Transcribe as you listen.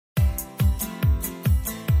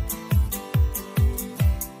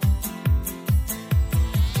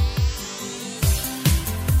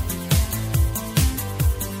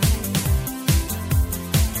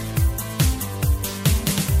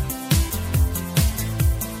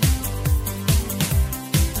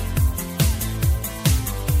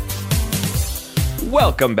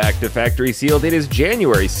Welcome back to Factory Sealed. It is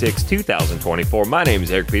January 6, 2024. My name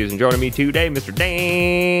is Eric Peters, and joining me today, Mr.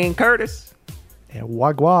 Dan Curtis.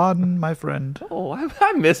 Wagwan, my friend. Oh,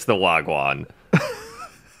 I miss the Wagwan.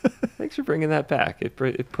 Thanks for bringing that back. It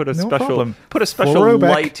put a special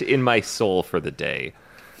light in my soul for the day.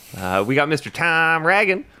 We got Mr. Tom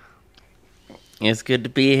Ragan. It's good to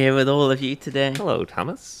be here with all of you today. Hello,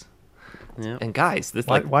 Thomas. Yep. And guys,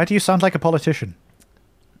 why do you sound like a politician?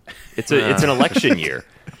 It's an election year.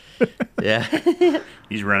 Yeah.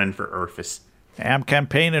 He's running for office. I'm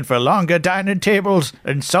campaigning for longer dining tables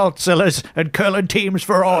and salt cellars and curling teams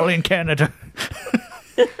for all in Canada.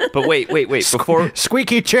 But wait. Before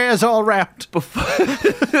squeaky chairs all wrapped. Before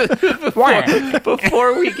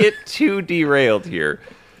we get too derailed here,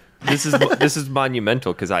 this is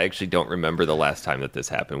monumental because I actually don't remember the last time that this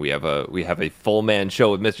happened. We have a full man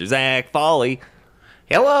show with Mr. Zach Foley.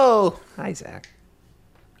 Hello. Hi, Zach.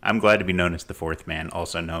 I'm glad to be known as the fourth man,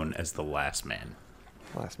 also known as the last man.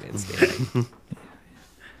 Last man standing.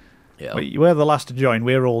 Yeah. We're the last to join.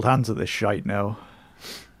 We're old hands at this shite now.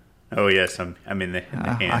 Oh yes, I'm in the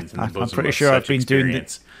hands and the bosom. I'm pretty of sure I've such been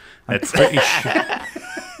experience.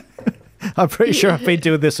 I'm pretty sure I've been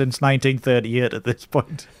doing this since 1938 at this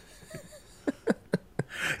point.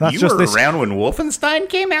 You were around when Wolfenstein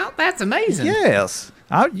came out? That's amazing. Yes.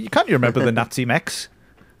 Can't you remember the Nazi mechs?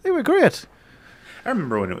 They were great. I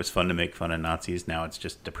remember when it was fun to make fun of Nazis. Now it's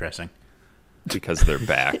just depressing. Because they're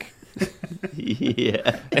back.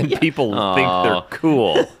 Yeah. And people think they're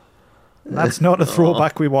cool. That's not a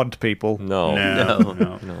throwback we want, people. No.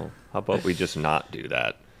 No. How about we just not do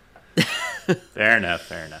that? Fair enough.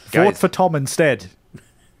 Vote Guys, for Tom instead.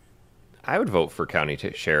 I would vote for county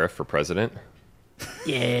sheriff for president.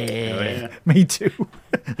 Yeah. Oh, yeah. Me too.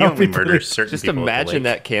 He only murders certain Just people. imagine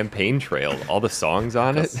that campaign trail, all the songs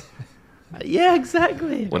on it. Yeah,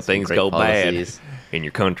 exactly. When things go bad in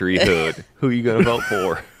your country hood, who are you going to vote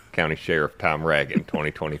for? County Sheriff Tom Ragan,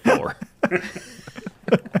 2024.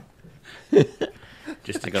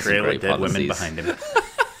 Just a got some trail of great dead women policies. behind him.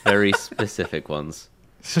 Very specific ones.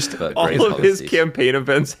 It's just But All great of his policies. campaign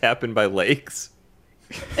events happen by lakes.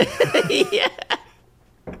 Yeah.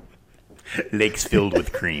 Lakes filled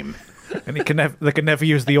with cream. and they can never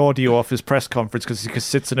use the audio off his press conference because he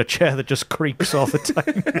sits in a chair that just creaks all the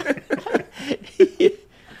time.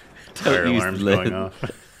 Fire use alarms the going off.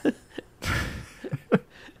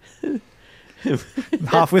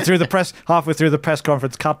 halfway through the press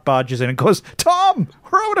conference, Cat barges in and goes, "Tom,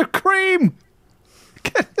 we're out of cream.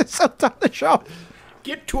 Get this out of the shop."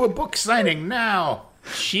 Get to a book signing now.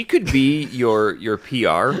 She could be your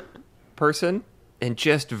PR person and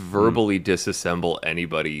just verbally disassemble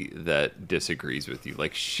anybody that disagrees with you.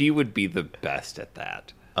 Like, she would be the best at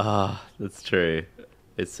that. That's true.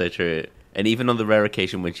 It's so true. And even on the rare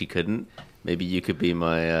occasion when she couldn't, maybe you could be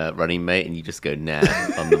my running mate and you just go, nah,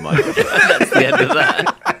 on the microphone. That's the end of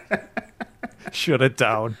that. Shut it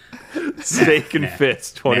down. Steak and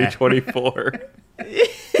Fist 2024.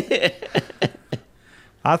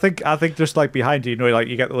 I think just like behind you, like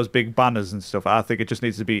you get those big banners and stuff. I think it just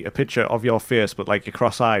needs to be a picture of your face, but like you're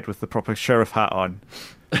cross-eyed with the proper sheriff hat on.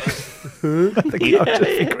 I think that would just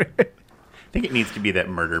be great. I think it needs to be that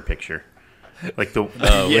murder picture. Like the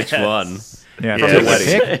Which one? Yeah, Yeah, from the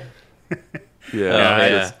it's- wedding.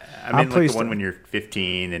 Yeah. I mean, like pleased the one to- when you're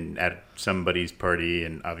 15 and at somebody's party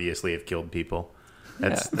and obviously have killed people.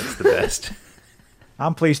 That's the best.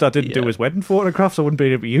 I'm pleased I didn't do his wedding photographs. I wouldn't be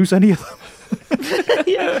able to use any of them.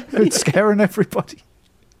 It's scaring everybody.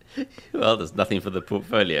 Well, there's nothing for the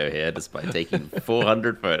portfolio here, despite taking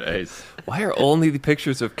 400 photos. Why are only the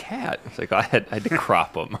pictures of Cat? It's like I had to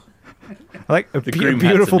crop them. Like a groom had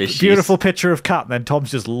beautiful, some issues. beautiful picture of Cat, and then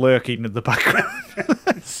Tom's just lurking in the background.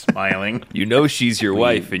 Smiling. You know she's your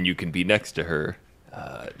wife and you can be next to her.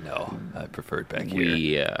 No, I prefer it back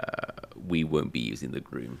here. We won't be using the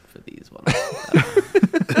groom for these ones.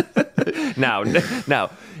 Now,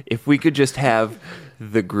 if we could just have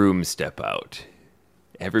the groom step out.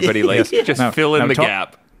 Everybody, just Now- fill in now the Tom-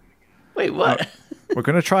 gap. Wait, what? We're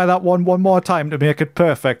going to try that one more time to make it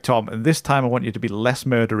perfect, Tom. And this time I want you to be less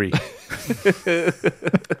murdery.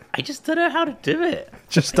 I just don't know how to do it.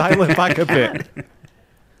 Just dial it back a bit.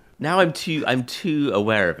 Now I'm too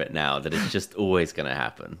aware of it now that it's just always going to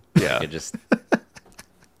happen. Yeah. I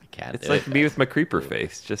can't It's do like it. me with my creeper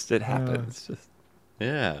face. Just it happens. Just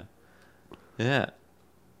Yeah.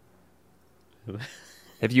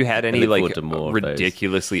 have you had any look like forward to more of those.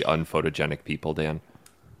 ridiculously unphotogenic people, Dan?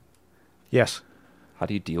 Yes. How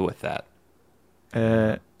do you deal with that?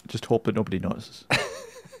 Just hope that nobody notices.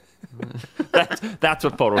 That's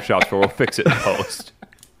what Photoshop's for. We'll fix it in post.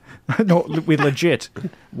 No, we legit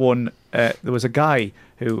won. There was a guy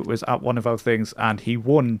who was at one of our things, and he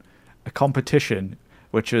won a competition,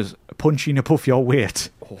 which is punching above your weight.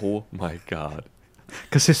 Oh my god!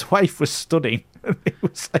 Because his wife was stunning. It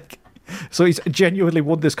was like, so he's genuinely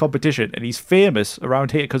won this competition, and he's famous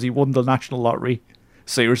around here because he won the national lottery.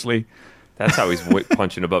 Seriously, that's how he's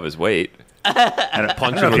punching above his weight. And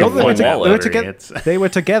punching with a wallet. They were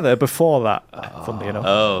together before that. Funnily enough.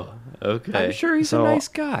 Oh, okay. I'm sure he's a nice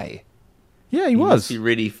guy. Yeah, he He was. must be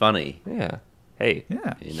really funny. Yeah. Hey.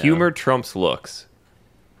 Yeah. Humor trumps looks.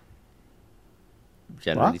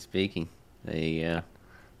 Generally What? speaking. There you go.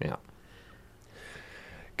 Yeah.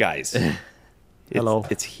 Guys. Hello.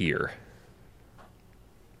 It's here.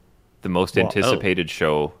 The most anticipated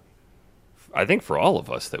show, I think, for all of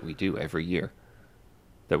us that we do every year.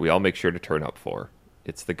 That we all make sure to turn up for.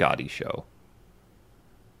 It's the GOTY show.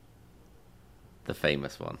 The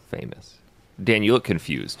famous one. Famous. Dan, you look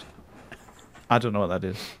confused. I don't know what that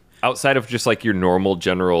is. Outside of just like your normal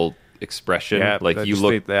general expression, like you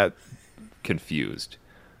look that. confused.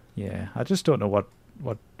 Yeah, I just don't know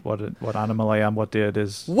what animal I am, what day it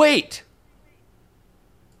is. Wait!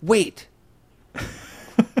 Wait!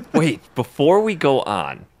 Before we go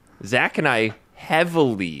on, Zach and I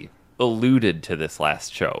heavily alluded to this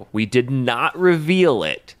last show. We did not reveal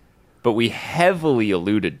it, but we heavily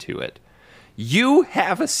alluded to it. You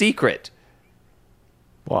have a secret.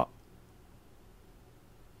 What?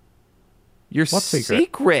 Your What secret?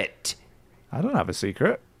 secret. I don't have a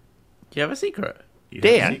secret. Do you have a secret? You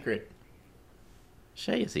Dan. have a secret.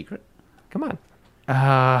 Share your secret. Come on.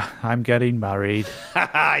 I'm getting married.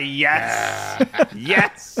 Yes.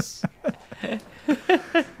 Yes.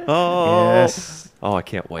 Oh. Yes. Oh, I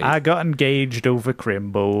can't wait. I got engaged over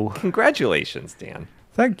Crimbo. Congratulations, Dan.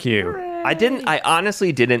 Thank you. I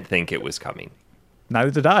honestly didn't think it was coming.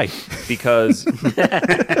 Neither did I. Because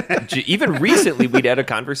even recently we'd had a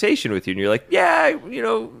conversation with you and you're like, yeah,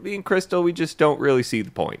 me and Crystal, we just don't really see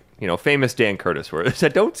the point. Famous Dan Curtis words. I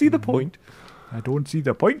don't see the point. I don't see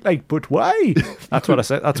the point, but why? That's what I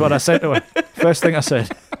said. That's what I said to her. First thing I said.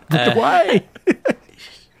 But why?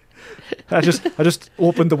 I just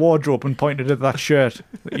opened the wardrobe and pointed at that shirt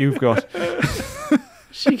that you've got.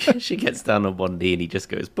 She gets down on one knee and he just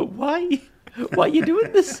goes, but why? Why are you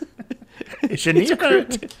doing this? It's a knee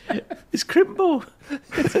hurt. It's Crimbo.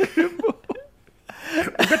 It's a Crimbo.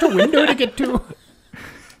 I've got a window to get to.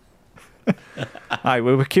 Aye,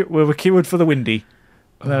 we were queued for the windy.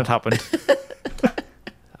 And then it happened.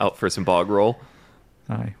 Out for some bog roll.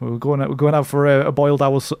 Aye, we're going out for a boiled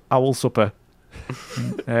owl supper.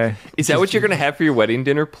 Is that what you're going to have for your wedding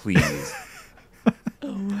dinner? Please.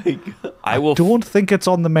 Oh my god. I don't think it's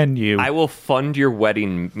on the menu. I will fund your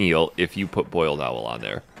wedding meal if you put boiled owl on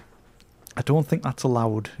there. I don't think that's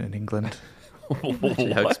allowed in England.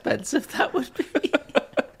 Imagine how expensive that would be.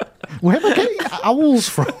 Where am I getting owls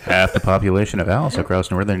from? Half the population of owls across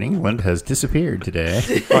northern England has disappeared today.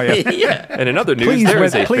 Oh, yeah. Yeah. And in other news,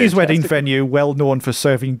 Please, wedding venue, well known for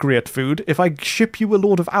serving great food. If I ship you a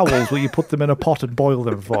load of owls, will you put them in a pot and boil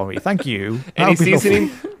them for me? Thank you. Any That'll be seasoning?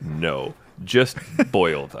 lovely. No. Just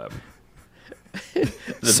boil them.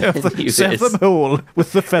 Serve menu them is- whole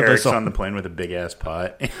with the feathers Eric's on. on the plane with a big ass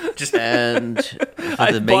pot. Just And for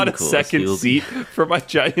I the bought main a course, second you'll seat for my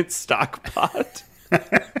giant stock pot.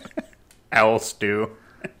 owl stew.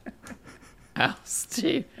 House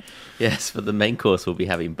too. Yes, for the main course, we'll be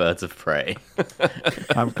having birds of prey.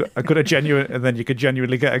 I've got a genuine, and then you could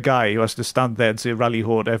genuinely get a guy who has to stand there and say rally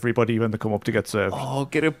ho to everybody when they come up to get served. Oh,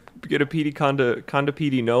 get a Petey Conda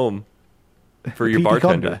Petey gnome for your Petey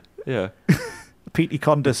bartender. Yeah. Petey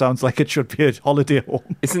Conda sounds like it should be a holiday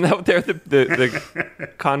home. Isn't that what they're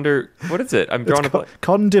the Condor? What is it? I'm drawing a blank.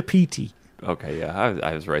 Conda Petey. Okay, yeah,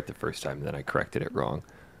 I was right the first time, and then I corrected it wrong.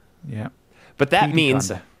 Yeah. But that Petey means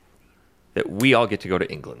Conda. that we all get to go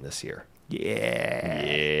to England this year. Yeah.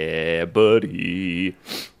 Yeah, buddy.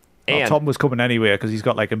 And Tom was coming anyway because he's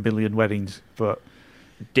got like a million weddings. But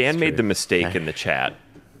Dan made the mistake in the chat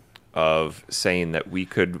of saying that we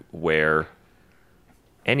could wear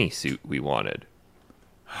any suit we wanted.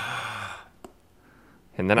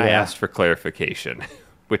 And then I Yeah. asked for clarification,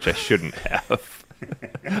 which I shouldn't have.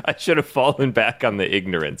 I should have fallen back on the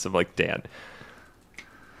ignorance of like, Dan,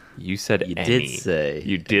 you said You any. did say.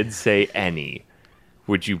 You did say any.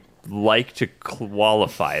 Would you like to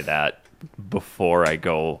qualify that before I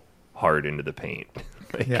go hard into the paint?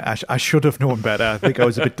 Like, yeah, I should have known better. I think I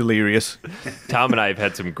was a bit delirious. Tom and I have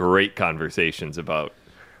had some great conversations about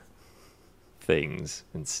things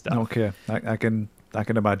and stuff. Okay, I can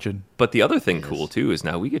imagine. But the other thing cool too is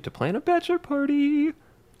now we get to plan a bachelor party.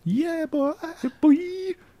 Yeah, boy.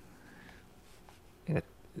 And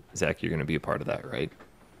Zach, you're going to be a part of that, right?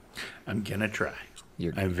 I'm gonna try.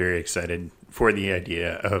 You're- I'm very excited for the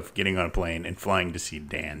idea of getting on a plane and flying to see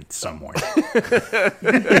Dan somewhere.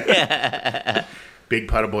 Big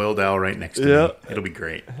pot of boiled owl right next to me. It'll be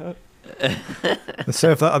great. They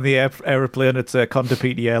serve that on the aeroplane at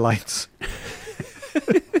Condopiti Airlines.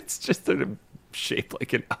 It's just shaped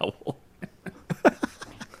like an owl.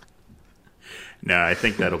 No, I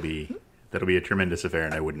think that'll be a tremendous affair,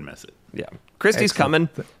 and I wouldn't miss it. Yeah. Christy's coming,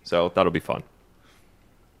 so that'll be fun.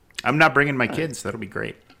 I'm not bringing my kids. That'll be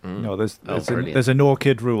great. No, there's brilliant. there's a no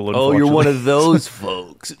kid rule. Oh, you're one unfortunately. of those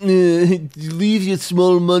folks. Leave your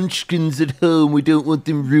small munchkins at home. We don't want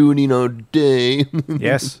them ruining our day.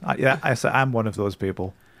 Yes, I'm one of those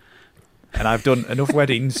people. And I've done enough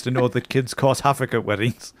weddings to know that kids cause havoc at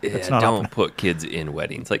weddings. It's Yeah, not don't happening. put kids in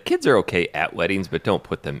weddings. Like, kids are okay at weddings, but don't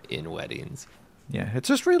put them in weddings. Yeah, it's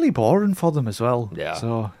just really boring for them as well. Yeah.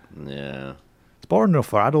 So Yeah. it's boring enough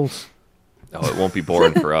for adults. Oh, it won't be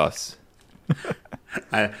boring for us.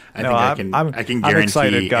 I think No, I can I'm guarantee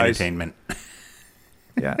excited, guys. entertainment.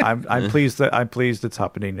 Yeah, I'm pleased it's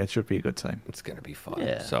happening. It should be a good time. It's going to be fun.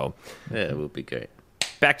 Yeah. So, Yeah, it will be great.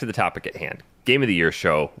 back to the topic at hand. Game of the Year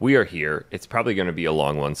show. We are here. It's probably going to be a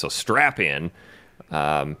long one, so strap in.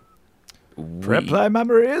 Prep thy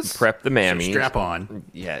memories. Prep the mammies. Strap on.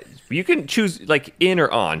 Yeah, you can choose like in or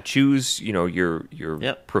on. Choose, your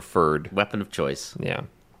Yep. preferred. Weapon of choice. Yeah,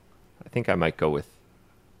 I think I might go with.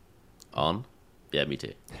 On? Yeah, me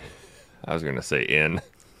too. I was going to say in.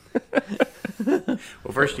 Well,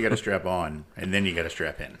 first you got to strap on, and then you got to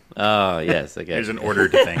strap in. Oh, yes. Okay. There's an order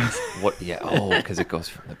to things. What? Yeah. Oh, because it goes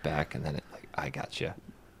from the back, and then it like I got you.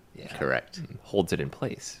 Yeah. Correct. Holds it in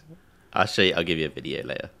place. I'll show you. I'll give you a video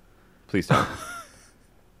later. Please don't.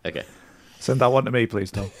 Okay. Send that one to me,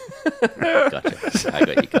 please, Tom. Gotcha. I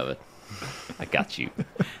got you covered. I got you.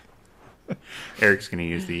 Eric's going to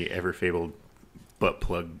use the ever fabled butt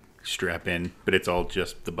plug strap in, but it's all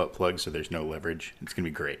just the butt plug, so there's no leverage. It's going to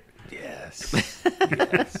be great. Yes.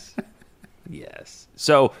 Yes. Yes.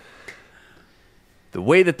 So the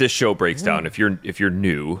way that this show breaks down, if you're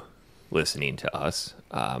new listening to us,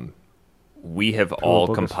 we have all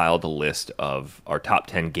buggers. compiled a list of our top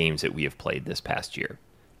 10 games that we have played this past year.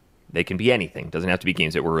 They can be anything. Doesn't have to be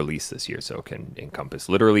games that were released this year, so it can encompass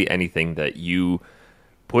literally anything that you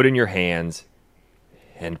put in your hands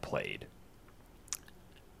and played.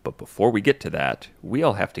 But before we get to that, we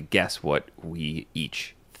all have to guess what we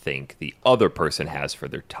each think the other person has for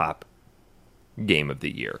their top game of the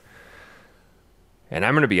year. And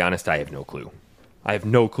I'm going to be honest, I have no clue. I have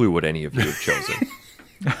no clue what any of you have chosen.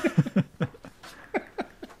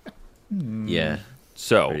 Yeah.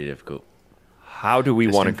 So, Pretty difficult. how do we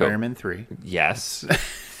want to go? Fireman 3. Yes,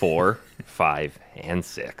 4, 5, and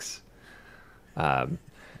 6.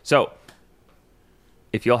 So,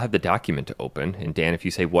 if y'all have the document to open, and Dan, if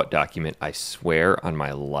you say what document, I swear on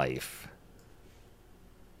my life,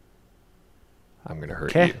 I'm going to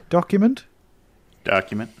hurt you. Document.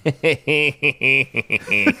 Document.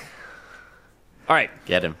 All right,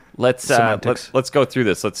 Get him. let's Semantics. let's go through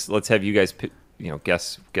this. Let's have you guys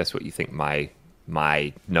guess what you think my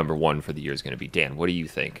number one for the year is going to be. Dan, what do you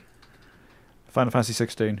think? Final Fantasy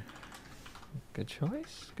 16. Good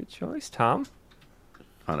choice. Good choice, Tom.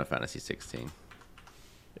 Final Fantasy 16.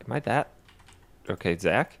 Am I that? Okay,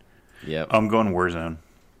 Zach. Yep. I'm going Warzone.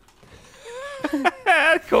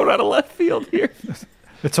 Going out of left field here.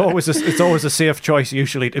 It's always a safe choice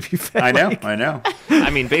usually, to be fair. I know. I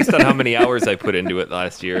mean, based on how many hours I put into it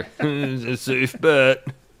last year, it's a safe bet.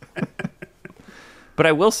 But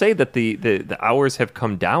I will say that the hours have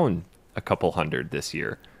come down a couple hundred this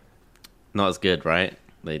year. Not as good, right?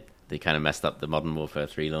 They kind of messed up the Modern Warfare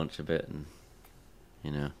 3 launch a bit, and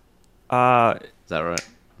is that right?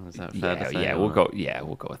 Is that fair to say? We'll go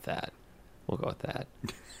with that. We'll go with that.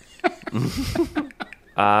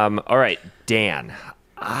 All right, Dan.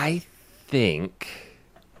 I think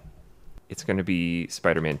it's going to be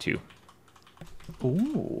Spider-Man 2.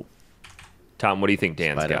 Ooh. Tom, what do you think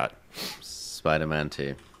Dan's got? Spider-Man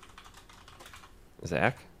 2.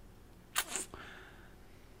 Zach?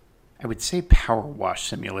 I would say Power Wash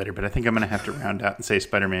Simulator, but I think I'm going to have to round out and say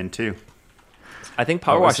Spider-Man 2. I think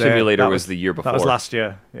Power Wash Simulator was the year before. That was last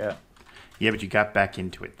year, yeah. Yeah, but you got back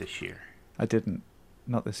into it this year. I didn't.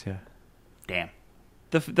 Not this year. Damn.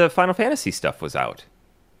 The Final Fantasy stuff was out.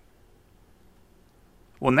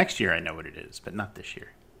 Well, next year I know what it is, but not this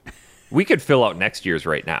year. We could fill out next year's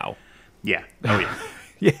right now. Yeah. Oh, yeah.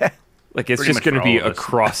 Yeah. Like, it's Pretty just much going to for be all of us.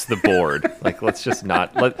 across the board. Like, let's just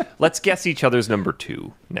not... Let's guess each other's number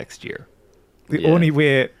 2 next year. The Yeah. only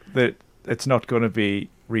way that it's not going to be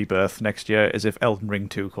Rebirth next year is if Elden Ring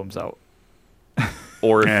 2 comes out.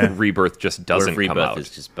 or if Yeah. Rebirth just Or doesn't if come Rebirth out. is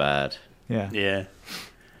just bad. Yeah. Yeah.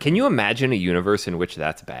 Can you imagine a universe in which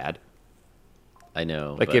that's bad? I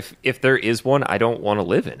know. Like, but if there is one, I don't want to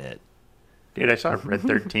live in it. Dude, I saw Red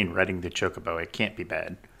 13 riding the Chocobo. It can't be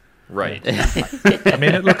bad. Right. I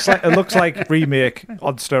mean, it looks like remake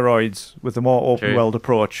on steroids with a more open True. world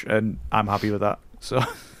approach, and I'm happy with that. So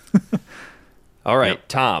All right, Yep.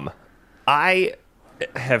 Tom. I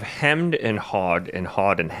have hemmed and hawed and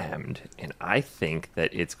hemmed, and I think that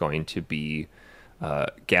it's going to be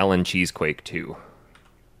Gallon Cheesequake 2.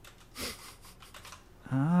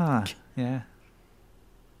 yeah,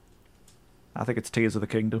 I think it's Tears of the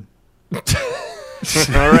Kingdom.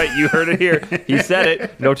 All right, you heard it here. He said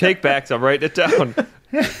it. No takebacks. I'm writing it down.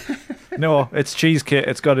 No, it's cheesecake.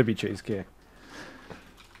 It's got to be cheesecake.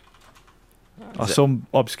 Or some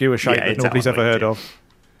obscure shite Yeah, that it's nobody's Alan ever Wake heard 2. of.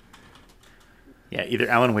 Yeah, either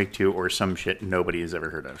Alan Wake 2 or some shit nobody has ever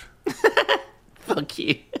heard of. fuck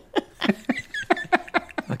you.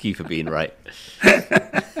 Fuck you for being right.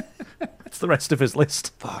 It's the rest of his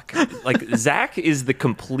list. Fuck. Like, Zach is the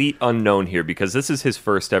complete unknown here because this is his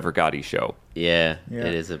first ever GOTY show. Yeah, Yeah.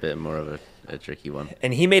 it is a bit more of a tricky one.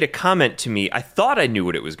 And he made a comment to me. I thought I knew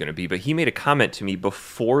what it was going to be, but he made a comment to me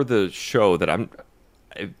before the show that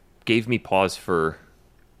it gave me pause for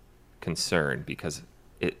concern because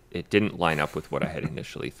it didn't line up with what I had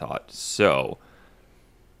initially thought. So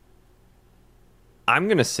I'm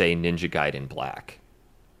going to say Ninja Gaiden Black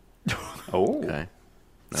Oh, Okay.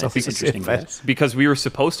 So that's an it's a interesting safe bet. guess. because we were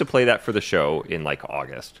supposed to play that for the show in like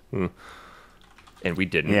August. And we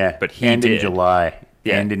didn't. Yeah, But he and did. in July,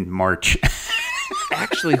 Yeah. and in March.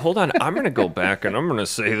 Actually, hold on. I'm going to go back and I'm going to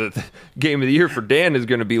say that the game of the year for Dan is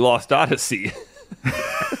going to be Lost Odyssey.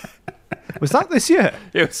 Was that this year?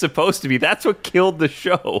 It was supposed to be. That's what killed the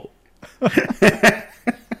show.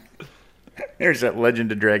 There's that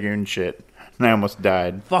Legend of Dragoon shit. And I almost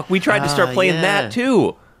died. Fuck, we tried to start Ah, playing yeah. that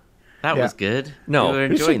too. That Yeah. was good. No. we were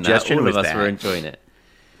Whose enjoying that. suggestion All of was us were that? enjoying it.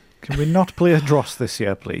 Can we not play a Dross this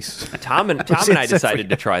year, please? Tom and I It's every decided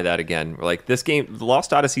to try that again. We're like, this game,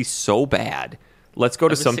 Lost Odyssey's so bad. Let's go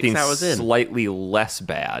to was 6 something hours in. slightly less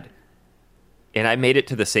bad. And I made it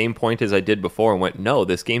to the same point as I did before and went, no,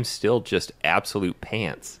 this game's still just absolute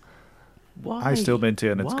pants. Why? I still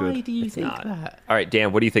maintain it's Why good. do you It's think not. that? All right,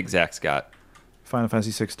 Dan, what do you think Zach's got? Final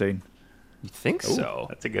Fantasy 16. You think so?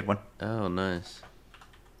 That's a good one. Oh, nice.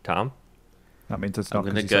 Tom? That means it's I'm not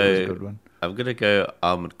gonna because you said it was a go. good one. I'm gonna go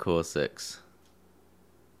Armored Core 6.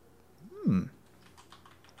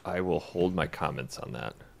 I will hold my comments on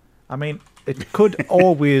that. I mean, it could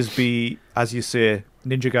always be, as you say,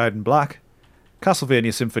 Ninja Gaiden Black,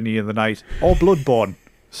 Castlevania Symphony of the Night, or Bloodborne.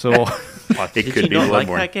 So, It Did could you be not like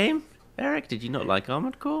Bloodborne. that game, Eric? Did you not like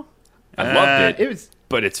Armored Core? I loved it. It was.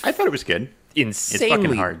 But it's I thought it was good.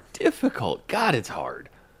 insanely hard. difficult. God, it's hard.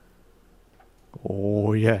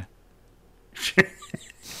 oh yeah.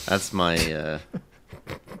 That's my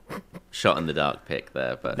shot in the dark pick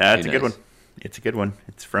there. But That's who a good knows? one. It's a good one.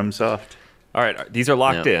 It's from Soft. All right, these are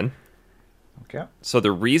locked Yeah. in. Okay. So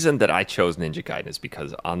the reason that I chose Ninja Gaiden is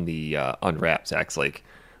because on the Unwrap, Zach's like,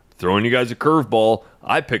 throwing you guys a curveball,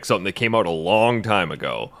 I picked something that came out a long time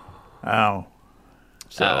ago. Oh.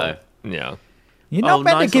 So, Uh-oh. yeah. You're not Oh,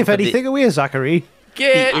 meant nice to give one for the- anything away, Zachary.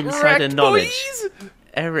 Get The insider wrecked, knowledge. boys!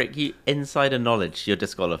 Eric, you insider knowledge. You're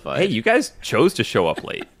disqualified. Hey, you guys chose to show up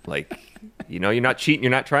late. Like, you know, you're not cheating,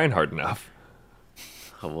 you're not trying hard enough.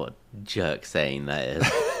 Oh, what jerk saying that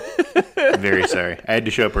is. Very sorry. I had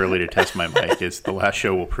to show up early to test my mic, as the last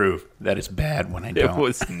show will prove. That is bad when I It don't.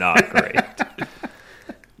 was not great.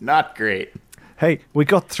 Not great. Hey, we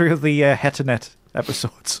got through the Hetanet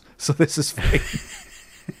episodes, so this is fine.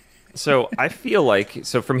 So I feel like,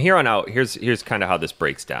 so from here on out, here's kind of how this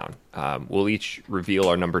breaks down. We'll each reveal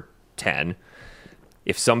our number 10.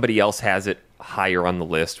 If somebody else has it higher on the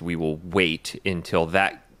list, we will wait until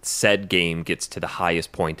that said game gets to the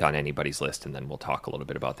highest point on anybody's list, and then we'll talk a little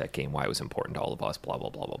bit about that game, why it was important to all of us, blah, blah,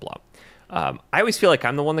 blah, blah, blah. I always feel like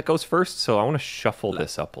I'm the one that goes first, so I want to shuffle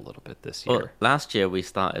this up a little bit this year. Well, last year we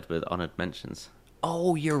started with honored mentions.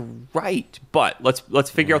 Oh, you're right. But let's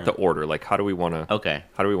figure out the order. Like, how do we want to? Okay.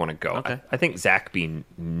 How do we want to go? Okay. I think Zach being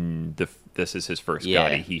this is his first Yeah.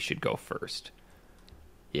 GOTY, he should go first.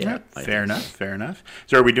 Yeah. I Fair think enough. Fair enough.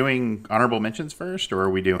 So are we doing honorable mentions first, or are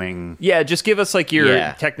we doing... Yeah, just give us like your.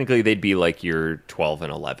 Yeah. Technically, they'd be like your 12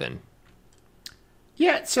 and 11.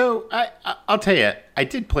 Yeah, so I'll tell you, I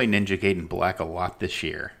did play Ninja Gaiden Black a lot this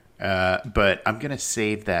year, but I'm going to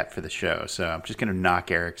save that for the show. So I'm just going to knock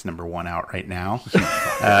Eric's number 1 out right now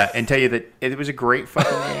and tell you that it was a great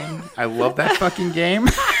fucking game. I love that fucking game.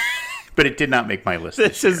 but it did not make my list.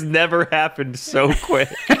 This has never happened so quick.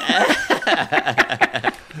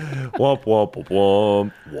 Womp womp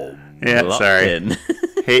womp womp. Yeah, Locked sorry. in.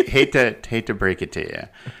 hate to break it to you.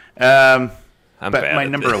 I'm But bad my at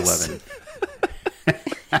number this.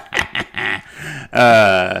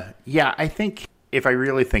 11. Yeah, I think if I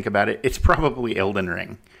really think about it, it's probably Elden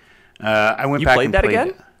Ring. I went You back played and that played again?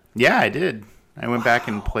 it. Yeah, I did. I went back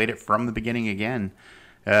and played it from the beginning again.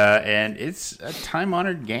 And it's a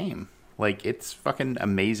time-honored game. Like, it's fucking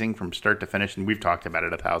amazing from start to finish. And we've talked about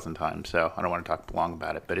it 1,000 times, so I don't want to talk long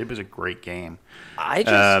about it. But it was a great game. I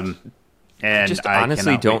And just I honestly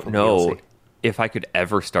cannot wait don't for the know DLC. if I could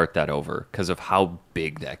ever start that over because of how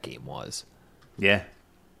big that game was. Yeah.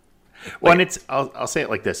 Well, and I'll say it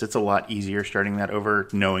like this. It's a lot easier starting that over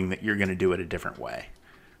knowing that you're going to do it a different way.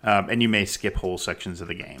 And you may skip whole sections of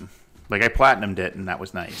the game. Like, I platinumed it, and that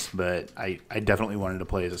was nice. But I definitely wanted to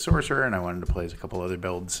play as a sorcerer, and I wanted to play as a couple other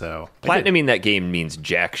builds. So Platinuming that game means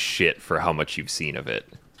jack shit for how much you've seen of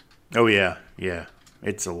it. Oh, yeah. Yeah.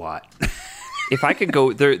 It's a lot. If I could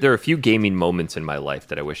go, there are a few gaming moments in my life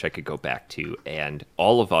that I wish I could go back to, and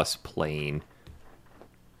all of us playing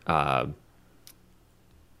Elden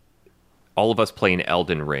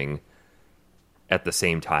Ring at the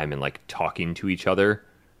same time and like talking to each other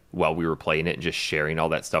while we were playing it and just sharing all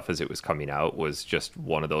that stuff as it was coming out was just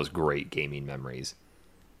one of those great gaming memories.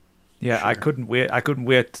 Yeah, sure. I couldn't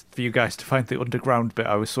wait for you guys to find the underground bit.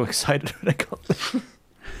 I was so excited when I got there.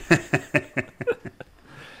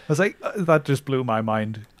 I was like, that just blew my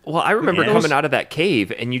mind. Well, I remember coming out of that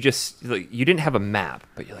cave, and you just like, you didn't have a map,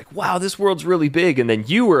 but you're like, "Wow, this world's really big." And then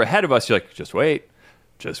you were ahead of us. You're like, "Just wait,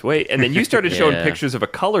 just wait." And then you started showing pictures of a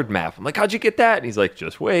colored map. I'm like, "How'd you get that?" And he's like,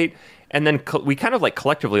 "Just wait." And then we kind of like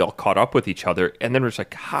collectively all caught up with each other, and then we're just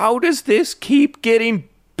like, "How does this keep getting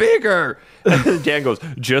bigger?" And then Dan goes,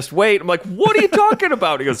 "Just wait." I'm like, "What are you talking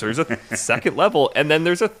about?" He goes, "There's a second level, and then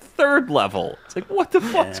there's a third level." It's like, what the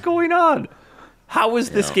fuck's going on? How is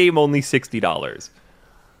this game only $60?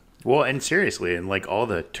 Well, and seriously, and like all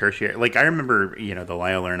the tertiary, like I remember, the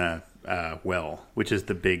Lyolerna well, which is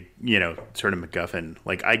the big, sort of MacGuffin.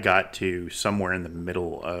 Like I got to somewhere in the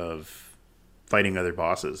middle of fighting other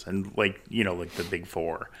bosses and like the big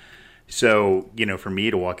four. So, for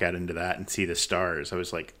me to walk out into that and see the stars, I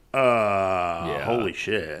was like, holy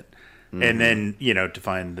shit. Mm-hmm. And then, to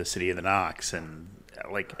find the City of the Nox and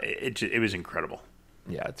like it was incredible.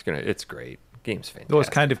 Yeah, it's great. Game's fantastic. Those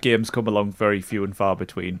kind of games come along very few and far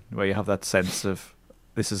between, where you have that sense of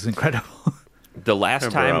this is incredible. The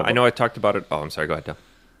last time I know I talked about it. Oh, I'm sorry. Go ahead, Tom.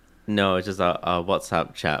 No, it's just our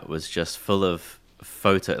WhatsApp chat was just full of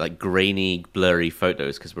like grainy, blurry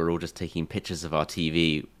photos because we're all just taking pictures of our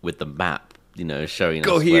TV with the map, showing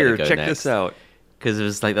go us here, where to go check next. This out. Because it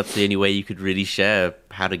was like that's the only way you could really share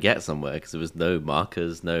how to get somewhere because there was no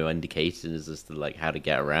markers, no indicators as to like how to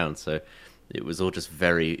get around. So it was all just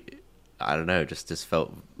very. I don't know, just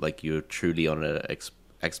felt like you're truly on an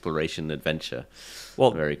exploration adventure.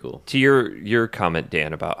 Well, very cool. To your comment,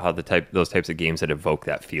 Dan, about how those types of games that evoke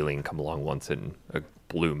that feeling come along once in a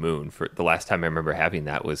blue moon. For the last time I remember having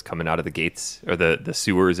that was coming out of the gates or the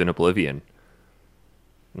sewers in Oblivion.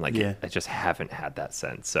 Like I just haven't had that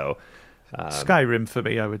sense. So Skyrim for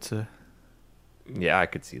me, I would say. Yeah, I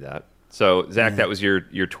could see that. So Zach, that was your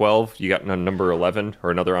 12. You got number 11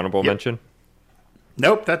 or another honorable mention?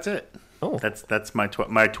 Nope, that's it. Oh, that's my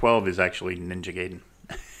 12. My 12 is actually Ninja Gaiden.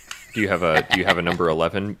 Do you have a number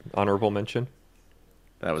 11 honorable mention?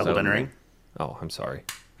 That was Elden Ring. Oh, I'm sorry.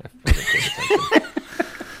 I wasn't paying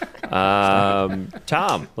attention.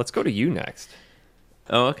 Tom, let's go to you next.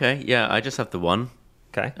 Oh, okay. Yeah, I just have the one.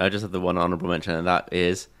 Okay. I just have the one honorable mention, and that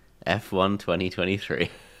is F1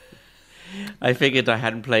 2023. I figured I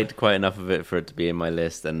hadn't played quite enough of it for it to be in my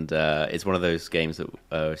list, and it's one of those games that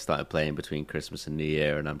I started playing between Christmas and New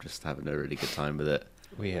Year, and I'm just having a really good time with it.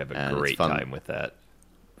 We have a great time with that.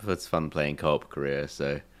 It's fun playing co-op career,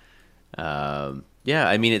 so yeah.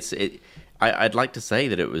 I mean, I'd like to say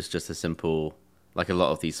that it was just a simple, like a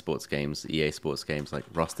lot of these sports games, EA sports games, like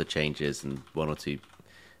roster changes and one or two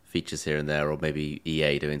features here and there, or maybe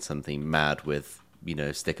EA doing something mad with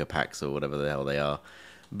sticker packs or whatever the hell they are,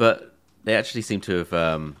 but they actually seem to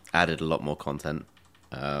have added a lot more content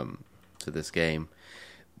to this game.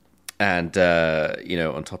 And,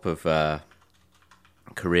 on top of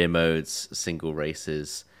career modes, single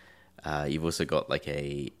races, you've also got like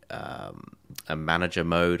a manager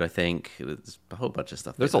mode, I think. There's a whole bunch of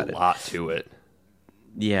stuff. There's a lot to it.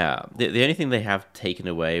 Yeah. The only thing they have taken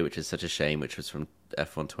away, which is such a shame, which was from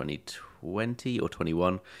F1 2020 or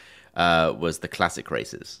 21, was the classic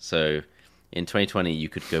races. So in 2020, you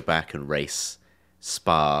could go back and race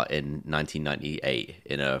Spa in 1998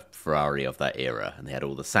 in a Ferrari of that era, and they had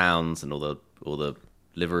all the sounds and all the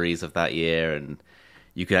liveries of that year, and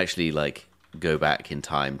you could actually like go back in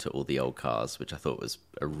time to all the old cars, which I thought was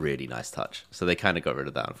a really nice touch. So they kind of got rid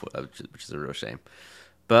of that, which is a real shame.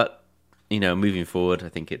 But moving forward, I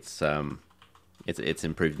think it's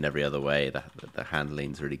improved in every other way. The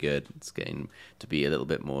handling's really good. It's getting to be a little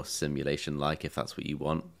bit more simulation-like if that's what you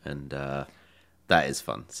want, and that is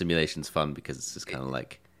fun. Simulation's fun because it's just kind of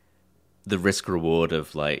like the risk reward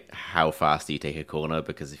of like how fast do you take a corner,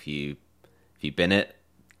 because if you bin it,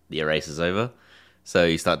 the race is over. So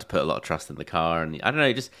you start to put a lot of trust in the car, and I don't know,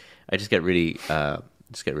 I just get really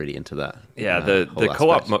into that. Yeah, the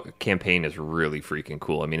co-op campaign is really freaking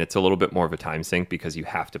cool. I mean, it's a little bit more of a time sink because you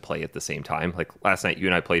have to play at the same time. Like last night, you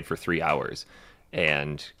and I played for 3 hours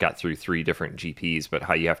and got through 3 different GPs, but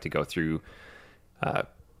how you have to go through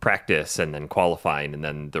practice and then qualifying and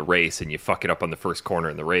then the race, and you fuck it up on the first corner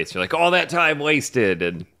in the race. You're like, all that time wasted.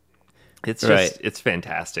 And it's just, it's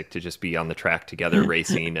fantastic to just be on the track together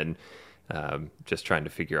racing and just trying to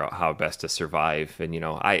figure out how best to survive. And,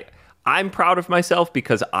 I'm proud of myself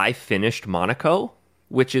because I finished Monaco,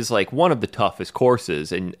 which is like one of the toughest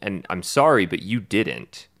courses. And I'm sorry, but you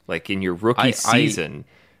didn't. Like in your rookie season,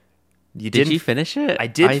 did you finish it? I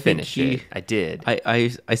did finish it. I did.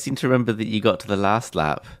 I seem to remember that you got to the last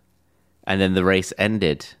lap and then the race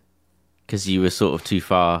ended because you were sort of too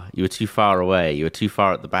far. You were too far away. You were too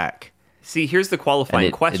far at the back. See, here's the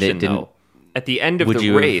qualifying question, though. At the end of the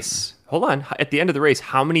race... Hold on. At the end of the race,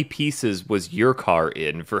 how many pieces was your car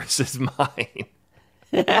in versus mine?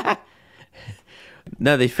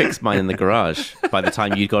 No, they fixed mine in the garage. By the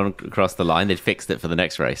time you'd gone across the line, they'd fixed it for the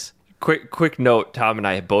next race. Quick note, Tom and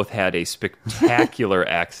I both had a spectacular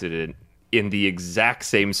accident in the exact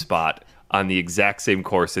same spot on the exact same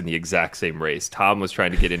course in the exact same race. Tom was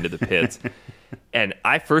trying to get into the pits. And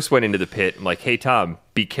I first went into the pit. I'm like, hey, Tom,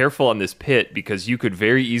 be careful on this pit because you could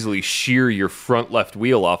very easily shear your front left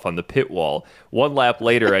wheel off on the pit wall. 1 lap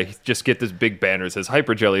later, I just get this big banner that says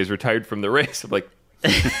Hyperjelly is retired from the race. I'm like,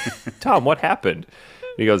 Tom, what happened?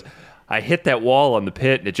 And he goes, I hit that wall on the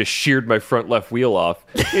pit and it just sheared my front left wheel off.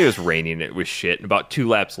 It was raining. It was shit. And about 2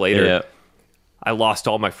 laps later, I lost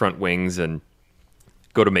all my front wings and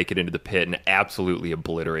go to make it into the pit and absolutely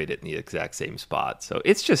obliterate it in the exact same spot. So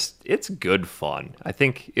it's good fun. I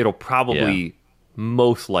think it'll probably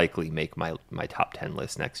most likely make my top 10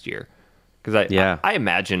 list next year. Because I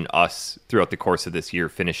imagine us throughout the course of this year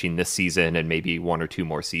finishing this season and maybe 1 or 2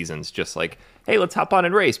 more seasons just like, hey, let's hop on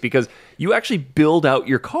and race, because you actually build out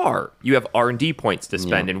your car. You have R&D points to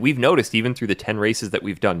spend. And we've noticed even through the 10 races that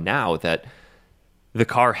we've done now that the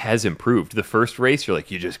car has improved. The first race, you're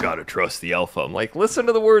like, you just got to trust the Alpha. I'm like, listen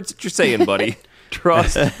to the words that you're saying, buddy.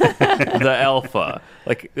 Trust the Alpha.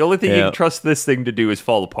 Like, the only thing you can trust this thing to do is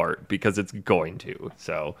fall apart, because it's going to.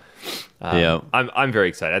 So, I'm very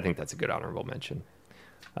excited. I think that's a good honorable mention.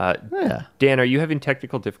 Dan, are you having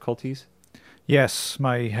technical difficulties? Yes,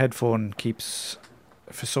 my headphone keeps,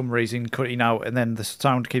 for some reason, cutting out, and then the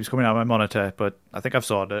sound keeps coming out of my monitor, but I think I've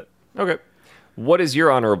sorted it. Okay. What is your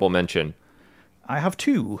honorable mention? I have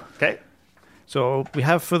 2. Okay. So we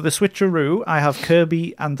have for the switcheroo, I have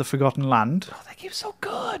Kirby and the Forgotten Land. Oh, that game's so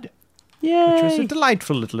good. Yeah. Which was a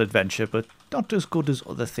delightful little adventure, but not as good as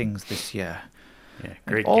other things this year. Yeah,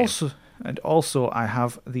 great game. And also I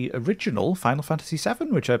have the original Final Fantasy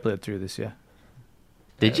VII, which I played through this year.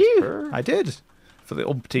 Did you? I did. For the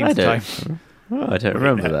umpteenth time. Oh, I don't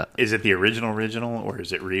remember that. Is it the original, or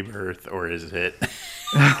is it Rebirth, or is it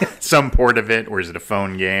some port of it, or is it a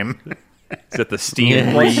phone game? Is it the Steam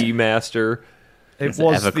remaster? It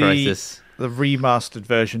was Ever Crisis. the remastered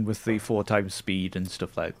version with the 4 times speed and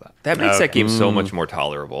stuff like that. That makes that game so much more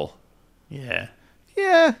tolerable. Yeah.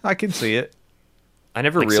 Yeah, I can see it. I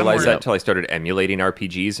never realized that until I started emulating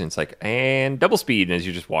RPGs, and it's like, and double speed, and as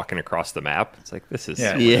you're just walking across the map, it's like, this is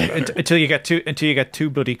until you get too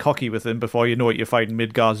bloody cocky with him before you know it, you're fighting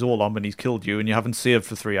Midgar Zolom and he's killed you and you haven't saved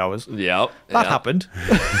for 3 hours. Yep. That happened.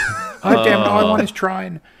 Oh, damn it, all I want is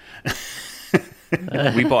trying.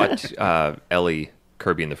 We bought Ellie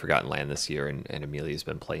Kirby and the Forgotten Land this year, and Amelia's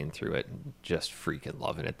been playing through it and just freaking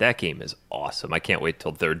loving it. That game is awesome. I can't wait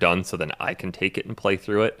till they're done so then I can take it and play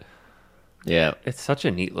through it. Yeah. It's such a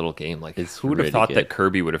neat little game. Like, It's who would have really thought good. that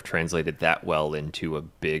Kirby would have translated that well into a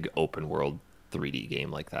big open world 3D game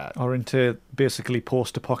like that? Or into basically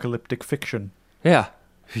post-apocalyptic fiction. Yeah.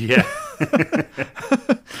 Yeah.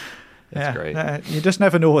 That's great. You just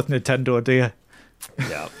never know with Nintendo, do you?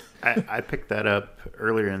 Yeah. I picked that up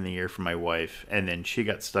earlier in the year for my wife, and then she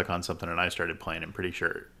got stuck on something, and I started playing. I'm pretty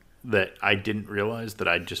sure that I didn't realize that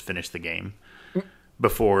I'd just finished the game.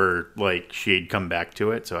 before like she had come back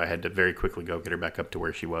to it, so I had to very quickly go get her back up to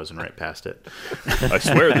where she was and right past it. I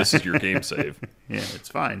swear this is your game save. Yeah, it's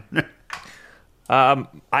fine. I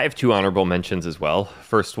have 2 honorable mentions as well.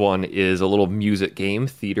 First one is a little music game,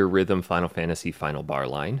 Theater Rhythm Final Fantasy Final Bar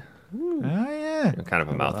Line. Oh, yeah. Kind of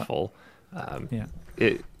a mouthful. Yeah.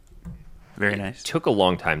 It Very nice. took a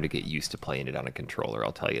long time to get used to playing it on a controller,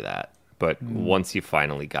 I'll tell you that. But once you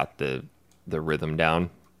finally got the rhythm down,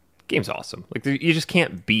 game's awesome. Like you just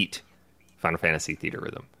can't beat Final Fantasy Theater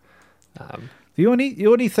Rhythm. The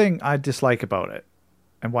only thing I dislike about it,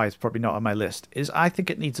 and why it's probably not on my list, is I think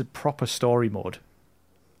it needs a proper story mode.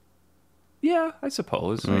 Yeah, I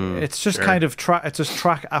suppose. It's just Sure. kind of it's just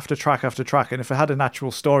track after track after track, and if it had a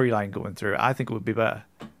natural storyline going through it, I think it would be better.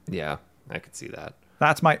 Yeah, I could see that.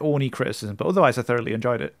 That's my only criticism, but otherwise I thoroughly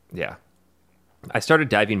enjoyed it. Yeah. I started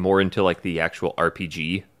diving more into like the actual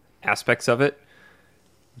RPG aspects of it,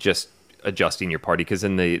 just adjusting your party, because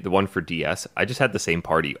in the one for DS, I just had the same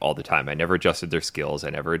party all the time. I never adjusted their skills. I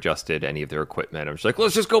never adjusted any of their equipment. I was like,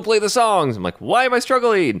 let's just go play the songs. I'm like, why am I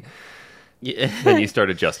struggling? Yeah. Then you start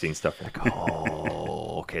adjusting stuff. Like,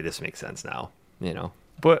 oh, okay, this makes sense now. You know?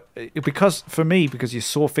 But because you're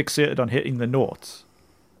so fixated on hitting the notes,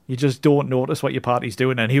 you just don't notice what your party's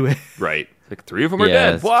doing anyway. Right. Like 3 of them are Yeah,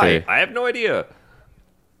 dead. that's Why? true. I have no idea.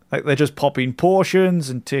 Like they're just popping potions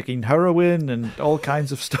and taking heroin and all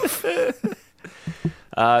kinds of stuff.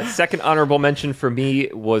 Second honorable mention for me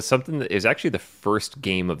was something that is actually the first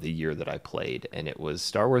game of the year that I played, and it was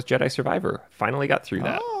Star Wars Jedi Survivor. Finally got through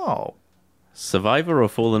that. Oh. Survivor or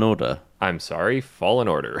Fallen Order? I'm sorry, Fallen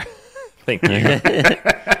Order. Thank you.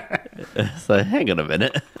 So hang on a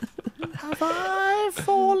minute. Have I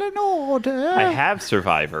fallen order? I have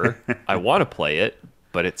Survivor. I want to play it,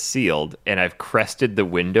 but it's sealed, and I've crested the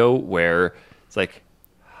window where it's like,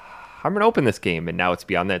 I'm going to open this game, and now it's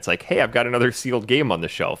beyond that. It's like, hey, I've got another sealed game on the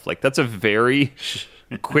shelf. Like, that's a very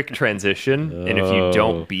quick transition, and if you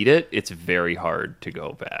don't beat it, it's very hard to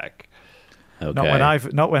go back. Okay.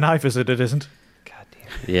 Not when I visit, it isn't. God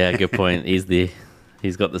damn, Yeah, good point.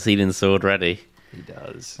 He's got the sealing sword ready. he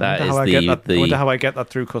does. That I is wonder how I get that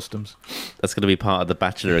through customs. that's going to be part of the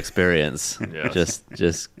bachelor experience. Yes.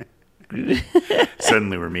 Just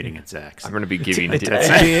Suddenly we're meeting at Zach's. I'm going to be giving... I I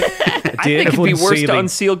think it'd be worse to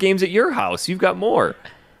unseal games at your house. You've got more.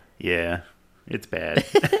 Yeah, it's bad.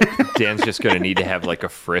 Dan's just going to need to have like a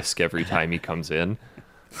frisk every time he comes in.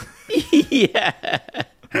 yeah.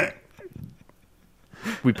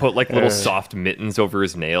 We put like little soft mittens over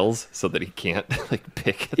his nails so that he can't like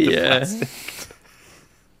pick at the Yeah. plastic.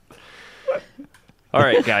 All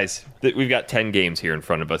right, guys, we've got 10 games here in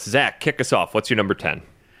front of us. Zach, kick us off. What's your number 10?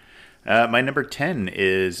 My number 10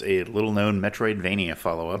 is a little-known Metroidvania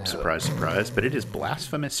follow-up. Surprise, surprise. But it is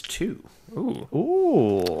Blasphemous 2. Ooh.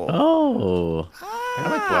 Ooh. Oh. I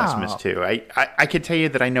like Blasphemous 2. I could tell you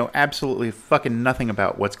that I know absolutely fucking nothing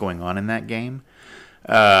about what's going on in that game.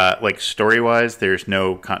 Like, story-wise, there's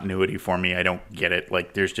no continuity for me. I don't get it.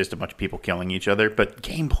 Like, there's just a bunch of people killing each other. But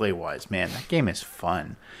gameplay-wise, man, that game is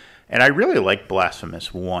fun. And I really like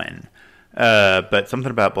Blasphemous 1. But something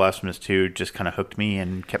about Blasphemous 2 just kind of hooked me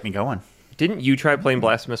and kept me going. Didn't you try playing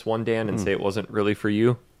Blasphemous 1, Dan, and say it wasn't really for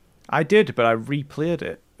you? I did, but I replayed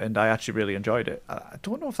it, and I actually really enjoyed it. I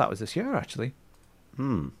don't know if that was this year, actually.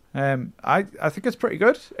 I think it's pretty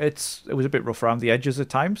good. It was a bit rough around the edges at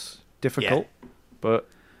times, difficult, but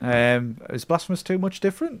is Blasphemous 2 much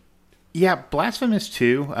different? Yeah, Blasphemous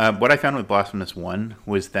 2, what I found with Blasphemous 1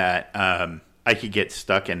 was that I could get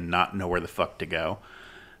stuck and not know where the fuck to go.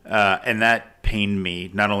 And that pained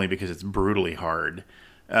me, not only because it's brutally hard,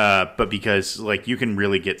 but because like you can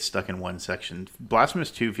really get stuck in one section.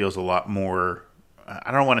 Blasphemous 2 feels a lot more,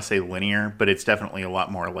 I don't want to say linear, but it's definitely a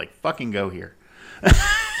lot more like, fucking go here.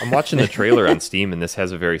 I'm watching the trailer on Steam, and this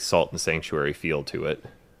has a very Salt and Sanctuary feel to it.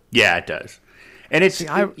 Yeah, it does. And it's, See,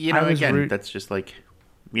 I was again, that's just like,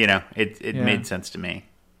 it Yeah. made sense to me.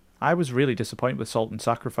 I was really disappointed with Salt and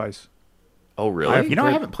Sacrifice. Oh, really?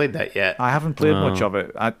 I haven't played that yet. I haven't played much of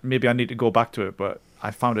it. Maybe I need to go back to it, but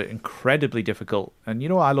I found it incredibly difficult. And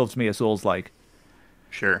I loves me a Souls-like.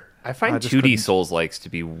 Sure. I find I just 2D couldn't- Souls-likes to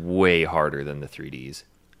be way harder than the 3Ds.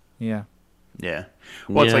 Yeah. Yeah.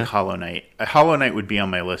 Well, it's Yeah. like Hollow Knight. Hollow Knight would be on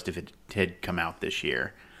my list if it had come out this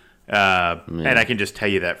year. And I can just tell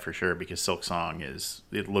you that for sure because Silk Song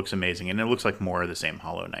it looks amazing and it looks like more of the same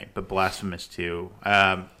Hollow Knight. But Blasphemous 2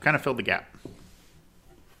 kind of filled the gap.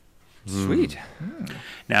 Sweet.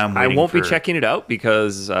 Now I'm I waiting won't be for- checking it out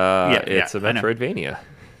because it's a I know. Metroidvania.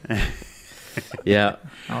 Yeah.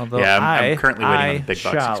 Although Yeah, I'm currently waiting on the I big box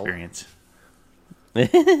shall. experience.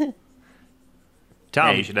 Tom,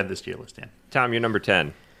 Yeah, you should add this to your list, Dan. Tom, you're number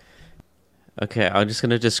 10. Okay, I'm just going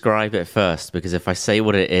to describe it first because if I say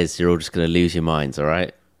what it is, you're all just going to lose your minds, all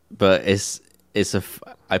right? But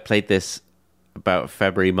I played this about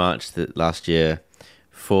February, March last year,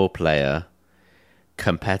 4-player,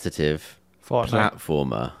 competitive Fortnite.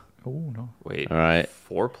 platformer. Oh no. Wait. All right.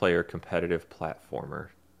 4-player competitive platformer.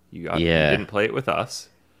 You Yeah. didn't play it with us.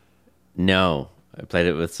 No, I played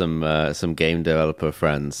it with some game developer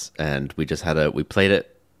friends, and we played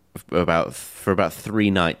it for about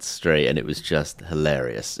 3 nights straight, and it was just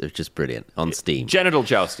hilarious. It was just brilliant on Steam. Genital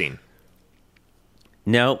jousting.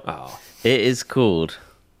 No, Oh. it is called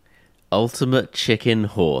Ultimate Chicken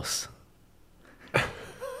Horse.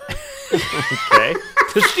 Okay.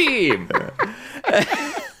 To Steam.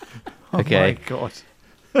 Okay. Oh my god.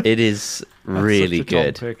 It is really Such a dumb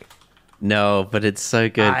good. pick. No, but it's so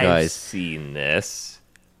good, I've guys. seen this.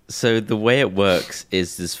 So the way it works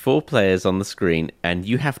is there's 4 players on the screen, and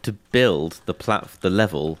you have to build the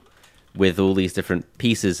level with all these different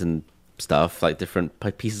pieces and stuff, like different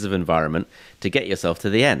pieces of environment, to get yourself to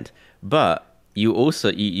the end. But you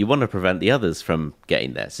also you want to prevent the others from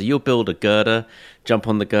getting there. So you'll build a girder, jump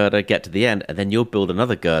on the girder, get to the end, and then you'll build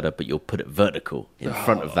another girder, but you'll put it vertical in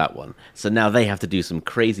front of that one. So now they have to do some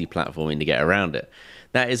crazy platforming to get around it.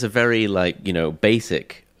 That is a very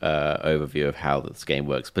basic overview of how this game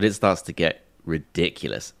works, but it starts to get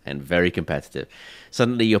ridiculous and very competitive.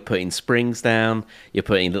 Suddenly you're putting springs down, you're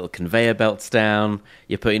putting little conveyor belts down,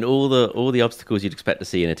 you're putting all the obstacles you'd expect to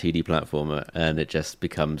see in a 2D platformer, and it just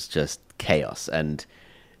becomes just chaos. And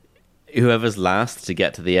whoever's last to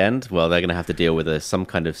get to the end, well, they're going to have to deal with some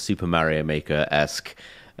kind of Super Mario Maker-esque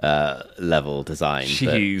level design.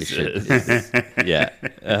 Jesus. Yeah.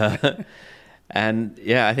 And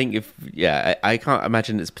yeah, I think I can't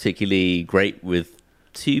imagine it's particularly great with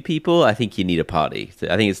 2 people. I think you need a party.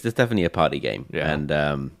 I think it's definitely a party game. Yeah.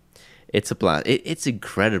 And it's a blast. It's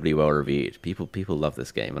incredibly well reviewed. People love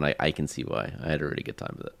this game, and I can see why. I had a really good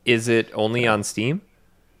time with it. Is it only on Steam?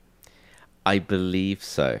 I believe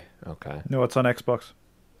so. Okay. No, it's on Xbox.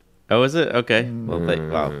 Oh, is it? Okay. Well, we To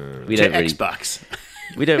don't really. Xbox.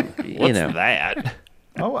 We don't. What's that?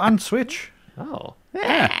 Oh, and Switch. Oh.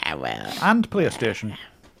 And PlayStation.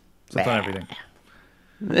 So it's on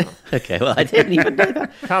everything. Okay. Well, I didn't even know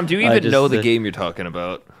that. Tom, do you I even just, know the game you're talking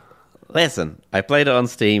about? Listen, I played it on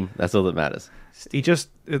Steam. That's all that matters. He just,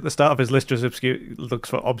 at the start of his list, just looks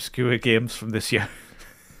for obscure games from this year.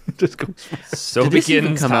 Just goes for So Did this even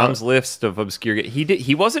begins come Tom's out? list of obscure games.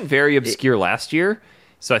 He wasn't very obscure last year,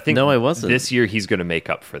 so I think No, I wasn't. this year he's going to make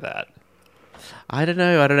up for that. I don't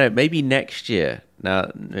know. Maybe next year.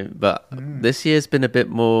 Now, but this year's been a bit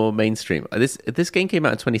more mainstream. This game came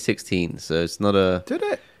out in 2016, so it's not a. Did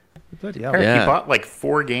it? Bloody hell. Eric, Yeah. he bought like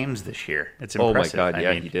 4 games this year. It's Oh my impressive. god, I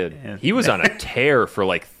yeah, mean, he did. yeah. He was on a tear for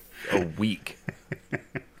like a week.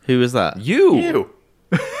 Who was that? You?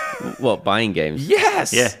 What, buying games?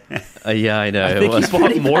 Yes. Yeah. Yeah, I know. I it think was you bought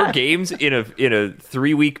pretty more bad. games in a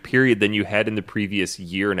 3-week period than you had in the previous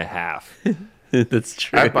year and a half. That's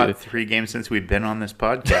true. I bought 3 games since we've been on this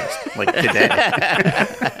podcast, like today.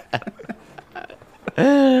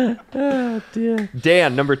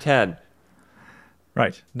 Dan, number 10.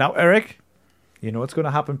 Right. Now, Eric, you know what's going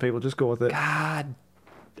to happen, people. Just go with it. God.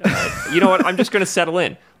 You know what? I'm just going to settle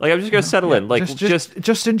in. Like, I'm just going to settle in. Like,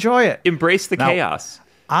 just enjoy it. embrace the Now- chaos.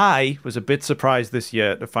 I was a bit surprised this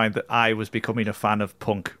year to find that I was becoming a fan of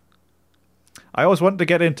punk. I always wanted to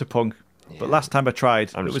get into punk, but last time I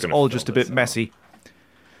tried, I'm it just was gonna all fill just a this bit out. messy.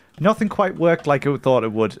 Nothing quite worked like I thought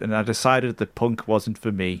it would, and I decided that punk wasn't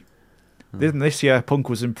for me. Then this year, punk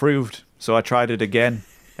was improved, so I tried it again,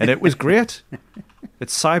 and it was great.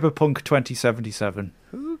 It's Cyberpunk 2077.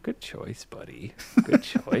 Ooh, good choice, buddy. Good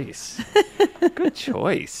choice. Good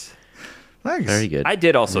choice. Thanks. Very good. I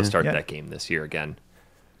did also start Yeah. that game this year again.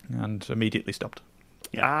 And immediately stopped.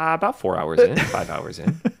 About 4 hours in, 5 hours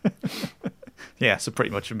in. Yeah, so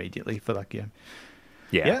pretty much immediately for that game.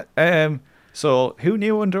 Yeah. Yeah. So who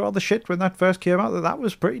knew under all the shit when that first came out that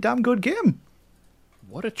was a pretty damn good game?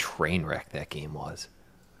 What a train wreck that game was.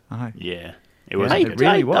 Aye. Yeah. It was. It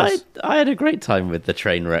really was. I had a great time with the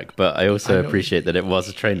train wreck, but I also appreciate that it was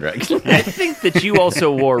a train wreck. I think that you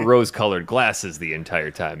also wore rose-colored glasses the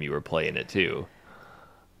entire time you were playing it, too.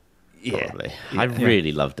 Probably. I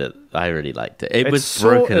really loved it. I really liked it. It It's was so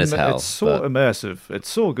broken as hell. It's so but- immersive. It's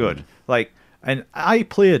so good. Like, and I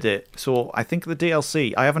played it. So I think the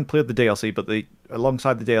DLC. I haven't played the DLC, but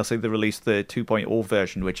alongside the DLC, they released the 2.0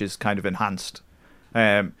 version, which is kind of enhanced.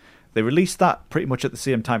 They released that pretty much at the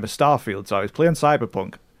same time as Starfield. So I was playing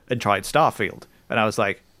Cyberpunk and tried Starfield, and I was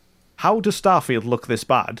like, "How does Starfield look this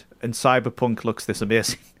bad and Cyberpunk looks this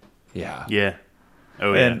amazing?" Yeah. Yeah.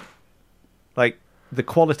 Oh, yeah. And like, the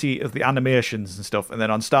quality of the animations and stuff, and then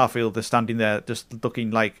on Starfield they're standing there just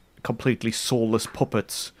looking like completely soulless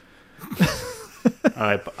puppets.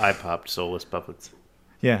 I popped soulless puppets.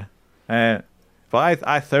 Yeah. But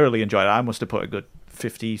I thoroughly enjoyed it. I must have put a good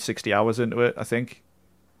 50, 60 hours into it, I think.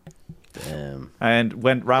 Damn. And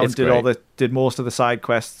went round, It's great. did most of the side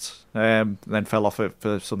quests, then fell off it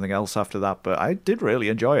for something else after that. But I did really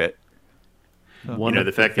enjoy it. One You know, of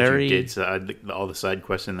the fact that very- you did all the side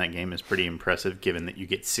quests in that game is pretty impressive, given that you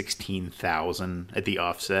get 16,000 at the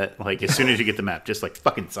offset. Like, as soon as you get the map, just like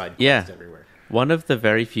fucking side quests Yeah. everywhere. One of the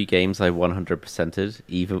very few games I 100%ed,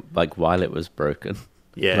 even like while it was broken.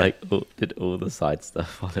 Yeah. Like did all the side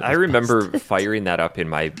stuff. While it was I remember busted. firing that up in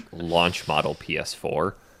my launch model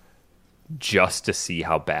PS4 just to see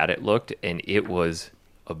how bad it looked, and it was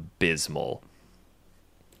abysmal.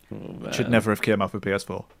 Should never have came out for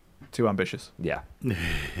PS4. Too ambitious. Yeah.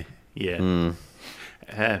 Yeah.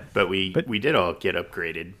 But we did all get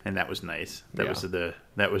upgraded, and that was nice. That was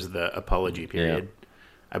the apology period.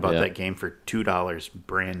 I bought that game for $2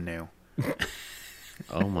 brand new.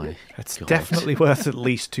 Oh my! It's God. definitely worth at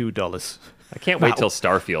least $2. I can't wait till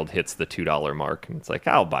Starfield hits the $2 mark, and it's like,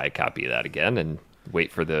 I'll buy a copy of that again and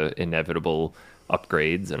wait for the inevitable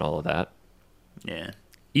upgrades and all of that. Yeah.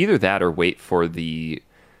 Either that or wait for the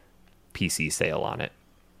PC sale on it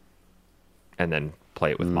and then play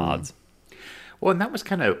it with mods. Well, and that was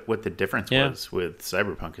kind of what the difference Yeah. was with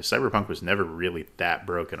Cyberpunk, because Cyberpunk was never really that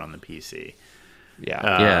broken on the PC.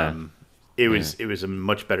 Yeah. Yeah. It was a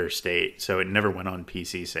much better state, so it never went on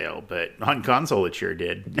PC sale, but on console it sure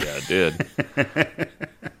did. Yeah, it did.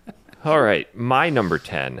 All right. My number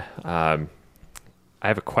 10. I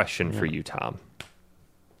have a question for you, Tom.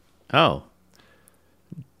 Oh,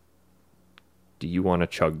 Do you want to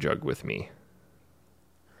chug jug with me?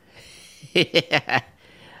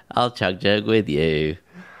 I'll chug jug with you.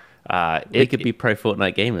 We could be pro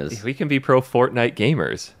Fortnite gamers. We can be pro Fortnite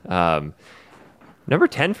gamers. Number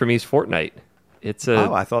 10 for me is Fortnite. It's a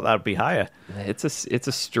I thought that would be higher. it's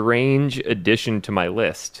a strange addition to my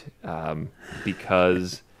list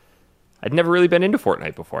because I'd never really been into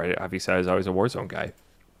Fortnite before. Obviously, I was always a Warzone guy,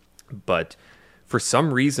 but for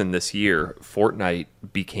some reason this year, Fortnite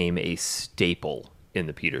became a staple in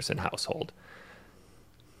the Peterson household.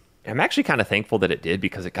 I'm actually kind of thankful that it did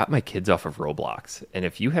because it got my kids off of Roblox. And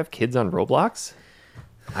if you have kids on Roblox,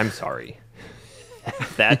 I'm sorry.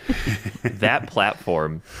 that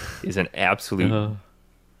platform is an absolute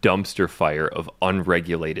dumpster fire of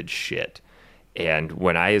unregulated shit. And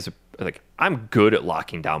when I'm good at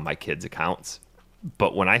locking down my kids' accounts,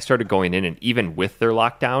 but when I started going in and even with their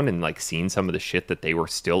lockdown and like seeing some of the shit that they were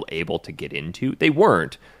still able to get into, they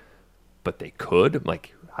weren't, but they could. I'm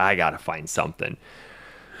like, I gotta find something.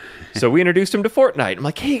 So we introduced him to Fortnite. I'm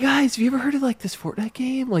like, hey guys, have you ever heard of like this Fortnite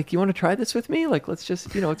game? Like, you want to try this with me? Like, let's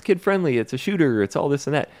just, it's kid friendly. It's a shooter. It's all this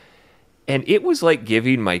and that. And it was like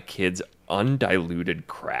giving my kids undiluted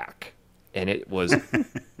crack. And it was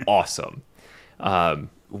awesome.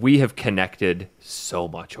 We have connected so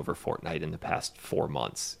much over Fortnite in the past 4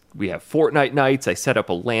 months. We have Fortnite nights. I set up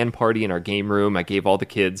a LAN party in our game room. I gave all the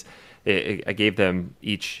kids, I gave them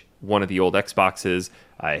each one of the old Xboxes.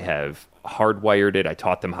 I have hardwired it. I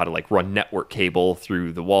taught them how to like run network cable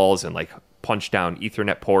through the walls and like punch down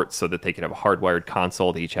Ethernet ports so that they could have a hardwired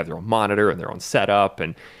console. They each have their own monitor and their own setup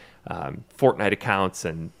and Fortnite accounts,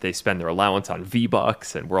 and they spend their allowance on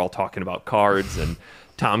V-Bucks, and we're all talking about cards. And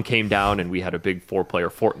Tom came down and we had a big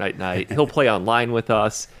 4-player Fortnite night. He'll play online with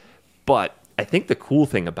us. But I think the cool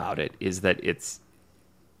thing about it is that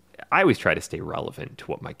I always try to stay relevant to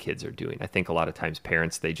what my kids are doing. I think a lot of times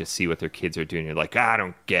parents, they just see what their kids are doing. They're like, I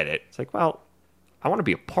don't get it. It's like, well, I want to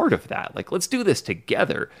be a part of that. Like, let's do this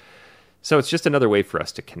together. So it's just another way for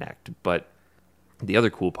us to connect. But the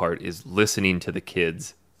other cool part is listening to the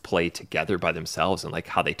kids play together by themselves and like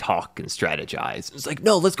how they talk and strategize. It's like,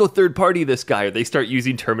 no, let's go third party this guy. Or they start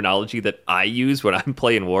using terminology that I use when I'm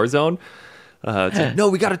playing Warzone. It's like, no,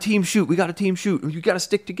 we got to team shoot. We got to team shoot. You got to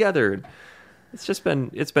stick together. It's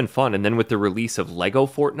been fun. And then with the release of Lego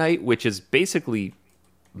Fortnite, which is basically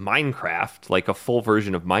Minecraft, like a full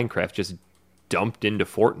version of Minecraft just dumped into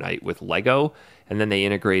Fortnite with Lego, and then they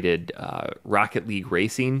integrated Rocket League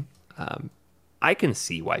Racing. I can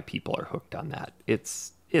see why people are hooked on that.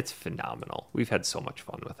 It's phenomenal. We've had so much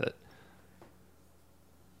fun with it.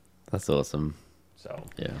 That's awesome. So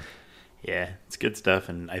Yeah. Yeah, it's good stuff,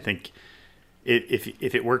 and I think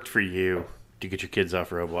if it worked for you to get your kids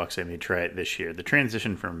off Roblox, I may try it this year. The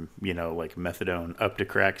transition from like methadone up to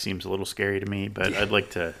crack seems a little scary to me, but I'd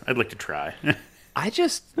like to try. I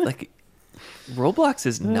just like Roblox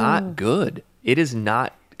is not good. It is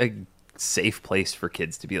not a safe place for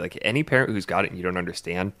kids to be. Like, any parent who's got it and you don't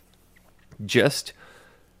understand, just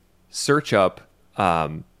search up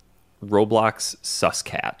Roblox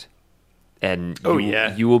Suscat, and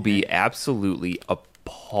you will be absolutely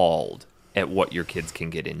appalled at what your kids can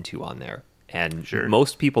get into on there. And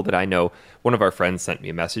most people that I know, one of our friends sent me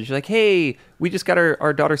a message like, hey, we just got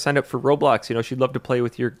our daughter signed up for Roblox. You know, she'd love to play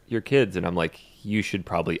with your kids. And I'm like, you should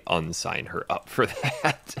probably unsign her up for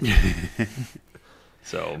that.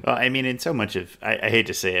 So, well, I mean, in so much of, I hate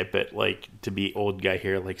to say it, but like, to be old guy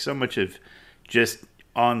here, like, so much of just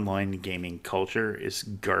online gaming culture is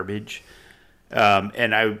garbage.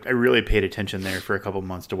 And I really paid attention there for a couple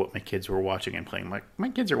months to what my kids were watching and playing. Like, my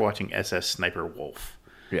kids are watching SS Sniper Wolf.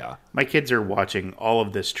 yeah. My kids are watching all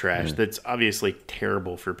of this trash that's obviously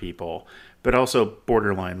terrible for people, but also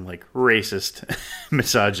borderline like racist,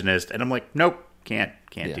 misogynist. And I'm like, nope, can't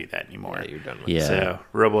do that anymore. Yeah, you're done with Yeah. So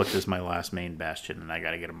Roblox is my last main bastion, and I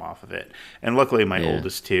got to get them off of it. And luckily, my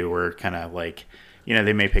oldest two were kind of like, you know,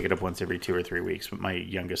 they may pick it up once every 2 or 3 weeks, but my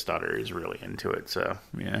youngest daughter is really into it. So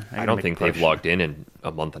yeah, I don't think they've logged in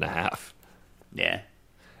a month and a half. Yeah,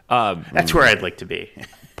 that's where I'd like to be.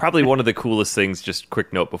 Probably one of the coolest things, just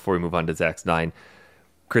quick note before we move on to Zach's 9.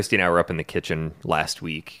 Christy and I were up in the kitchen last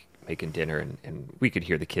week making dinner, and we could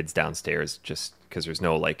hear the kids downstairs just because there's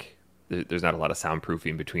not a lot of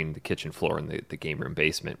soundproofing between the kitchen floor and the game room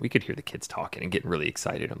basement. We could hear the kids talking and getting really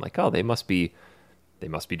excited. I'm like, oh, they must be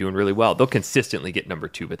doing really well. They'll consistently get number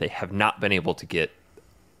 2, but they have not been able to get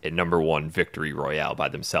a number 1 victory royale by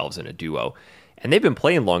themselves in a duo. And they've been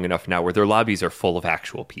playing long enough now where their lobbies are full of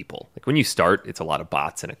actual people. Like, when you start, it's a lot of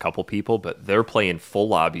bots and a couple people, but they're playing full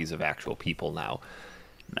lobbies of actual people now.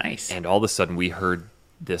 Nice. And all of a sudden we heard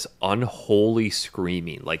this unholy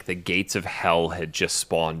screaming, like the gates of hell had just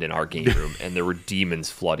spawned in our game room and there were demons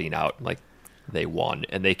flooding out. Like, they won.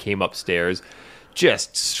 And they came upstairs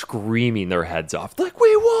just screaming their heads off. Like,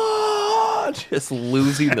 we won! Just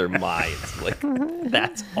losing their minds. Like,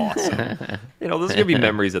 that's awesome. You know, those are going to be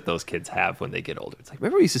memories that those kids have when they get older. It's like,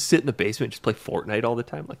 remember we used to sit in the basement and just play Fortnite all the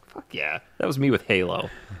time? Like, fuck yeah. That was me with Halo.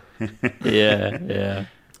 Yeah.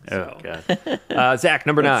 Oh, God. Zach,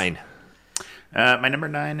 number 9. My number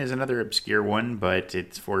 9 is another obscure one, but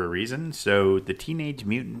it's for a reason. So the Teenage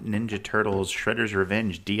Mutant Ninja Turtles Shredder's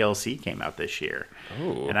Revenge DLC came out this year.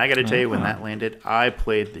 Oh. And I got to tell you, when that landed, I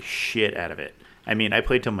played the shit out of it. I mean, I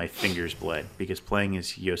played till my fingers bled, because playing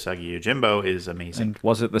as Yosagi Yojimbo is amazing. And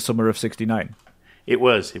was it the summer of '69? It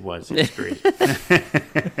was. It was great.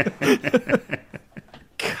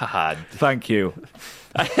 God. Thank you.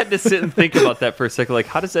 I had to sit and think about that for a second. Like,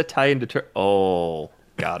 how does that tie into... Oh,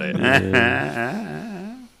 got it.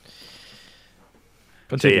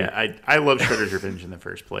 So yeah, I love Shredder's Revenge in the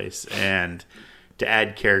first place, and to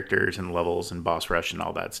add characters and levels and boss rush and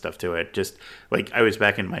all that stuff to it, just like I was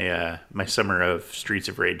back in my my summer of Streets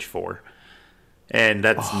of Rage 4, and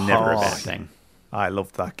that's never a bad thing. I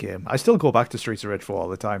loved that game. I still go back to Streets of Rage 4 all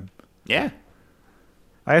the time. Yeah.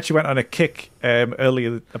 I actually went on a kick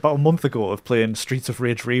earlier, about a month ago, of playing Streets of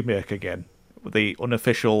Rage Remake again, the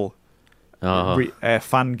unofficial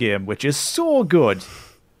fan game, which is so good.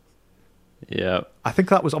 Yeah. I think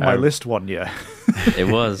that was on my list one year. It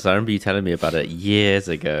was. I remember you telling me about it years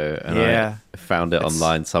ago, and I found it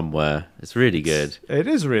online somewhere. It's really good. It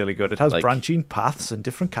is really good. It has branching paths and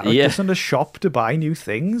different characters and a shop to buy new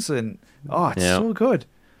things, and it's so good.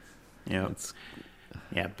 Yeah.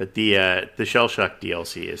 Yeah, but the Shell Shock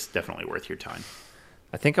DLC is definitely worth your time.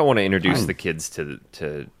 I think I want to introduce the kids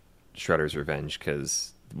to Shredder's Revenge,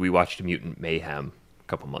 because we watched Mutant Mayhem a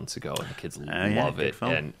couple months ago, and the kids love it.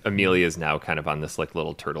 And Amelia's now kind of on this like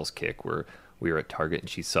little Turtles kick, where we were at Target and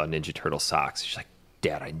she saw Ninja Turtle socks. She's like,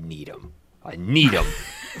 Dad, I need them. I need them.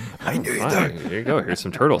 I need them. Here you go. Here's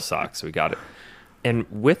some turtle socks. So we got it. And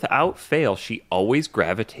without fail, she always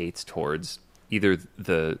gravitates towards either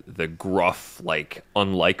the gruff, like,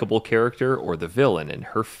 unlikable character or the villain. And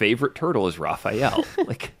her favorite turtle is Raphael.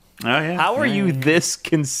 Like, how are you this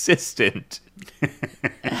consistent?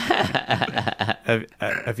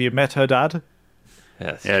 Have you met her dad?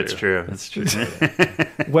 Yes, it's true. That's true.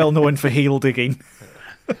 Well known for heel digging.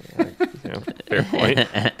 Fair point.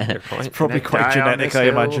 Fair point. It's probably quite genetic, I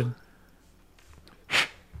imagine.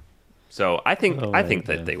 So I think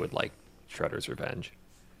that they would like Shredder's Revenge.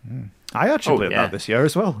 I actually played that this year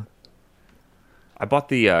as well. I bought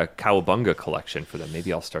the Cowabunga collection for them.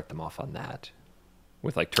 Maybe I'll start them off on that,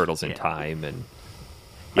 with like Turtles in Time and.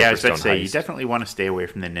 Yeah, I was about to say, you definitely want to stay away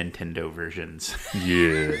from the Nintendo versions.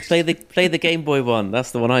 Yes. Play the Game Boy one.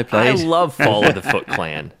 That's the one I played. I love Fall of the Foot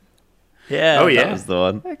Clan. That was the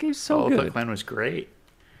one. That game's so Fall of the good. Foot Clan was great.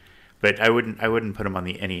 But I wouldn't put him on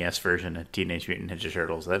the NES version of Teenage Mutant Ninja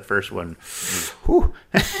Turtles. That first one, whew.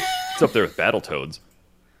 It's up there with Battletoads.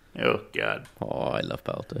 Oh god, Oh, I love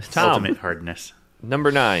Battletoads. Tom. ultimate hardness.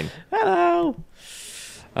 Number 9. Hello.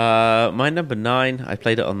 My number 9. I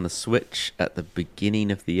played it on the Switch at the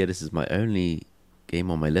beginning of the year. This is my only game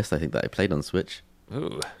on my list, I think, that I played on Switch.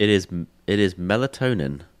 Ooh. It is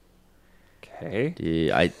Melatonin. Okay.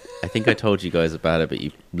 Yeah, I think I told you guys about it, but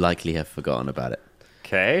you likely have forgotten about it.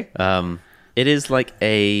 Okay. It is like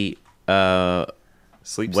a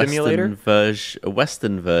Sleep simulator? a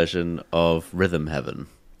Western version of Rhythm Heaven,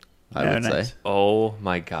 I would nice. say. Oh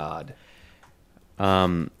my god.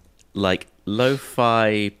 Like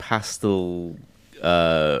lo-fi pastel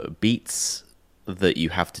beats that you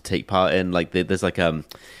have to take part in. Like there's like the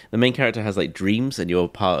main character has like dreams, and you're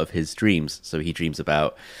part of his dreams. So he dreams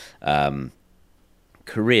about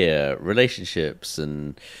career, relationships,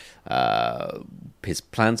 and his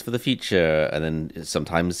plans for the future. And then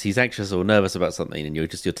sometimes he's anxious or nervous about something, and you're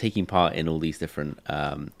taking part in all these different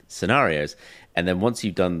scenarios. And then once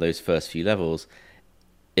you've done those first few levels,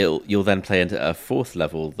 you'll then play into a fourth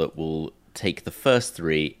level that will take the first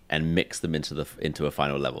 3 and mix them into a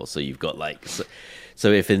final level. So you've got like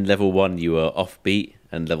so if in level 1 you were off beat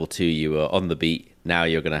and level 2 you were on the beat, now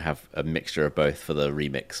you're going to have a mixture of both for the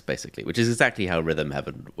remix, basically, which is exactly how Rhythm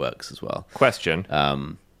Heaven works as well. Question.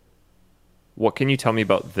 What can you tell me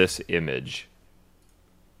about this image?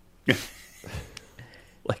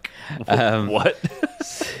 Like, what?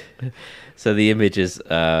 So the image is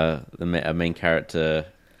a main character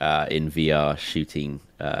in VR shooting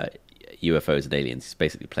UFOs and aliens. He's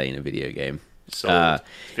basically playing a video game. Sold.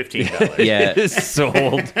 $15. Yeah, It's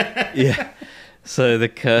sold. yeah. So the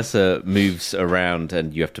cursor moves around,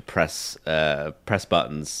 and you have to press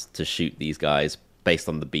buttons to shoot these guys based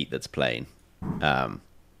on the beat that's playing.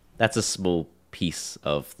 That's a small piece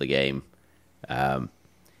of the game. Yeah,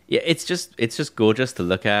 it's just gorgeous to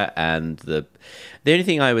look at, and the only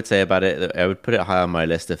thing I would say about it, I would put it high on my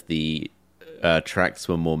list if the tracks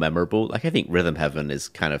were more memorable. Like, I think Rhythm Heaven is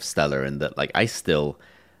kind of stellar in that, like, I still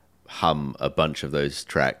hum a bunch of those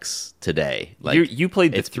tracks today. Like, You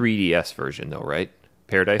played the 3DS version, though, right?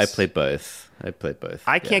 Paradise? I played both.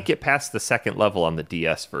 I can't get past the second level on the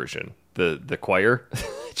DS version. The choir.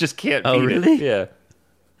 Just can't Oh, beat really? it.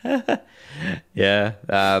 Yeah. Yeah,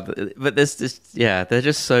 but there's just, yeah, they're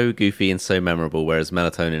just so goofy and so memorable, whereas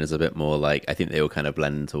Melatonin is a bit more like, I think they all kind of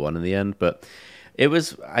blend into one in the end. But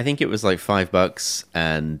I think it was like $5,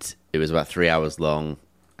 and it was about 3 hours long.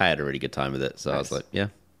 I had a really good time with it, so I was like, yeah,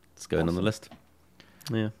 it's going on the list.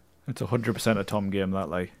 Yeah. It's 100% a Tom game, that,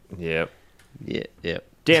 like. Yep. Yeah.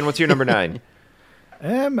 Dan, what's your number 9?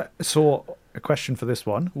 So a question for this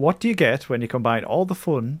one. What do you get when you combine all the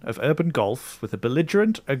fun of urban golf with a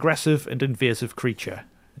belligerent, aggressive, and invasive creature?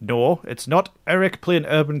 No, it's not Eric playing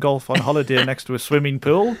urban golf on holiday next to a swimming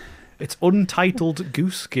pool. It's Untitled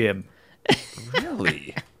Goose Game.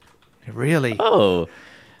 Really? Really? Oh,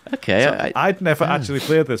 okay. So I'd never actually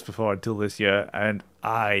played this before until this year, and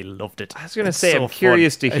I loved it. I was going to say, I'm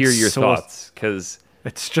curious to hear your thoughts, because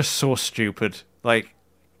it's just so stupid. Like,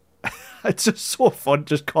 it's just so fun,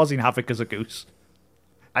 just causing havoc as a goose.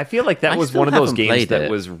 I feel like that I was still one of those haven't games played that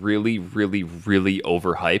it. was really, really, really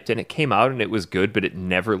overhyped, and it came out and it was good, but it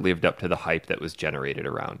never lived up to the hype that was generated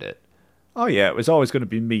around it. Oh yeah, it was always going to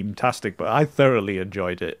be meme-tastic, but I thoroughly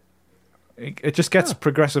enjoyed it. It just gets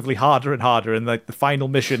progressively harder and harder, and like the final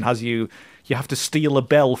mission has you have to steal a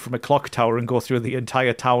bell from a clock tower and go through the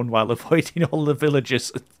entire town while avoiding all the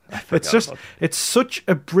villages. It's such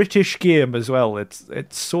a British game as well. It's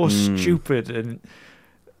so stupid, and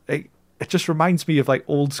it just reminds me of like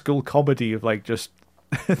old school comedy of like just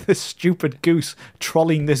this stupid goose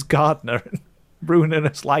trolling this gardener and ruining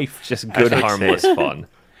his life. Just good, harmless fun.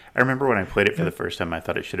 I remember when I played it for the first time, I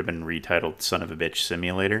thought it should have been retitled Son of a Bitch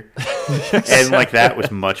Simulator. And like that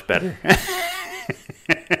was much better.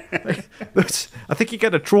 I think you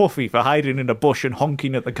get a trophy for hiding in a bush and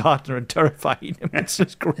honking at the gardener and terrifying him. It's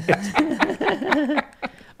just great.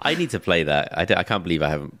 I need to play that. I can't believe I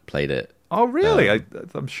haven't played it. Oh, really?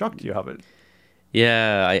 I'm shocked you haven't.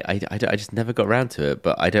 Yeah, I just never got around to it,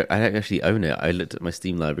 but I don't actually own it. I looked at my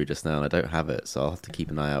Steam library just now, and I don't have it, so I'll have to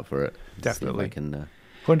keep an eye out for it. Definitely. See if I can,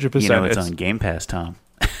 100%. You know it's on Game Pass, Tom.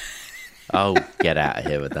 oh, get out of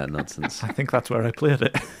here with that nonsense. I think that's where I played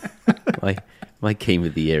it. My game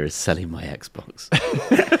of the year is selling my Xbox.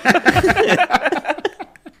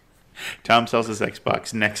 Tom sells his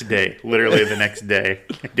Xbox next day, literally the next day.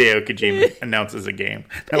 Hideo Kojima announces a game.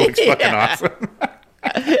 That looks fucking awesome.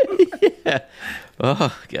 Yeah.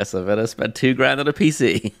 Oh, guess I better spend $2,000 on a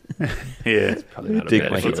PC. Yeah. Probably not a Dig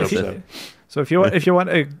bad my idea. heels in. So if you want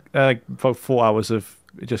about 4 hours of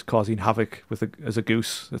just causing havoc as a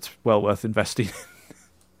goose, it's well worth investing.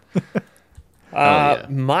 yeah.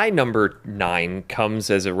 My number 9 comes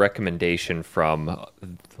as a recommendation from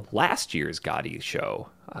last year's GOTY show.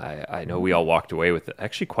 I know we all walked away with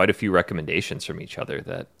actually quite a few recommendations from each other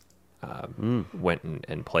that went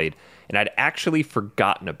and played. And I'd actually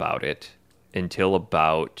forgotten about it until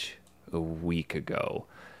about a week ago.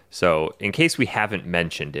 So in case we haven't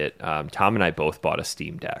mentioned it, Tom and I both bought a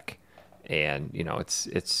Steam Deck. And,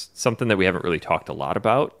 it's something that we haven't really talked a lot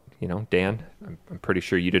about. Dan, I'm pretty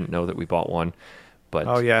sure you didn't know that we bought one. But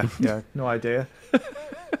Oh, yeah, no idea.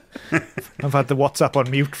 I've had the WhatsApp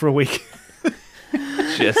on mute for a week.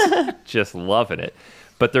 just loving it.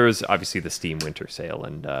 But there was obviously the Steam Winter Sale,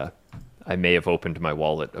 and I may have opened my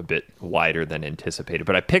wallet a bit wider than anticipated.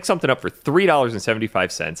 But I picked something up for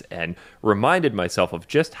 $3.75 and reminded myself of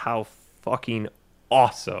just how fucking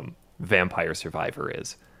awesome Vampire Survivor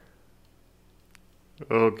is.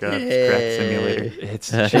 Oh god, it's Crack Simulator.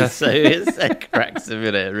 It's just So it's a crack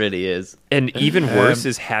simulator. It really is. and even worse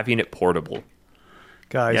is having it portable.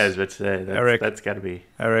 Guys, Yeah, I was about to say Eric. that's got to be.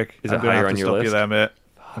 Eric, Is I'm it going to higher have on to your stop you list? there, mate.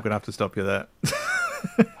 I'm going to have to stop you there.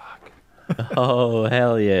 Oh,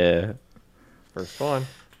 hell yeah. First one.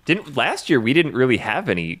 Last year we didn't really have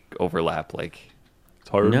any overlap. Like it's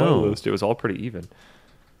higher on my No. list. It was all pretty even.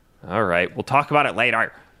 All right, we'll talk about it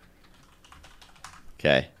later.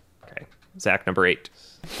 Okay. Okay, Zach, number 8.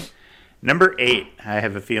 Number 8, I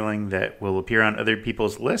have a feeling that will appear on other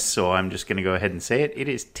people's lists, so I'm just going to go ahead and say it. It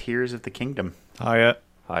is Tears of the Kingdom. Hiya.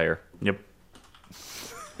 Higher. Yep.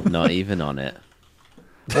 Not even on it.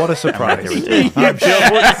 What a surprise. Don't say.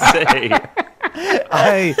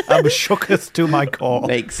 I am shooketh to my core.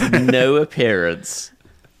 Makes no appearance.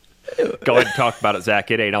 Go ahead and talk about it, Zach.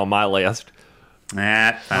 It ain't on my list.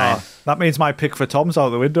 Fine. Oh, that means my pick for Tom's out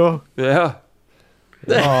the window. Yeah.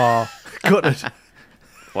 Oh, got it.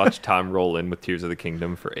 Watch Tom roll in with Tears of the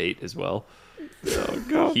Kingdom for 8 as well. Oh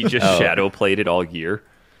god. He just shadow played it all year.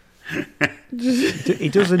 He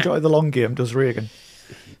does enjoy the long game, does Reagan?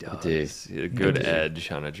 He does. do. A good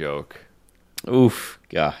edge on a joke. Oof.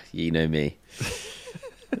 God, you know me.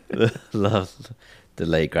 Love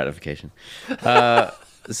delayed gratification.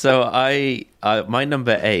 So my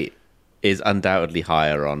number 8 is undoubtedly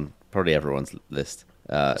higher on probably everyone's list.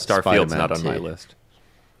 Starfield's Spider-Man not on 2. my list.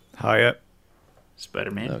 Hiya.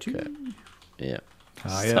 Spider-Man 2. Okay. Yeah.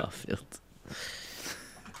 Hiya. Starfield.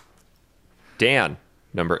 Dan,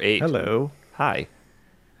 number 8. Hello. Hi.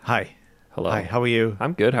 Hi. Hello. Hi, how are you?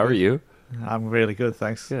 I'm good. How are you? I'm really good,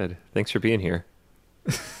 thanks. Good. Thanks for being here.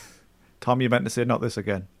 Tom, you meant to say not this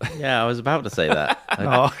again. Yeah, I was about to say that.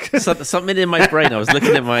 Oh. Something in my brain. I was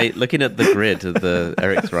looking at the grid of the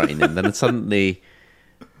Eric's writing, and then suddenly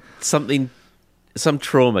some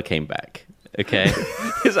trauma came back. Okay,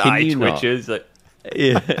 His Can eye you not? twitches. Like,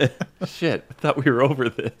 yeah. shit, I thought we were over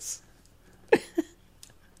this.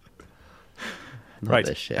 Not Right.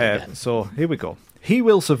 this shit again. So here we go. He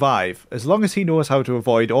will survive. As long as he knows how to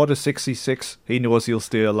avoid Order 66, he knows he'll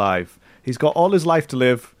stay alive. He's got all his life to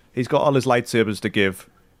live. He's got all his lightsabers to give.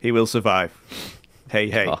 He will survive. Hey,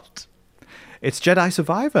 hey. God. It's Jedi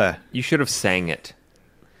Survivor. You should have sang it.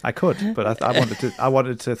 I could, but I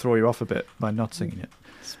wanted to throw you off a bit by not singing it.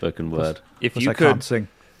 Spoken word. If Plus you I can't could, sing.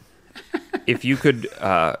 if you could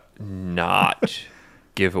not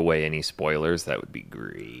give away any spoilers, that would be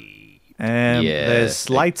great. Yeah. There's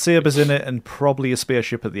lightsabers in it and probably a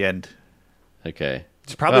spaceship at the end. Okay.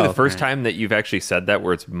 It's probably Well, the first time that you've actually said that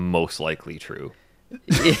where it's most likely true.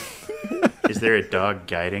 Is there a dog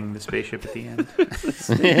guiding the spaceship at the end?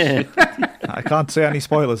 I can't say any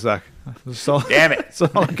spoilers, Zach. So, Damn it. that's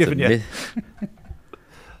all I'm giving you.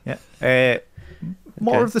 Yeah.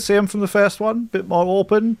 More Okay. of the same from the first one. Bit more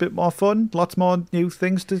open, bit more fun. Lots more new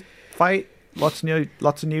things to fight. Lots of new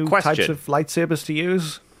types Question. of lightsabers to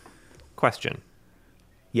use. Question.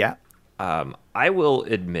 Yeah. I will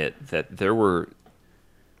admit that there were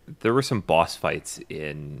some boss fights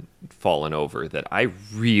in Fallen Over that I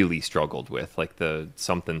really struggled with, like the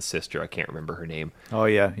something sister. I can't remember her name. Oh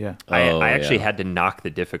yeah, yeah. I actually yeah. had to knock the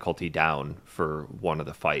difficulty down for one of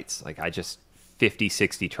the fights. Like I just 50,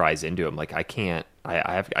 60 tries into him. Like I can't.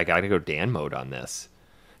 I got to go Dan mode on this.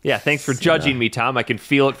 Yeah, thanks for judging me, Tom. I can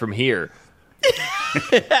feel it from here.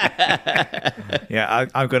 Yeah,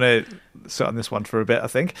 I'm gonna sit on this one for a bit, I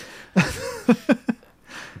think.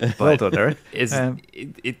 Well done, Eric.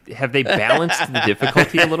 Have they balanced the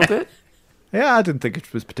difficulty a little bit? Yeah, I didn't think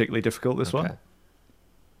it was particularly difficult, this one. Okay.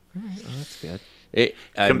 All right, well, that's good.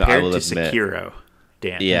 I Compared will to admit, Sekiro,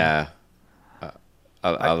 Dan. Yeah.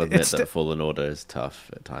 I'll admit it's that Fallen Order is tough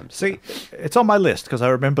at times. See, it's on my list because I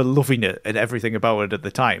remember loving it and everything about it at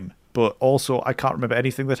the time, but also I can't remember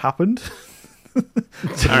anything that happened. All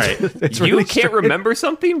right. It's You really can't strange. remember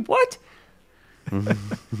something? What?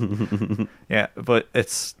 Yeah, but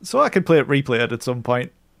it's so I could replay it at some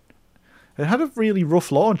point. It had a really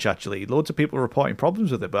rough launch, actually. Loads of people were reporting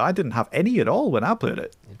problems with it, but I didn't have any at all when I played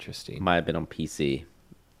it. Interesting. Might have been on PC,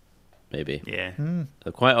 maybe. Yeah.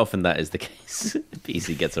 Quite often that is the case.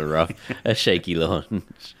 PC gets a shaky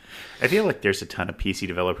launch. I feel like there's a ton of PC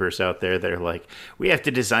developers out there that are like, we have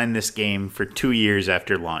to design this game for 2 years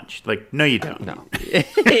after launch. Like, no, you don't. No.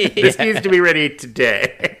 This needs to be ready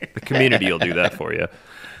today. The community will do that for you.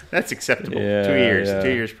 That's acceptable. Yeah, 2 years. yeah. 2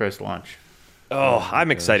 years post-launch. Oh,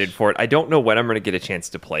 I'm excited for it. I don't know when I'm going to get a chance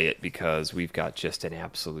to play it because we've got just an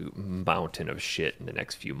absolute mountain of shit in the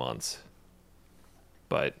next few months.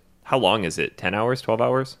 But how long is it? 10 hours? 12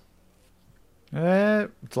 hours?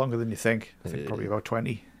 It's longer than you think. I think probably about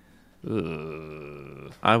 20.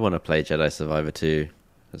 Ugh. I want to play Jedi Survivor 2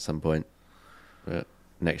 at some point. But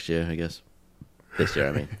next year, I guess. This year,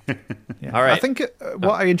 I mean. Yeah. All right. I think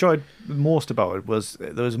what I enjoyed most about it was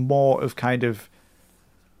there was more of kind of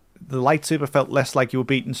the lightsaber felt less like you were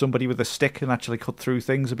beating somebody with a stick and actually cut through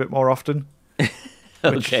things a bit more often.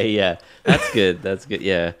 Okay, yeah. That's good. That's good.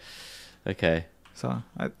 Yeah. Okay. So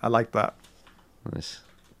I like that. Nice.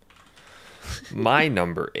 My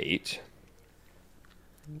number 8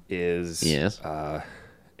 is Yes.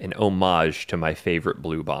 an homage to my favorite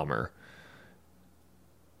Blue Bomber,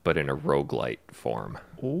 but in a roguelite form.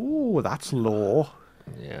 Oh, that's low.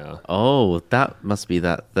 Yeah. Oh, that must be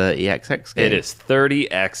that 30XX game. It is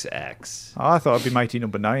 30XX. Oh, I thought it'd be Mighty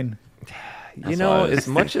Number 9. You know, as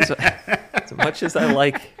much as I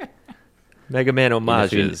like Mega Man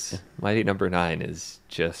homages, Mighty Number 9 is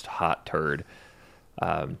just hot turd.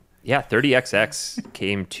 Yeah, 30XX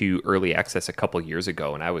came to early access a couple years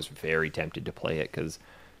ago, and I was very tempted to play it because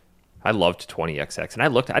I loved 20XX. And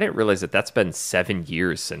I didn't realize that that's been 7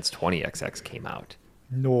 years since 20XX came out.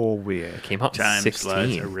 No way. It came out in Time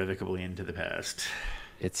slides 16. irrevocably into the past.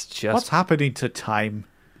 It's just What's happening to time?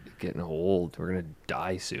 getting old. We're going to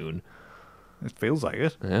die soon. It feels like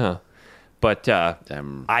it. Yeah. But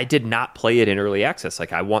I did not play it in early access.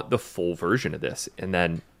 Like, I want the full version of this. And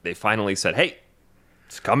then they finally said, hey,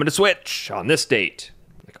 it's coming to Switch on this date.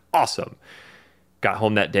 Like, awesome. Got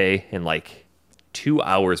home that day, and like 2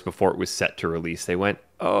 hours before it was set to release, they went,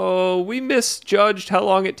 oh, we misjudged how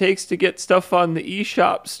long it takes to get stuff on the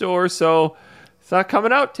eShop store, so it's not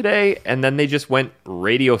coming out today. And then they just went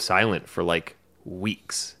radio silent for like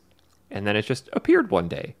weeks. And then it just appeared one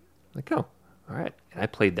day. Like, oh, all right. And I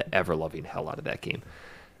played the ever-loving hell out of that game.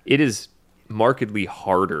 It is markedly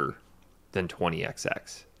harder than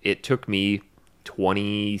 20XX. It took me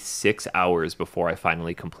 26 hours before I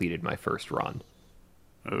finally completed my first run.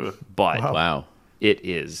 But Wow. it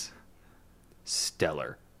is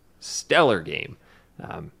stellar game.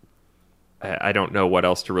 I don't know what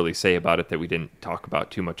else to really say about it that we didn't talk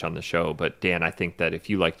about too much on the show, but Dan, I think that if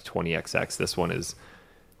you liked 20XX, this one is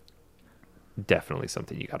definitely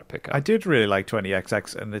something you got to pick up. I did really like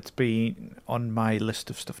 20XX, and it's been on my list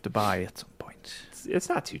of stuff to buy at some point. It's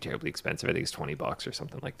not too terribly expensive. I think it's $20 or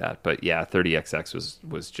something like that. But yeah, 30XX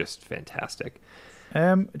was just fantastic.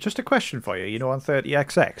 Just a question for you. You know, on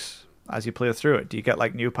 30XX, as you play through it, do you get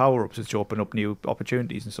like new power-ups as you open up new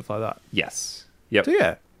opportunities and stuff like that? Yes. Yep. Do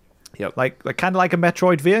you? Yep. Like kind of like a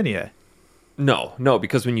Metroidvania. No,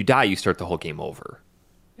 because when you die, you start the whole game over.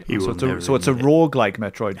 So it's a roguelike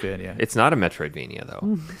Metroidvania. It's not a Metroidvania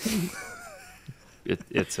though.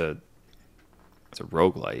 It's a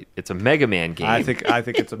roguelite. It's a Mega Man game. I think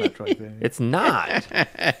it's a Metroidvania. It's not.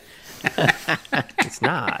 It's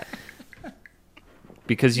not.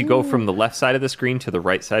 Because you go from the left side of the screen to the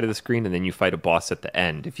right side of the screen, and then you fight a boss at the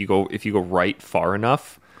end. If you go right far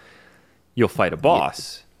enough, you'll fight a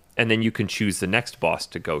boss, and then you can choose the next boss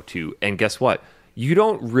to go to. And guess what? You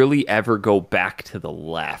don't really ever go back to the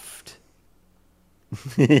left.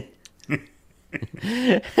 Like,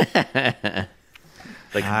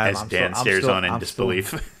 as Dan stares on in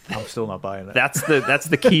disbelief. I'm still not buying it. That's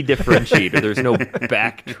the key differentiator. There's no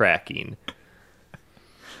backtracking.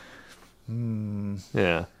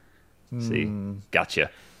 Yeah. See,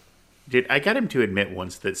 gotcha. Dude, I got him to admit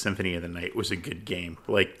once that Symphony of the Night was a good game.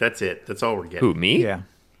 Like, that's it. That's all we're getting. Who, me? Yeah.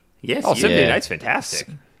 Yes, Oh, you Symphony Yeah. of the Night's fantastic.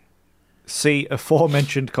 See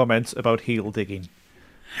aforementioned comments about heel digging.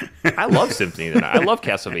 I love Symphony of the Night. I love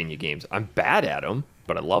Castlevania games. I'm bad at them,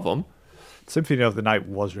 but I love them. Symphony of the Night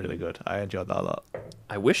was really good. I enjoyed that a lot.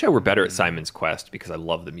 I wish I were better at Simon's Quest because I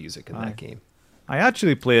love the music in that game. I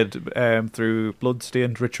actually played through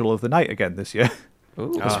Bloodstained Ritual of the Night again this year.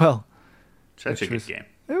 as well. Such a which good was- game.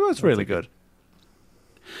 It was really good.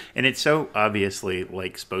 And it's so obviously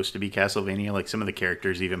like supposed to be Castlevania. Like some of the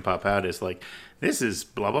characters even pop out as like, this is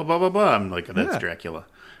blah blah blah blah blah. I'm like, oh, that's Yeah. Dracula.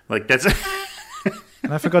 Like that's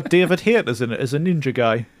And I forgot David Haight as a ninja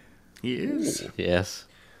guy. he is. Yes.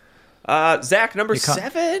 Zach, number can't-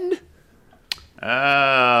 7.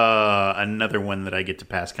 Another one that I get to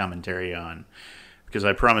pass commentary on because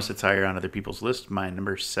I promise it's higher on other people's list. My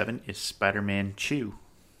number 7 is Spider-Man 2.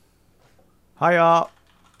 Hiya.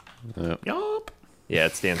 Yup. Yeah,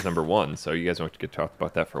 it stands number 1, so you guys won't get to talk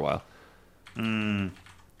about that for a while.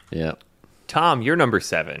 Yeah. Tom, you're number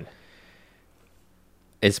 7.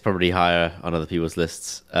 It's probably higher on other people's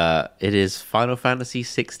lists. It is Final Fantasy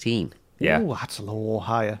 16. Yeah. Ooh, that's a little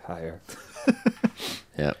higher. Higher.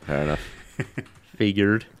 Yeah, fair enough.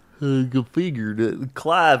 Figured. I figured that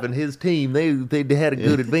Clive and his team, they had a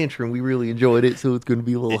good adventure and we really enjoyed it, so it's going to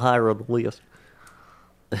be a little higher on the list.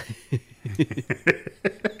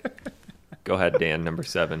 Go ahead, Dan, number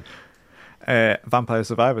 7. Vampire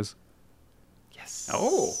Survivors. Yes.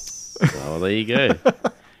 Oh, Oh, there you go.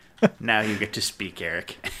 now you get to speak,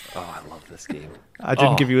 Eric. Oh, I love this game. I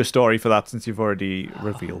didn't Oh. give you a story for that since you've already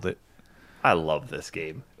revealed it. I love this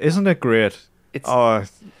game. Isn't it great? It's Oh,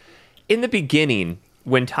 in the beginning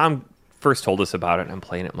when Tom first told us about it and I'm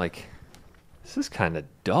playing it, I'm like, this is kind of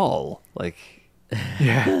dull. Like,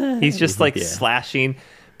 yeah. he's just like Yeah. slashing.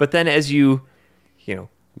 But then as you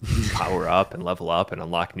power up and level up and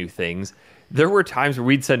unlock new things, there were times where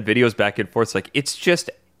we'd send videos back and forth. It's like, it's just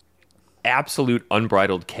absolute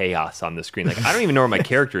unbridled chaos on the screen. Like, I don't even know where my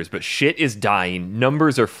character is, but shit is dying.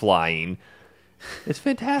 Numbers are flying. It's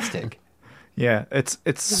fantastic. Yeah, it's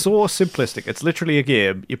so simplistic. It's literally a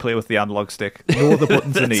game you play with the analog stick. No other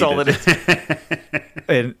buttons are needed. That's all it is.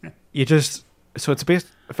 And you just so it's based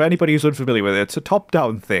for anybody who's unfamiliar with it. It's a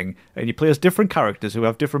top-down thing, and you play as different characters who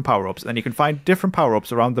have different power-ups, and then you can find different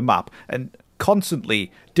power-ups around the map, and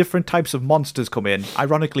constantly different types of monsters come in.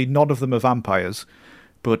 Ironically, none of them are vampires,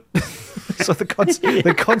 but so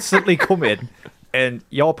they constantly come in. And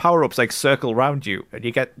your power-ups like circle around you, and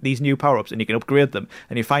you get these new power-ups, and you can upgrade them,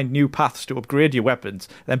 and you find new paths to upgrade your weapons.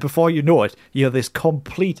 Then before you know it, you're this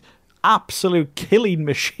complete, absolute killing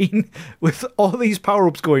machine with all these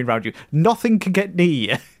power-ups going around you. Nothing can get near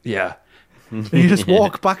you. Yeah. And you just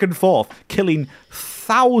walk back and forth, killing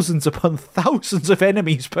thousands upon thousands of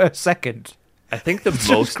enemies per second. I think the just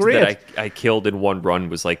most great. that I killed in one run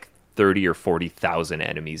was like 30 or 40,000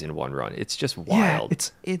 enemies in one run. It's just wild. Yeah,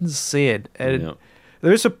 it's insane. And Yeah.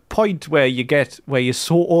 there is a point where you're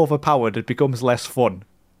so overpowered it becomes less fun.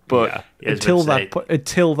 But Yeah. Yeah, I was until about to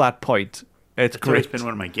until that point, it's It's always great. been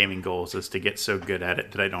one of my gaming goals is to get so good at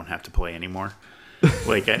it that I don't have to play anymore.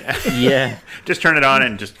 Like, Yeah. just turn it on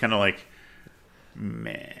and just kind of like,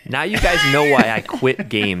 man. Now you guys know why I quit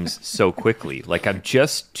games so quickly. Like, I'm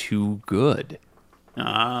just too good.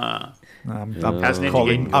 Ah, I'm How's Ninja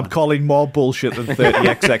Gaiden going? calling more bullshit than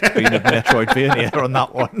 30XX being a Metroidvania on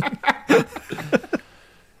that one.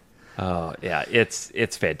 Oh, yeah,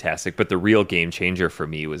 it's fantastic. But the real game changer for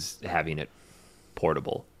me was having it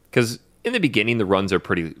portable. Because in the beginning, the runs are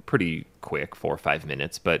pretty quick, 4 or 5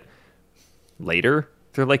 minutes. But later,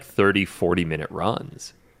 they're like 30, 40-minute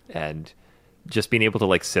runs. And just being able to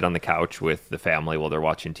like sit on the couch with the family while they're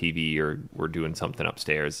watching TV or we're doing something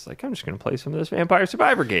upstairs, like, I'm just going to play some of this Vampire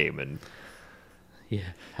Survivor game. And Yeah.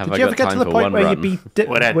 Have Did I you ever got get to time the for point one where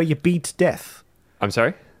run? where you beat death? I'm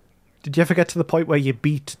sorry? Did you ever get to the point where you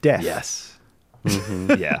beat death? Yes.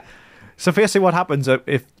 Yeah. So basically what happens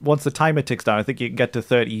if once the timer ticks down, I think you can get to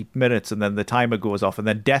 30 minutes and then the timer goes off and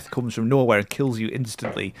then death comes from nowhere and kills you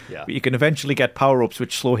instantly. Yeah. But you can eventually get power-ups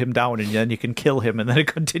which slow him down and then you can kill him and then it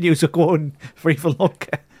continues going for even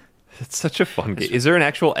longer. It's such a fun game. Is there an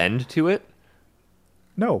actual end to it?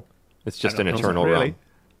 No. It's just I an don't know. eternal Really?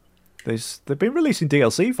 run. They've been releasing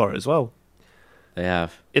DLC for it as well. They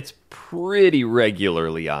have. It's pretty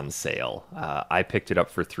regularly on sale. I picked it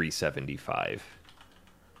up for $3.75.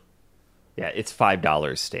 Yeah, it's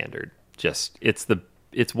 $5 standard.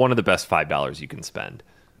 It's one of the best $5 you can spend.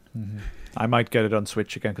 I might get it on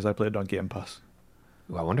Switch again because I played it on Game Pass.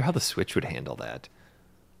 Ooh, I wonder how the Switch would handle that.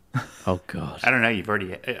 Oh, God. I don't know. You've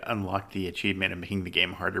already unlocked the achievement of making the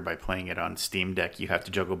game harder by playing it on Steam Deck. You have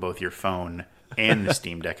to juggle both your phone and the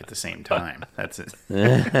Steam Deck at the same time. That's it.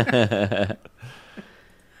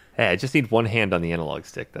 Hey, I just need one hand on the analog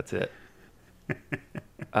stick. That's it.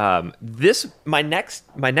 My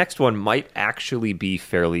next one might actually be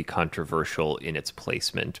fairly controversial in its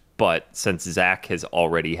placement, but since Zach has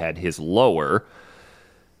already had his lower,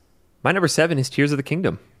 my number 7 is Tears of the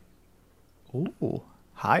Kingdom. Ooh,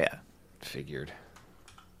 higher. Figured.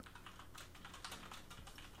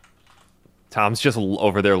 Tom's just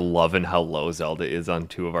over there loving how low Zelda is on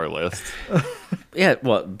 2 of our lists. Yeah,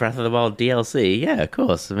 what, Breath of the Wild DLC? Yeah, of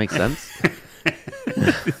course, it makes sense.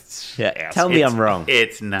 Yeah, tell me I'm wrong.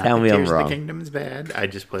 It's not. Tell me I'm Tears of wrong. the Kingdom's bad. I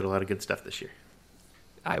just played a lot of good stuff this year.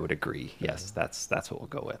 I would agree. Yes, that's what we'll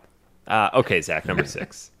go with. Okay, Zach, number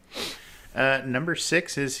 6. Number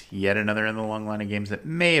 6 is yet another in the long line of games that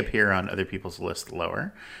may appear on other people's list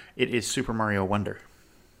lower. It is Super Mario Wonder.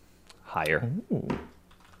 Higher.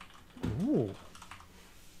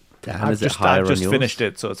 Dan, I've is it just, higher I've just on yours? finished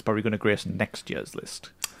it, so it's probably going to grace next year's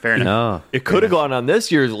list. Fair enough. No. It could have gone on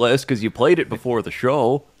this year's list because you played it before the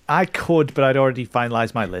show. I could, but I'd already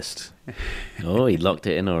finalized my list. Oh, he locked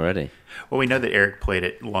it in already. Well, we know that Eric played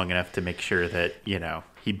it long enough to make sure that,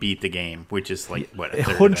 he beat the game, which is like, what, a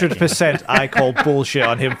third of that game. 100% I call bullshit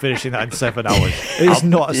on him finishing that in 7 hours. It is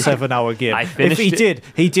not a 7-hour game. I If finished he it- did,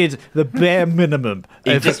 he did the bare minimum.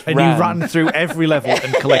 He just and ran. he ran through every level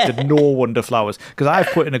and collected no Wonder Flowers. Because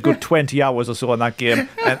I've put in a good 20 hours or so on that game,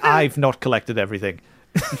 and I've not collected everything.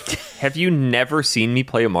 Have you never seen me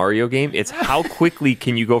play a Mario game? It's how quickly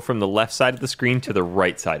can you go from the left side of the screen to the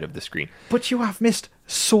right side of the screen. But you have missed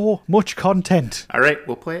so much content. All right,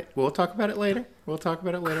 we'll play it. We'll talk about it later.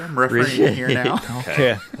 I'm referring you here now.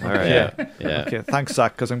 Okay. All right. Yeah. Okay. Thanks,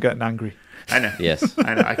 Zach, because I'm getting angry. I know. Yes.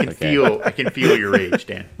 I know. I can feel your rage,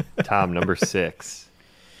 Dan. Tom, number 6.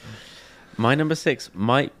 My number 6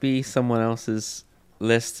 might be someone else's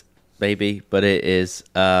list, maybe, but it is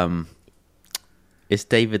it's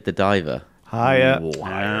David the Diver. Hiya.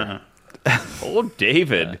 Liar. Oh,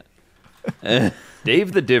 David.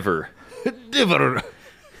 Dave the Diver. Diver.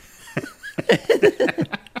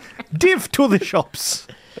 Div to the shops.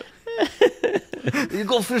 You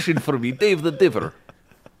go fishing for me, Dave the Diver.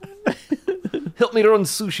 Help me run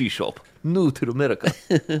sushi shop. New to America.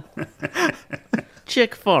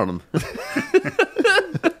 Chick farm.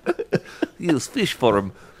 Yes, fish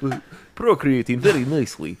farm. Procreating very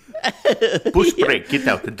nicely. Bush break. Get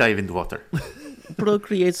out and dive in the water.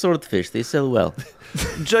 Procreate swordfish. They sell well.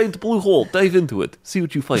 Giant blue hole. Dive into it. See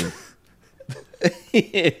what you find.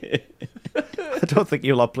 I don't think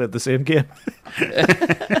you'll have played the same game.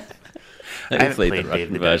 I haven't played played the Dave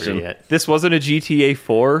Russian the Diver version. yet. This wasn't a GTA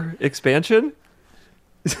 4 expansion?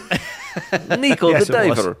 Nico Yes, the it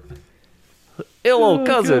was. Diver. Hello,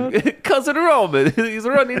 cousin. Cousin Roman. He's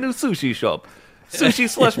running a sushi shop. Sushi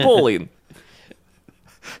 / bowling.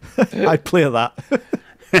 I'd play that.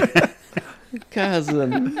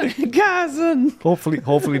 Cousin.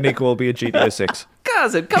 Hopefully Nico will be a GTA 6.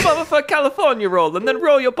 Cousin, come over for a California roll and then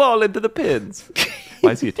roll your ball into the pins.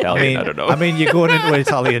 Why is he Italian? I don't know. I mean, you're going into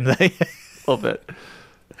Italian there. a little bit.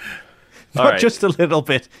 All Not right. just a little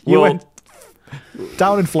bit. You Well- went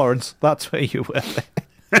down in Florence. That's where you were.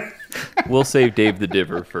 We'll save Dave the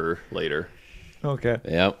Diver for later. Okay.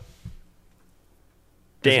 Yep.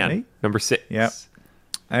 Dan, me? number 6. Yep.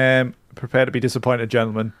 Prepare to be disappointed,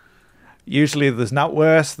 gentlemen. Usually there's not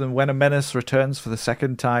worse than when a menace returns for the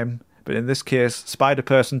second time. But in this case,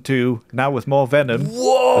 Spider-Person 2, now with more venom,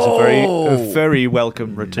 was a very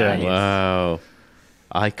welcome return. Nice. Wow.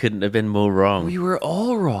 I couldn't have been more wrong. We were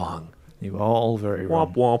all wrong. You were all very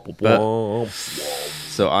wrong. Womp, womp, But- womp.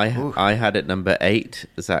 So I had it number 8.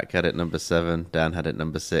 Zach had it number 7. Dan had it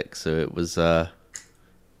number 6. So it was, it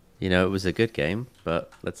was a good game.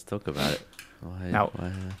 But let's talk about it. Now-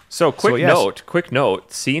 So quick yes.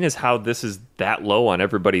 note, seeing as how this is that low on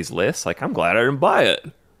everybody's list, like I'm glad I didn't buy it.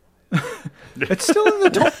 It's still in the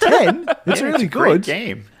top 10. It's really a great good.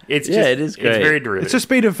 game. It's Yeah, just, it is great. It's very derivative. It's just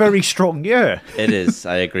been a very strong year. It is.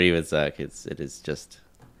 I agree with Zach. It is just,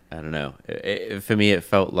 I don't know. For me, it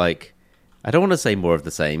felt like, I don't want to say more of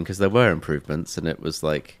the same because there were improvements, and it was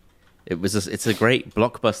like, it's a great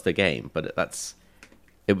blockbuster game, but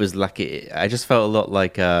it was like, I just felt a lot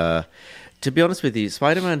like, to be honest with you,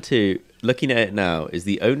 Spider-Man 2, looking at it now, is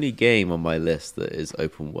the only game on my list that is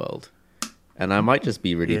open world. And I might just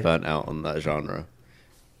be really burnt out on that genre,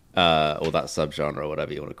 or that subgenre, or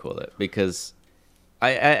whatever you want to call it, because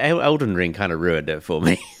Elden Ring kind of ruined it for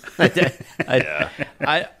me. I don't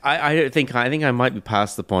think. I think I might be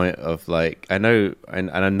past the point of like, I know,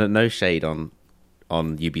 and I know no shade on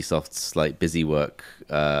Ubisoft's like busy work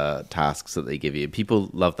tasks that they give you.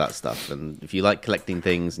 People love that stuff, and if you like collecting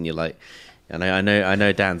things, and you like, and I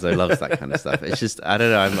know Danzo loves that kind of stuff. It's just I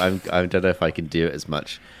don't know. I don't know if I can do it as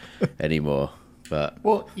much anymore. But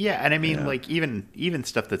Well, yeah, and I mean, like even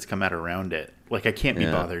stuff that's come out around it, like I can't be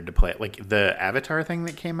Yeah. bothered to play it. Like the Avatar thing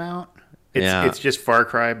that came out, Yeah. it's just Far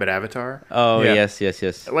Cry but Avatar. oh Yeah.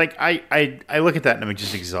 yes. Like I look at that and I'm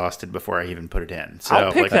just exhausted before I even put it in. So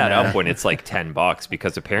I'll pick like, that I'm up when it's like $10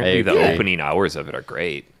 because apparently I the agree. opening hours of it are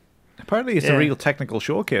great. Apparently, it's a real technical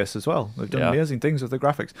showcase as well. They've done Yeah. amazing things with the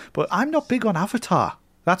graphics. But I'm not big on Avatar.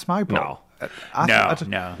 That's my problem.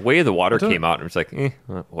 No. Way of the Water don't- came out, and it was like,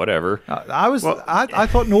 whatever. I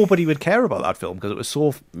thought nobody would care about that film because it was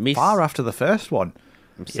so Me- far after the first one.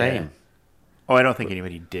 Same. Oh, I don't think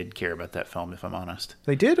anybody did care about that film, if I'm honest.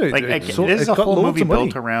 They did. Like, It this is a got whole loads movie of money.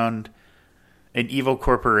 built around an evil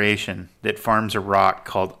corporation that farms a rock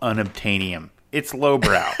called unobtainium. It's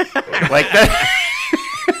lowbrow. Like that.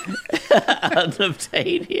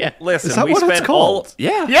 Unobtainium. Listen, Is that we what it's spent called?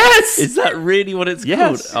 Yeah. Yes. Is that really what it's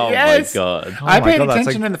Yes. called? Oh Yes. my god. Oh I my paid God, that's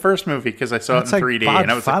attention like- in the first movie because I saw it that's in like 3D, bad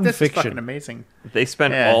and I was like, fan "This fiction. is fucking amazing." They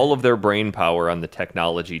spent Yeah. all of their brain power on the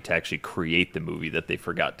technology to actually create the movie that they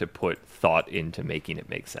forgot to put thought into making it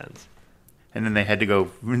make sense. And then they had to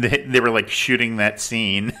go. They were like shooting that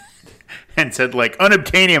scene, and said like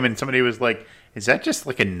unobtainium, and somebody was like, "Is that just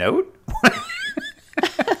like a note?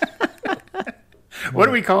 What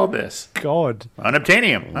do we call this? God.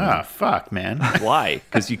 Unobtainium? Ah, fuck, man." Why?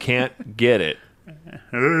 Because you can't get it.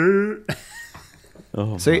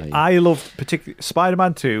 Oh See, my. I loved particularly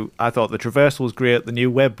Spider-Man 2. I thought the traversal was great. The new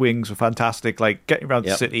web wings were fantastic. Like getting around the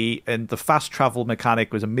Yep. city, and the fast travel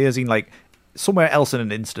mechanic was amazing. Like somewhere else in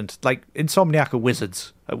an instant. Like Insomniac are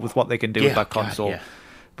wizards with what they can do with that God, console. yeah.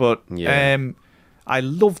 But Yeah. I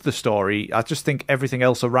loved the story. I just think everything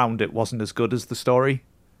else around it wasn't as good as the story.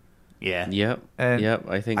 Yeah. Yep. And Yep.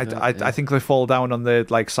 I think. I think they fall down on the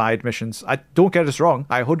like side missions. I don't get us wrong.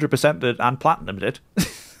 I 100%ed it and platinumed it,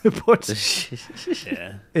 but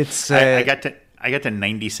Yeah. it's I got to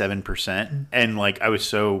 97%, and like I was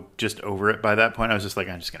so just over it by that point. I was just like,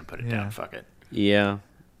 I'm just gonna put it Yeah. down. Fuck it. Yeah.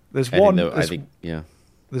 there's I one. think, though, I there's, think. Yeah.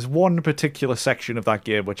 there's one particular section of that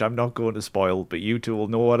game which I'm not going to spoil, but you two will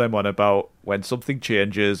know what I'm on about when something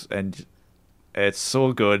changes, and it's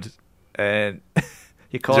so good, and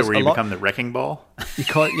you Is cause it where a you lot. become the wrecking ball? You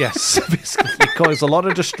cause, yes, basically, you cause a lot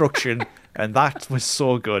of destruction, and that was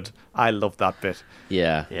so good. I loved that bit.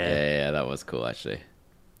 Yeah. Yeah. Yeah. That was cool, actually.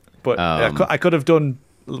 But I could have done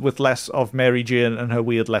with less of Mary Jane and her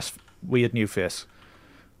weird new face.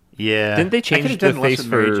 Yeah. Didn't they I change could've the done less face with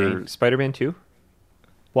Mary for Jane. Spider-Man 2?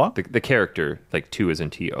 What? The character, like 2 is in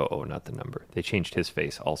T-O-O, not the number. They changed his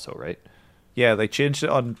face also, right? Yeah, they changed it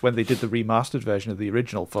on when they did the remastered version of the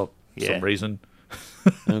original for Yeah. some reason.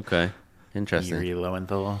 Okay. Interesting. Yuri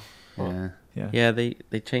Lowenthal. Yeah. Yeah. Yeah,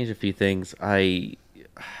 they changed a few things.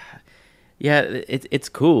 It's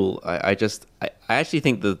cool. I actually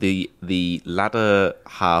think that the latter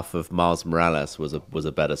half of Miles Morales was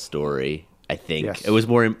a better story. I think Yes. it was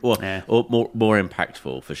more Yeah. more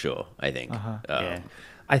impactful for sure. I think. Yeah.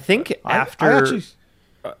 I think I after actually,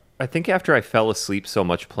 I think after I fell asleep so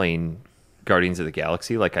much playing Guardians of the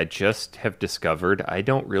Galaxy, like I just have discovered I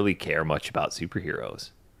don't really care much about superheroes.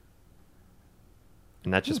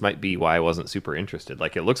 And that just might be why I wasn't super interested.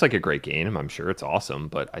 Like it looks like a great game, I'm sure it's awesome,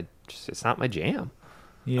 but it's not my jam.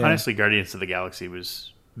 yeah. Honestly, Guardians of the Galaxy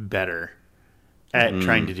was better at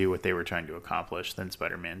trying to do what they were trying to accomplish than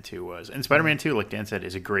Spider-Man 2 was. And Spider-Man 2, like Dan said,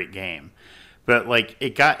 is a great game. But like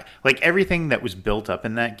it got like everything that was built up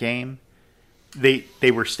in that game, they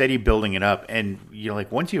were steady building it up, and you're like,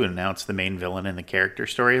 once you announce the main villain in the character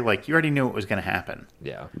story, like you already knew what was going to happen.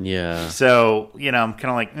 Yeah. Yeah. So, I'm kind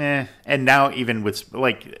of like, eh. And now even with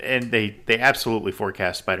like, and they absolutely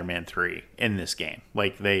forecast Spider-Man 3 in this game.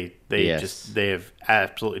 Like they Yes. they have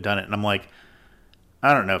absolutely done it. And I'm like,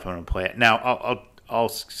 I don't know if I'm going to play it. Now I'll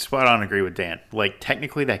spot on agree with Dan. Like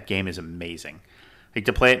technically that game is amazing. Like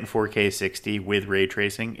to play it in 4K 60 with ray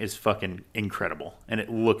tracing is fucking incredible. And it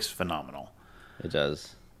looks phenomenal. It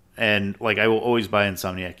does. And like I will always buy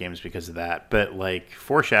Insomniac games because of that. But like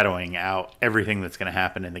foreshadowing out everything that's going to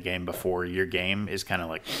happen in the game before your game is kind of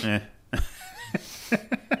like, eh.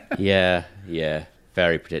 Yeah. Yeah.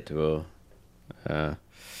 Very predictable. Yeah,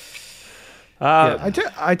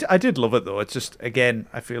 I did love it though. It's just again,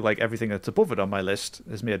 I feel like everything that's above it on my list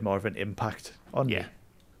has made more of an impact on Yeah.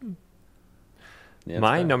 me. Yeah,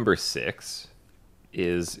 My it's number 6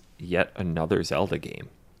 is yet another Zelda game.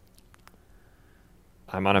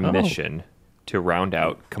 I'm on a mission to round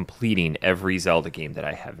out completing every Zelda game that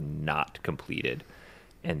I have not completed.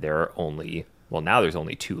 And there are now there's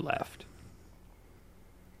only 2 left.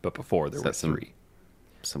 But before there were 3.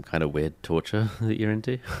 some kind of weird torture that you're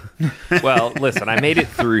into. Well, listen, I made it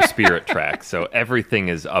through Spirit Track, so everything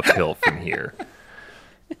is uphill from here.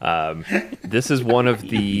 This is one of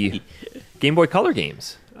the Game Boy Color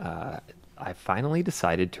games. I finally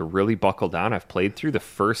decided to really buckle down. I've played through the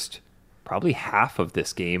first probably half of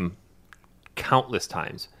this game countless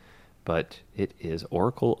times, but it is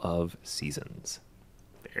Oracle of Seasons.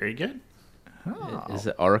 Very good. Is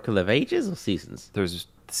it Oracle of Ages or Seasons? There's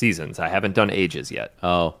seasons. I haven't done ages yet.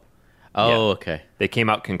 Oh, Yeah. okay. They came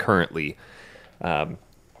out concurrently.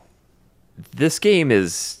 This game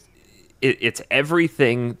is it's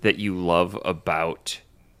everything that you love about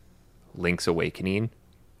Link's Awakening,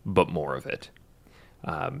 but more of it.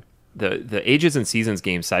 The Ages and Seasons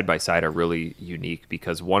games side by side are really unique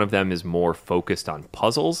because one of them is more focused on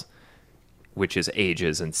puzzles, which is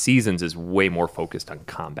Ages, and Seasons is way more focused on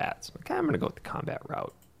combat. So I'm going to go with the combat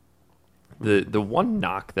route. The one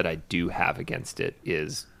knock that I do have against it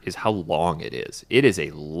is how long it is. It is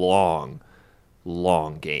a long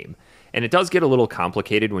game. And it does get a little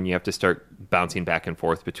complicated when you have to start bouncing back and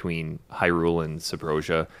forth between Hyrule and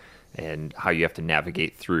Subrosia and how you have to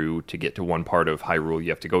navigate through to get to one part of Hyrule. You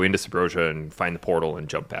have to go into Subrosia and find the portal and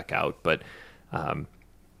jump back out. But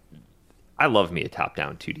I love me a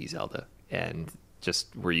top-down 2D Zelda. And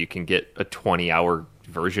just where you can get a 20-hour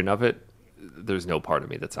version of it, there's no part of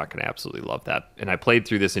me that's not going to absolutely love that. And I played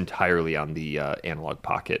through this entirely on the Analog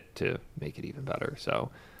Pocket to make it even better.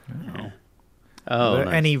 So, Oh, Are there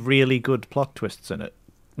nice. any really good plot twists in it?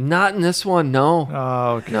 not in this one, no.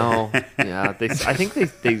 Oh, okay. No, yeah, I think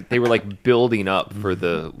they were like building up for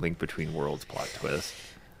the Link Between Worlds plot twist.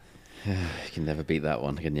 You can never beat that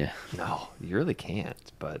one, can you? No, you really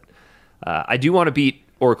can't. But I do want to beat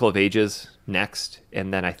Oracle of Ages next,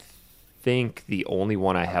 and then I think the only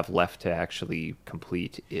one I have left to actually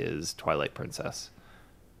complete is Twilight Princess.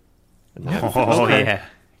 And Oh, yeah.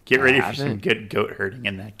 Get ready I for some haven't. good goat herding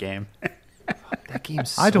in that game. that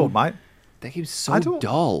game's so, I don't mind. That game's I so don't-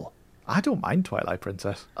 dull. I don't mind Twilight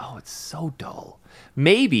Princess. Oh, it's so dull.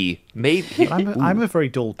 Maybe. I'm a very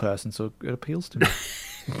dull person, so it appeals to me.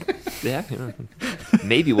 Yeah.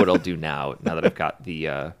 Maybe what I'll do now that I've got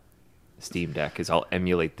the Steam Deck, is I'll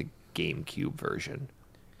emulate the GameCube version,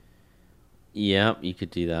 Yeah, you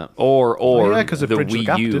could do that. or yeah, because the it bridged the Wii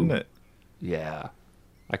gap, U. didn't it? Yeah,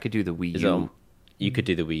 I could do the Wii Is U. it on- you could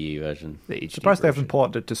do the Wii U version. The HD Surprised they version. haven't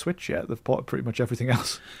ported it to Switch yet. They've ported pretty much everything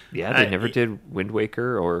else. Yeah, they I- never did Wind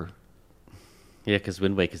Waker or. Yeah, because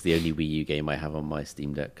Wind Waker is the only Wii U game I have on my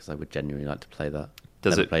Steam Deck because I would genuinely like to play that.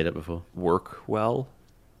 Does Never it- played it before? Work well.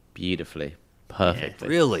 Beautifully, perfectly.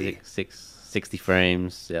 Really? 60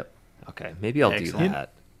 frames. Yep. Okay, maybe I'll Excellent. do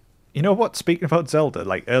that. You know what? Speaking about Zelda,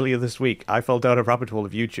 like earlier this week, I fell down a rabbit hole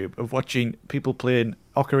of YouTube of watching people playing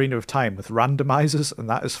Ocarina of Time with randomizers, and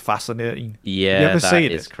that is fascinating. Yeah, you ever that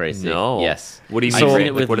seen is it? cray. No. Yes. What do you I've mean? seen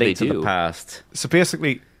it with What do they Link to do? the Past. So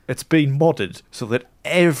basically, it's been modded so that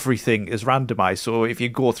everything is randomized. So if you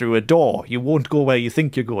go through a door, you won't go where you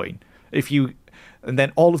think you're going. And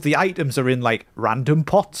then all of the items are in like random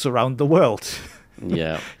pots around the world.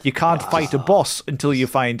 Yeah. You can't fight a boss until you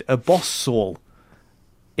find a boss soul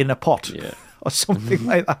in a pot. Yeah. Or something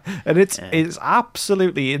like that. And it's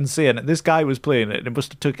absolutely insane. And this guy was playing it, and it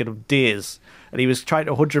must have taken him days. And he was trying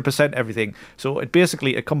to 100% everything. So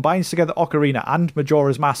it combines together Ocarina and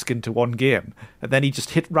Majora's Mask into one game. And then he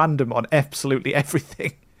just hit random on absolutely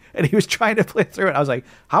everything. And he was trying to play through it. I was like,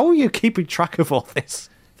 how are you keeping track of all this?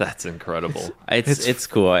 That's incredible. It's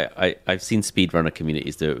cool. I've seen speedrunner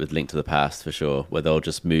communities do it with Link to the Past for sure, where they'll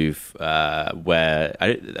just move where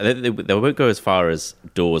they won't go as far as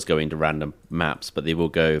doors going to random maps, but they will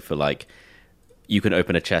go for like you can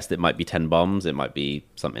open a chest. It might be 10 bombs. It might be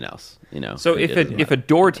something else. You know. So They if did it. if a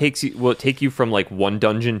door will it take you from like one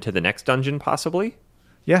dungeon to the next dungeon possibly?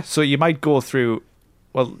 Yeah, so you might go through,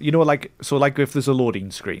 well, like if there's a loading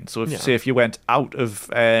screen. So say if you went out of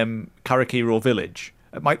Karakiro Village,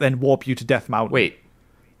 it might then warp you to Death Mountain. Wait,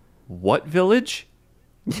 what village?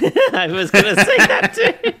 I was gonna say that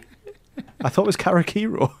too. I thought it was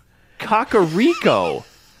Karakiro. Kakariko.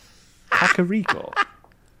 Kakariko.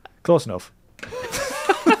 Close enough.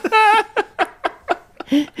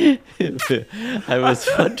 I was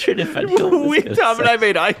wondering if I'd got We, Tom and I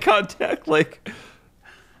made eye contact. Like,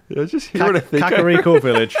 I just hear what I think. Kakariko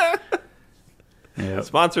Village.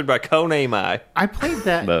 Sponsored by Konami. I played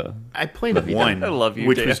that. No. I played one. I love you,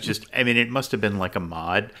 which Dan. was just. I mean, it must have been like a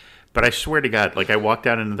mod, but I swear to God, like I walked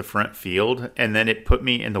out into the front field and then it put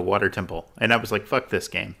me in the water temple, and I was like, "Fuck this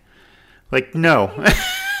game!" Like, no.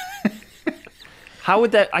 How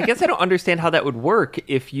would that? I guess I don't understand how that would work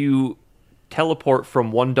if you teleport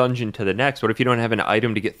from one dungeon to the next. What if you don't have an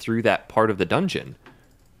item to get through that part of the dungeon?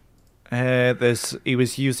 He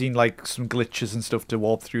was using like some glitches and stuff to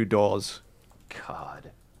warp through doors,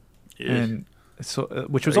 God. and so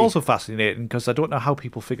which was also fascinating because I don't know how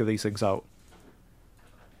people figure these things out.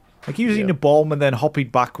 Like using a bomb and then hopping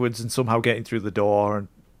backwards and somehow getting through the door, and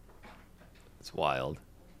It's wild.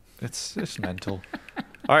 it's mental.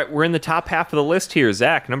 All right, we're in the top half of the list here.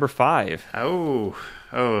 Zach, number 5. Oh,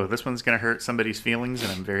 this one's gonna hurt somebody's feelings, and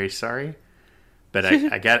I'm very sorry. But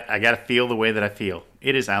I gotta feel the way that I feel.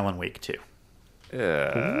 It is Alan Wake 2.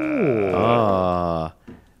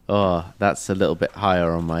 Oh, that's a little bit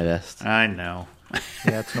higher on my list. I know.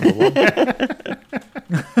 Yeah, it's number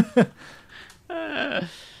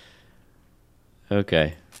 1.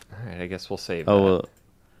 Okay. All right, I guess we'll save that. Oh,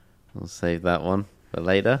 we'll save that one for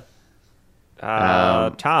later.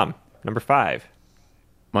 Tom, number 5.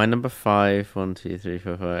 My number 5, 1, 2, 3,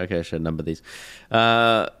 4, 5. Okay, I should number these.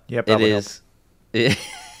 Yep, it that would is. It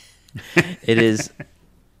is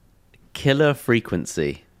Killer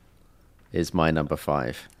Frequency. Is my number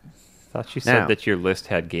 5. Thought you said Now- that your list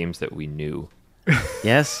had games that we knew.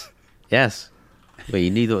 Yes. Well,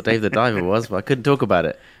 you knew what Dave the Diver was, but I couldn't talk about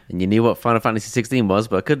it. And you knew what Final Fantasy 16 was,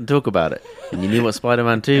 but I couldn't talk about it. And you knew what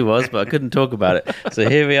Spider-Man 2 was, but I couldn't talk about it. So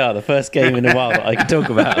here we are, the first game in a while that I can talk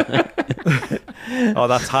about. Oh,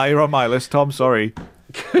 that's higher on my list, Tom. Sorry.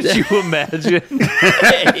 Could you imagine?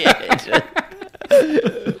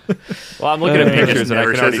 Well, I'm looking at pictures and I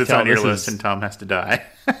Never can says already it's tell on your this list, is, and Tom has to die.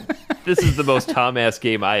 this is the most Tom-ass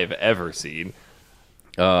game I have ever seen.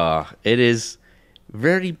 It is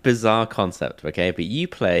very bizarre concept, okay? But you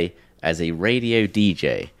play as a radio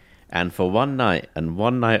DJ, and for one night and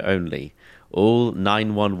one night only, all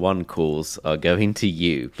 911 calls are going to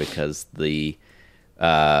you because the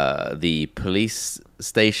police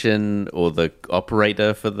station or the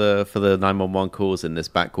operator for the 911 calls in this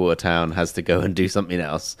backwater town has to go and do something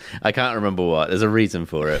else. I can't remember what. There's a reason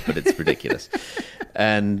for it, but it's ridiculous.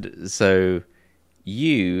 And so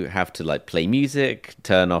you have to like play music,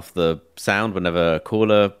 turn off the sound whenever a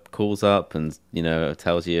caller calls up and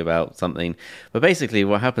tells you about something. But basically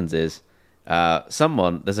what happens is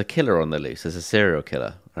there's a killer on the loose. There's a serial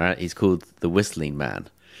killer, right? He's called the Whistling Man.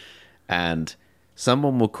 And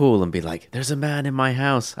someone will call and be like, there's a man in my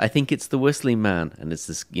house. I think it's the Whistling Man. And it's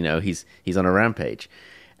this, he's on a rampage.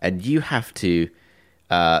 And you have to,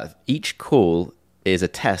 each call is a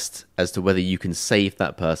test as to whether you can save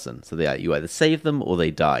that person. So you either save them or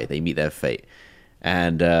they die. They meet their fate.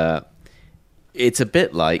 And it is a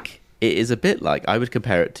bit like, I would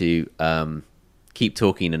compare it to Keep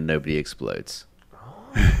Talking and Nobody Explodes.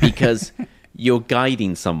 Because you're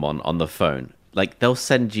guiding someone on the phone. Like they'll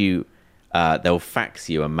send you, they'll fax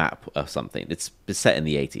you a map of something. It's set in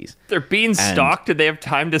the 80s. They're being stalked. Did they have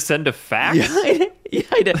time to send a fax? Yeah,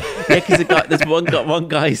 I know. Yeah, because there's one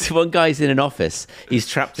guy's in an office. He's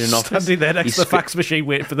trapped in an office. Standing there next to the fax machine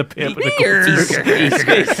waiting for the paper to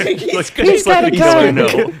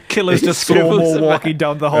come. Killer's just slow-mo walking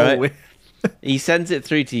down the hallway. Right? He sends it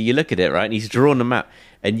through to you. You look at it, right? And he's drawn a map.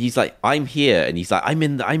 And he's like, I'm here. And he's like, I'm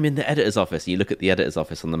in the editor's office. And you look at the editor's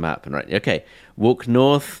office on the map. And right, okay, walk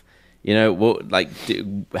north. Head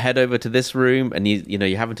over to this room, and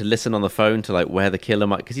you're having to listen on the phone to like where the killer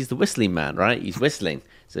might, because he's the Whistling Man, right? He's whistling,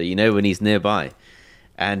 so you know when he's nearby,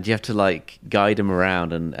 and you have to like guide him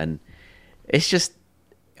around, and it's just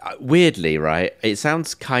weirdly, right? It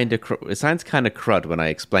sounds kind of crud when I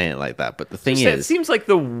explain it like that, but the thing is, it seems like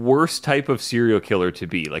the worst type of serial killer to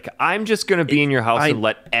be. Like, I'm just going to be in your house and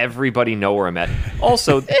let everybody know where I'm at.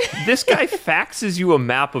 Also, this guy faxes you a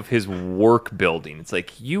map of his work building. It's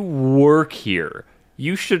like, you work here.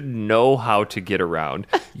 You should know how to get around.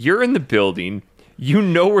 You're in the building. You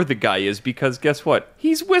know where the guy is because guess what?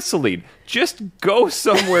 He's whistling. Just go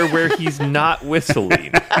somewhere where he's not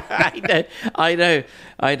whistling. I know.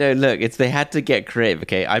 Look, they had to get creative.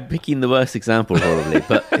 Okay, I'm picking the worst example probably,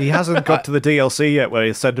 but He hasn't got to the DLC yet where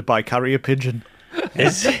he's sent it by carrier pigeon.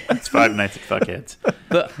 It's Five Nights at Fuckheads.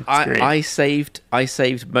 But I saved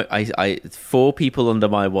 4 people under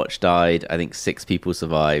my watch died. I think 6 people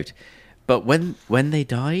survived. But when they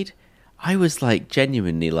died, I was like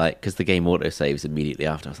genuinely like, because the game autosaves immediately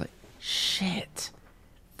after. I was like, shit,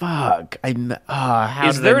 fuck. How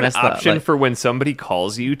Is did there I an mess that? option Like, for when somebody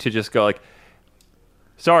calls you to just go like,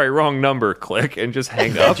 sorry, wrong number, click, and just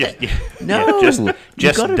hang up? No, just you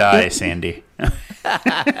gotta die, get- Sandy.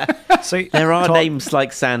 See, There are Tom, names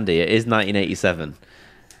like Sandy. It is 1987.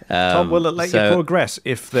 Tom, will it let you so- progress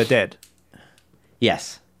if they're dead?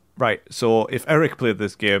 Yes. Right, so if Eric played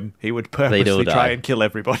this game, he would all purposely die. try and kill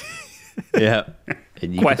everybody. Yeah.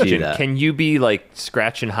 And you can do Question, that. can you be like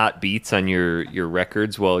scratching hot beats on your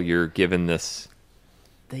records while you're given this?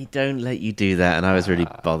 They don't let you do that, and I was really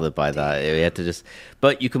bothered by that. We had to just,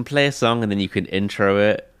 but you can play a song and then you can intro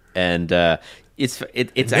it, and it's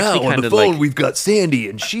actually kind of like we've got Sandy,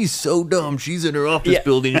 and she's so dumb. She's in her office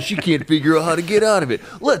building, and she can't figure out how to get out of it.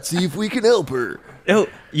 Let's see if we can help her. no,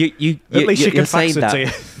 you At least you're she can fax saying it that, to you.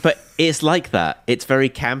 but it's like that. It's very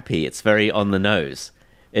campy. It's very on the nose.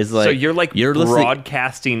 Is like So you're listening.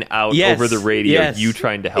 broadcasting out Yes, over the radio, yes. you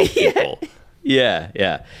trying to help people.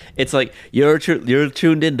 Yeah. It's like you're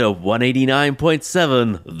tuned into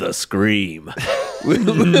 189.7 The Scream.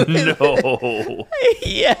 No.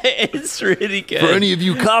 Yeah, it's really good. For any of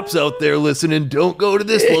you cops out there listening, don't go to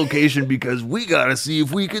this location because we gotta see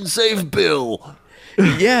if we can save Bill.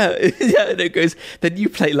 Yeah, and it goes. Then you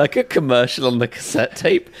play like a commercial on the cassette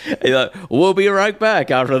tape. And you're like, "We'll be right back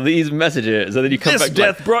after these messages," and then you come This back.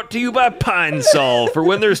 death brought to you by Pine Sol. For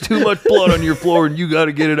when there's too much blood on your floor and you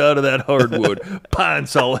gotta get it out of that hardwood, Pine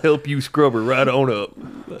Sol will help you scrub her right on up.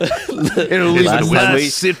 It'll leave a Last time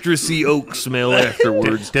nice citrusy oak smell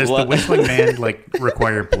afterwards. Does the Whistling Man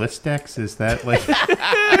require bliss decks? Is that like?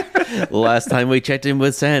 Last time we checked in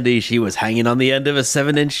with Sandy, she was hanging on the end of a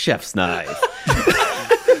 7-inch chef's knife.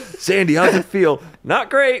 Sandy, how's it feel? Not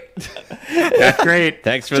great. Not great.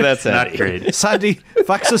 Thanks for that, Sandy. Not great. Sandy,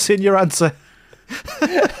 fax us in your answer.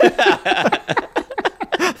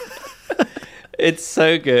 It's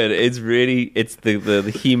so good. It's really. It's the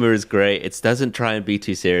humor is great. It doesn't try and be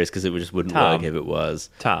too serious because it just wouldn't Tom. work if it was.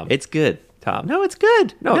 Tom. It's good. Tom. No, it's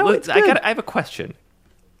good. No, no look, it's good. I have a question.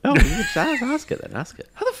 Oh, ask it then. Ask it.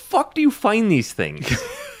 How the fuck do you find these things?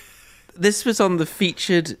 This was on the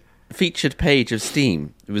featured page of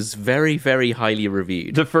Steam. It was very, very highly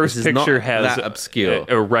reviewed. The first This is not picture has that obscure.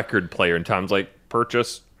 a record player, and Tom's like,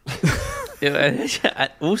 purchase.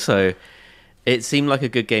 Also, it seemed like a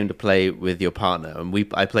good game to play with your partner, and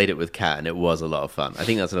I played it with Kat, and it was a lot of fun. I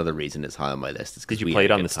think that's another reason it's high on my list. Is 'cause Did you we play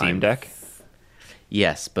had it a on the good Steam time. Deck?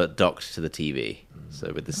 Yes, but docked to the TV.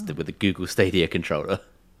 So with the Google Stadia controller.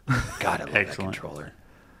 God, I love Excellent. that controller.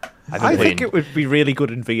 I think it would be really good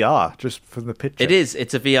in VR, just from the picture. It is.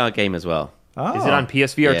 It's a VR game as well. Oh. Is it on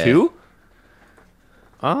PSVR Yeah. 2?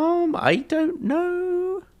 I don't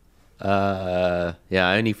know. Yeah,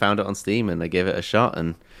 I only found it on Steam and I gave it a shot,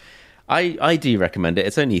 and I do recommend it.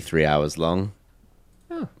 It's only 3 hours long.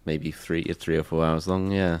 Oh. Maybe 3 or 4 hours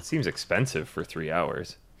long. Yeah. Seems expensive for 3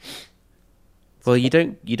 hours. Well, you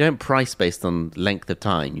don't price based on length of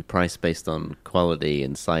time. You price based on quality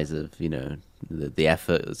and size of the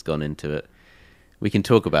effort that's gone into it. We can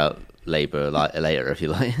talk about labor later if you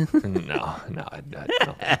like. No, I don't think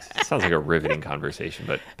so. It sounds like a riveting conversation,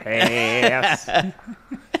 but pass.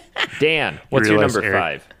 Dan, what's your realize, number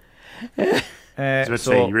Eric- 5? I was about to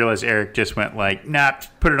say, you realize Eric just went like, nah,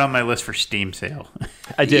 put it on my list for Steam sale.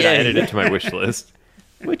 I did. I Yeah. added it to my wish list.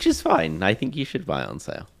 Which is fine. I think you should buy it on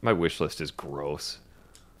sale. My wish list is gross.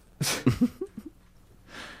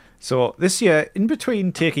 So this year, in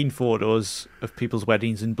between taking photos of people's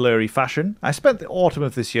weddings in blurry fashion, I spent the autumn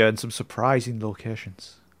of this year in some surprising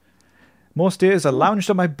locations. Most days I lounged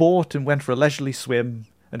on my boat and went for a leisurely swim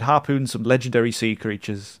and harpooned some legendary sea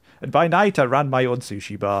creatures, and by night I ran my own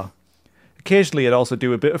sushi bar. Occasionally I'd also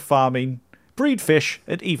do a bit of farming, breed fish,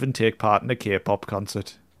 and even take part in a K-pop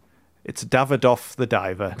concert. It's Davidoff the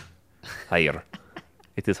Diver. Higher.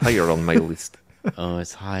 It is higher on my list. Oh,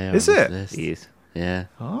 it's higher. Is on this it? list. Yes. Yeah.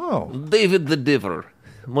 Oh, David the Diver.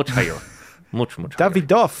 Much higher. Much higher.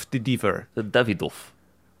 Davidoff the Diver. The Davidoff.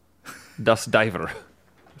 Das Diver.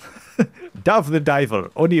 Dav the Diver.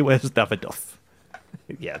 Only wears Davidoff.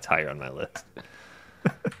 Yeah, it's higher on my list.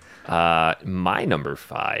 My number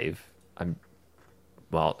 5.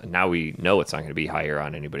 Now we know it's not going to be higher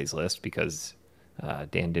on anybody's list because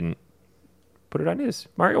Dan didn't put it on his.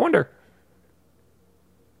 Mario Wonder.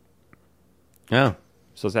 Oh.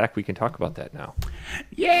 So Zach, we can talk about that now.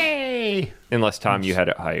 Yay! Unless Tom, you had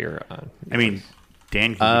it higher on. I mean,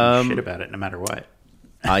 Dan can give a shit about it no matter what.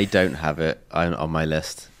 I don't have it on my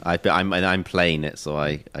list. I'm playing it, so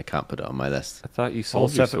I can't put it on my list. I thought you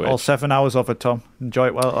sold your Switch. All 7 hours of it, Tom. Enjoy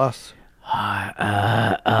it while it lasts.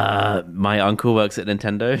 My uncle works at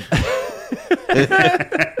Nintendo.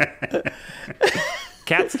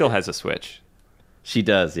 Kat still has a Switch. She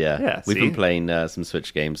does, yeah. Yeah, We've see? been playing some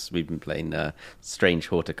Switch games. We've been playing Strange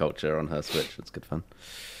Horticulture on her Switch. It's good fun.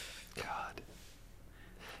 God.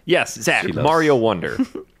 Yes, Zach, She loves- Mario Wonder.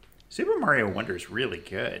 Super Mario Wonder is really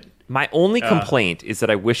good. My only complaint is that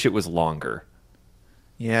I wish it was longer.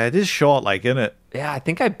 Yeah, it is short, isn't it? Yeah, I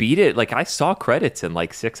think I beat it. I saw credits in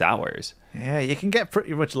 6 hours. Yeah, you can get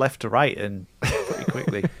pretty much left to right and pretty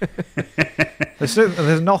quickly.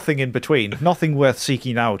 There's nothing in between, nothing worth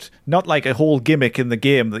seeking out. Not like a whole gimmick in the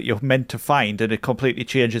game that you're meant to find and it completely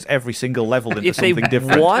changes every single level into If they something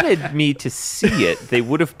different. wanted me to see it, they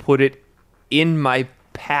would have put it in my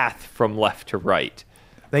path from left to right.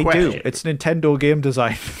 They Question. do. It's Nintendo game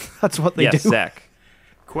design. That's what they Yes, do. Zach.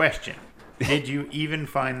 Question. Did you even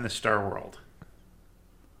find the Star World?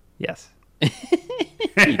 Yes.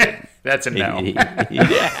 That's a no.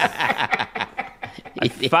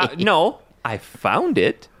 I found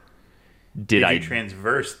it. Did I you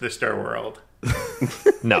transverse the Star World?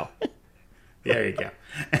 No. There you go.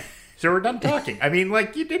 So we're done talking. I mean,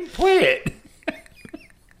 like, you didn't play it.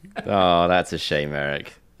 Oh, that's a shame,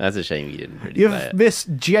 Eric. That's a shame you didn't really play it.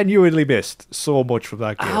 Genuinely missed so much from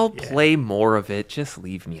that game. I'll play more of it. Just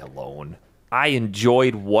leave me alone. I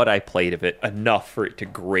enjoyed what I played of it enough for it to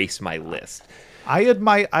grace my list. I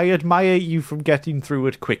admire you from getting through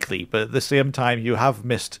it quickly, but at the same time, you have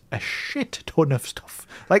missed a shit ton of stuff.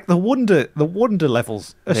 Like the wonder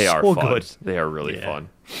levels are They are so fun. good. They are really fun.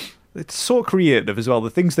 It's so creative as well. The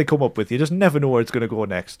things they come up with, you just never know where it's going to go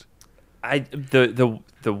next. The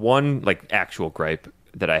one like actual gripe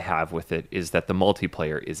that I have with it is that the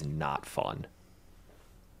multiplayer is not fun.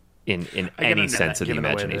 In any sense of the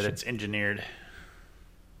imagination, that it's engineered.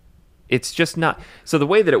 It's just not. So the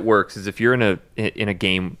way that it works is if you're in a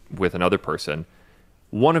game with another person,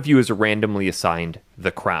 one of you is randomly assigned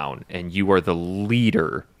the crown, and you are the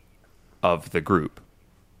leader of the group.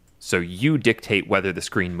 So you dictate whether the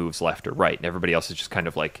screen moves left or right, and everybody else is just kind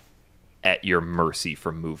of like at your mercy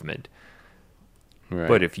for movement. Right.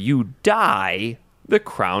 But if you die, the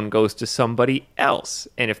crown goes to somebody else.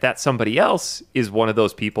 And if that somebody else is one of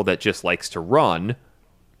those people that just likes to run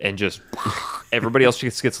and just everybody else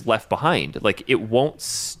just gets left behind, like it won't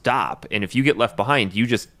stop. And if you get left behind, you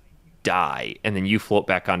just die and then you float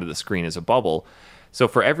back onto the screen as a bubble. So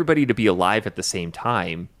for everybody to be alive at the same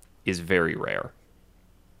time is very rare.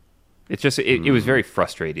 It's just it was very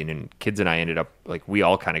frustrating, and kids and I ended up like we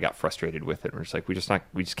all kind of got frustrated with it. We're just like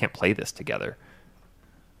we just can't play this together.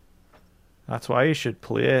 That's why you should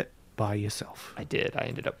play it by yourself, I did. I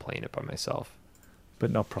ended up playing it by myself.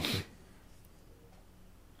 but not properly.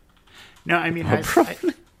 No, I mean, I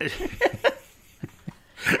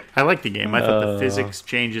like the game. I thought the physics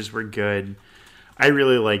changes were good. I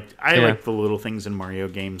really liked. I like the little things in Mario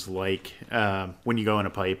games, like when you go in a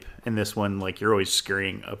pipe. In this one, like you're always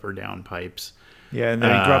scurrying up or down pipes. Yeah, and then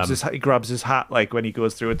he grabs his hat like when he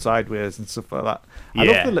goes through it sideways and stuff like that. I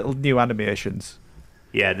love the little new animations.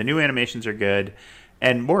 Yeah, the new animations are good,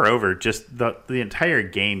 and moreover, just the entire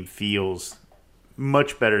game feels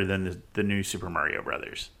much better than the new Super Mario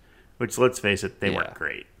Brothers. Which, let's face it, they weren't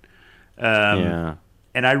great. And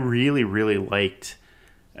I really, really liked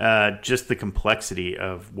just the complexity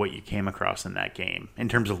of what you came across in that game in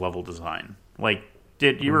terms of level design. Like,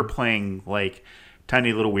 you were playing like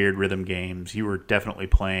tiny little weird rhythm games. You were definitely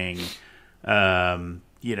playing, fine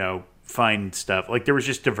stuff. Like, there was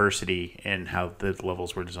just diversity in how the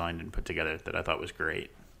levels were designed and put together that I thought was great.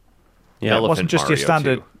 Yeah, it wasn't just Mario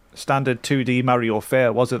your standard 2D Mario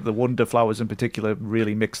fare, was it? The Wonder Flowers in particular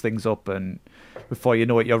really mix things up, and before you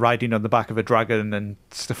know it, you're riding on the back of a dragon and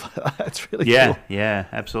stuff like that. It's really cool. Yeah,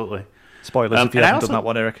 absolutely. Spoilers if you haven't done that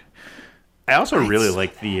one, Eric. I also really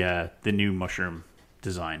like the new mushroom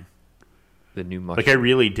design. The new mushroom. Like, I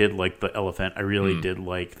really did like the elephant. I really did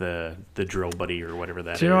like the drill buddy or whatever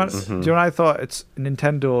that is. Do you know what I thought? It's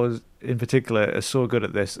Nintendo in particular is so good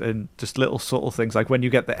at this, and just little subtle things like when you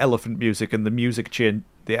get the elephant music and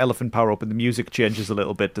the elephant power up and the music changes a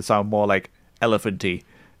little bit to sound more like elephanty.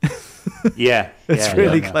 It's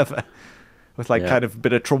really clever. With kind of a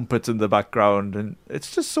bit of trumpets in the background, and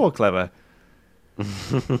it's just so clever.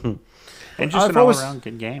 And just an all-around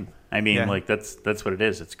good game. I mean, that's what it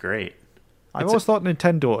is. It's great. I've always thought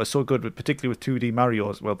Nintendo is so good, particularly with 2D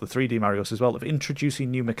Marios, well, the 3D Marios as well, of introducing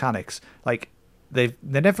new mechanics. Like, they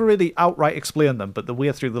never really outright explain them, but the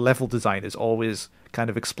way through the level design is always kind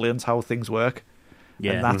of explains how things work.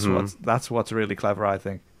 Yeah, and that's what's really clever, I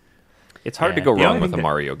think. It's hard to go wrong with a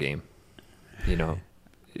Mario game. You know,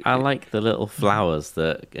 I like the little flowers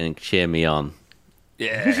that can cheer me on.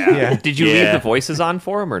 Yeah. Did you leave the voices on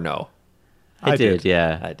for them or no? I did.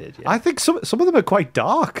 I did. Yeah. I think some of them are quite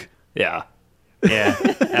dark. Yeah. Yeah,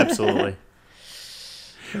 absolutely.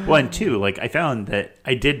 Well, and two, like, I found that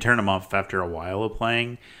I did turn them off after a while of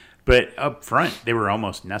playing, but up front, they were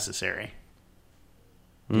almost necessary.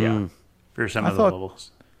 Yeah. For some of the levels.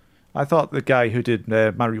 I thought the guy who did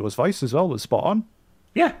Mario's voice as well was spot on.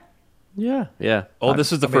 Yeah. Yeah. Oh,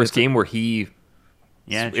 this is the first game where he...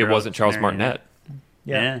 Yeah, it wasn't Charles Martinet.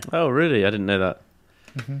 Yeah. Oh, really? I didn't know that.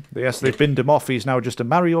 Mm-hmm. Yes, they've binned him off. He's now just a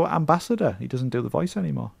Mario ambassador. He doesn't do the voice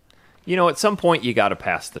anymore. You know, at some point, you got to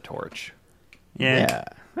pass the torch. Yeah.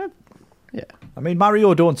 I mean,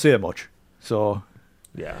 Mario don't say much, so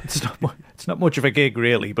yeah, it's not much of a gig,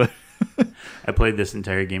 really. But I played this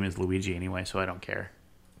entire game as Luigi anyway, so I don't care.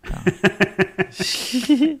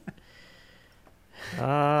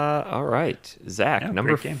 All right, Zach,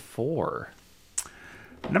 number 4.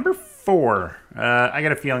 Number 4. I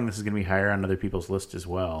got a feeling this is going to be higher on other people's list as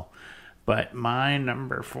well. But my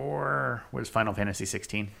number 4 was Final Fantasy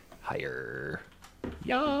 16. Higher.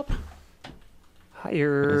 Yup.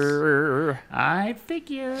 Higher. I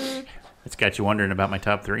figured. It's got you wondering about my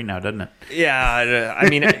top 3 now, doesn't it? Yeah, I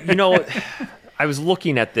mean, I was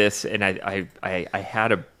looking at this and I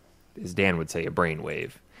had as Dan would say, a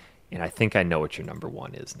brainwave, and I think I know what your number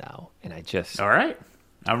 1 is now. And All right,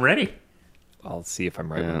 I'm ready. I'll see if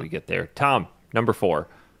I'm right when we get there. Tom, number 4.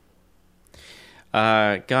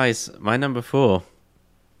 Guys, my number 4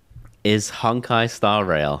 is Honkai Star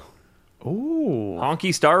Rail. Ooh.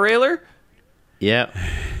 Honky Star Railer? Yep.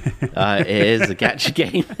 It is a gacha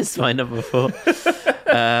game. It's my number 4.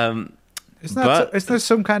 Isn't there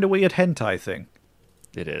some kind of weird hentai thing?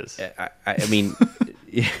 It is. I mean,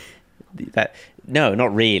 no,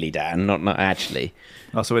 not really, Dan. Not actually.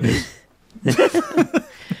 Oh, so it is.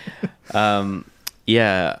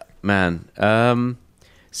 Yeah, man.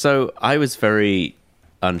 So I was very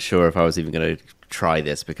unsure if I was even going to try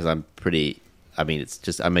this because I'm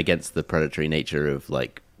against the predatory nature of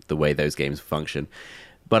like the way those games function.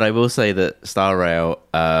 But I will say that Star Rail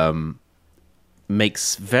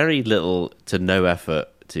makes very little to no effort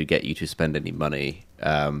to get you to spend any money.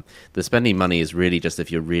 The spending money is really just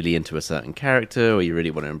if you're really into a certain character or you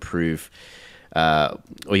really want to improve, or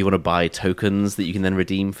you want to buy tokens that you can then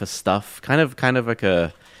redeem for stuff. Kind of like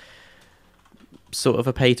a sort of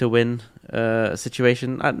a pay to win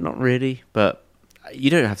situation. Not really, but you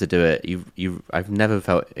don't have to do it. I've never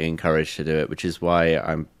felt encouraged to do it, which is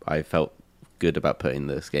why I felt good about putting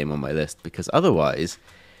this game on my list, because otherwise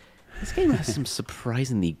this game has some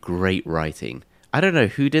surprisingly great writing. I don't know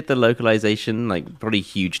who did the localization, like probably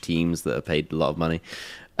huge teams that have paid a lot of money.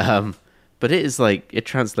 But it is like, it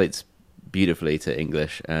translates beautifully to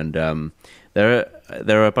English. And there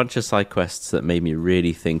are a bunch of side quests that made me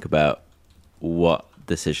really think about what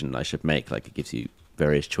decision I should make. Like it gives you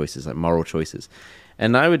various choices, like moral choices.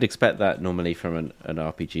 And I would expect that normally from an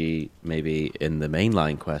RPG, maybe in the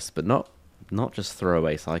mainline quest, but not just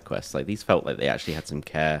throwaway side quests. Like these felt like they actually had some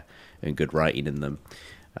care and good writing in them.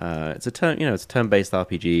 It's a turn-based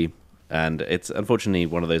RPG, and it's unfortunately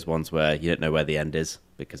one of those ones where you don't know where the end is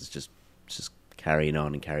because it's just carrying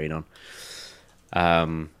on and carrying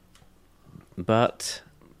on. But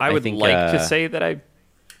I would think, like to say that I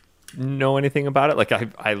know anything about it. Like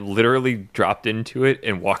I literally dropped into it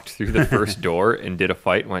and walked through the first door and did a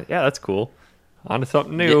fight and went, yeah, that's cool. On to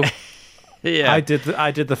something new. Yeah. I did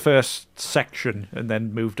the first section and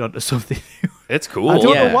then moved on to something new. It's cool. I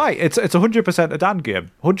don't know why. It's 100% a Dan game.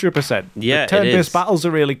 100%. Yeah, the turn-based it is. battles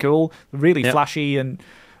are really cool, really flashy, and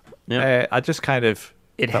I just kind of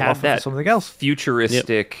It fell had off into that something else.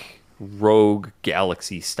 futuristic rogue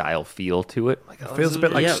galaxy style feel to it. Like, It feels a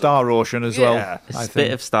bit like Yeah. Star Ocean as well. Yeah. I a think.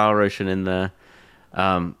 bit of Star Ocean in there.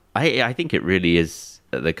 I think it really is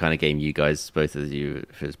the kind of game you guys, both of you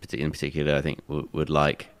in particular, I think would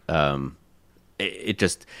like. It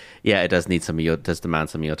does demand some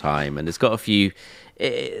of your time, and it's got a few.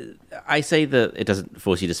 I say that it doesn't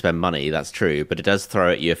force you to spend money. That's true, but it does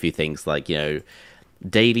throw at you a few things like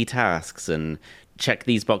daily tasks and check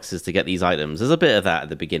these boxes to get these items. There's a bit of that at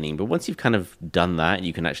the beginning, but once you've kind of done that,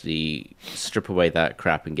 you can actually strip away that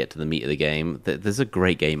crap and get to the meat of the game. There's a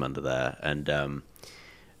great game under there, and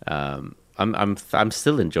I'm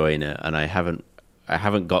still enjoying it, and I haven't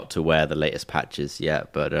got to where the latest patch is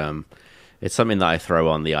yet, but it's something that I throw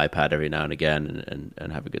on the iPad every now and again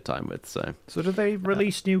and have a good time with. So So do they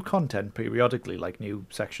release new content periodically, like new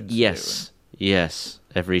sections? to do? yes.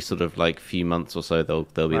 Every sort of like few months or so, they'll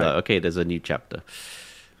be Right. like, okay, there's a new chapter.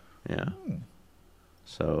 Yeah.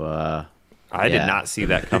 So I did yeah. not see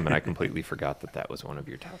that coming. I completely forgot that was one of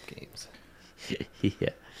your top games. yeah.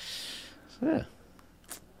 So, yeah.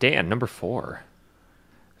 Dan, number 4.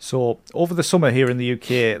 So over the summer here in the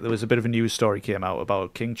UK, there was a bit of a news story came out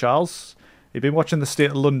about King Charles. He'd been watching the state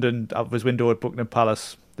of London out of his window at Buckingham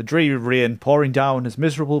Palace. The dreary rain pouring down as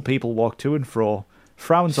miserable people walked to and fro,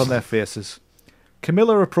 frowns on their faces.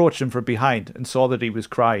 Camilla approached him from behind and saw that he was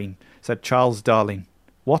crying. Said, "Charles, darling,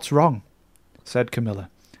 what's wrong?" Said Camilla.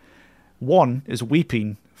 One is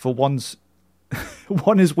weeping tears for one's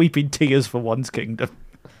kingdom.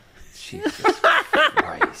 Jesus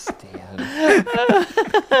Christ, Dan.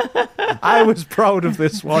 I was proud of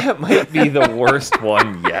this one. That might be the worst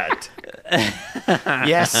one yet.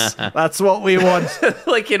 Yes, that's what we want.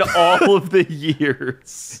 Like in all of the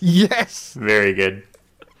years. Yes. Very good.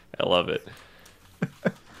 I love it.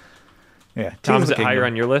 Yeah. Tom, is Tears it of higher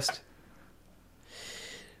Kingdom. on your list?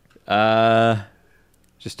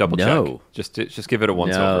 Just double No. check. Just give it a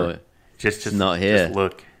once No, over. Just not here. Just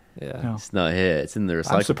look. Yeah. No. it's not here. It's in the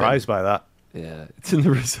recycle I'm surprised by that. Yeah. It's in the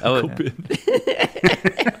recycle Oh, bin.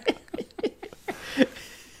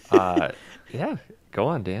 Yeah, go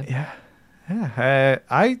on, Dan. Yeah.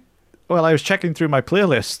 I was checking through my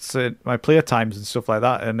playlists, my play times and stuff like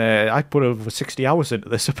that, and I put over 60 hours into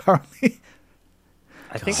this apparently.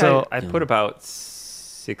 I think So- I put about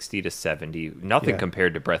 60 to 70. Nothing Yeah.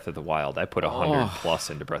 compared to Breath of the Wild. I put 100 plus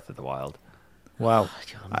into Breath of the Wild. Wow.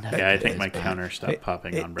 Yeah, I think my counter stopped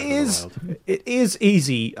popping on Breath of the Wild. It is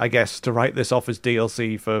easy, I guess, to write this off as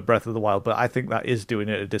DLC for Breath of the Wild, but I think that is doing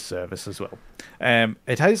it a disservice as well.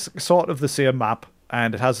 It has sort of the same map,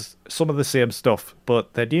 and it has some of the same stuff,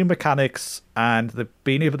 but the new mechanics and the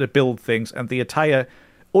being able to build things and the entire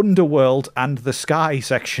underworld and the sky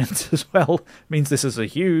sections as well means this is a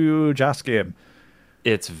huge ass game.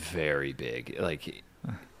 It's very big. Like,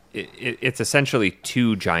 it's essentially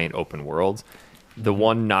 2 giant open worlds. The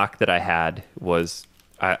one knock that I had was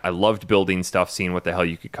I loved building stuff, seeing what the hell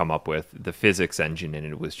you could come up with. The physics engine in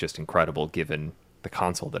it was just incredible given the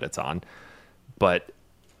console that it's on. But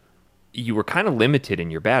you were kind of limited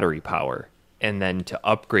in your battery power. And then to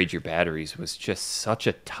upgrade your batteries was just such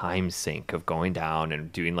a time sink of going down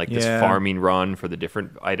and doing like this farming run for the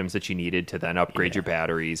different items that you needed to then upgrade your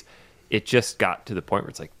batteries. It just got to the point where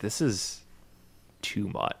it's like, this is too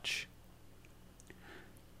much.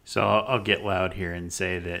 So I'll get loud here and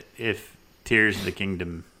say that if Tears of the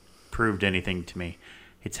Kingdom proved anything to me,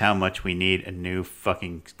 it's how much we need a new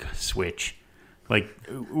fucking Switch. Like,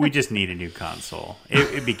 we just need a new console.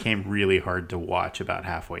 It became really hard to watch about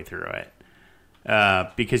halfway through it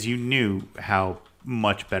because you knew how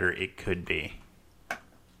much better it could be.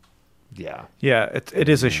 Yeah. Yeah, it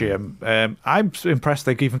is a shame. I'm impressed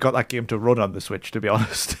they've even got that game to run on the Switch, to be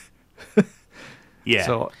honest. Yeah.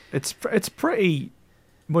 So it's pretty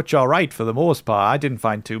much all right for the most part. I didn't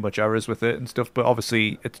find too much errors with it and stuff, but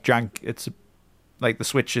obviously it's jank. It's like the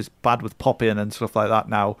Switch is bad with pop-in and stuff like that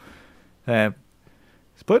now.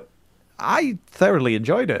 But I thoroughly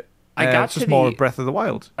enjoyed it. It's just more Breath of the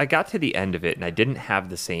Wild. I got to the end of it, and I didn't have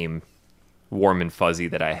the same warm and fuzzy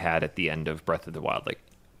that I had at the end of Breath of the Wild. Like,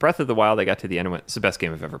 Breath of the Wild, I got to the end and went, it's the best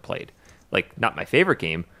game I've ever played. Like, not my favorite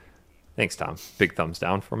game. Thanks, Tom. Big thumbs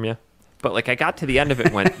down from you. But, like, I got to the end of it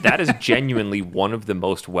and went, that is genuinely one of the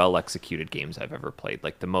most well-executed games I've ever played.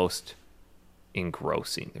 Like, the most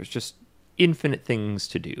engrossing. There's just infinite things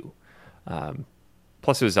to do.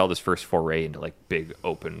 Plus, it was Zelda's first foray into, like, big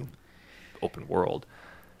open world.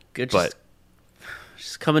 Good. But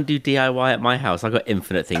Just come and do DIY at my house. I've got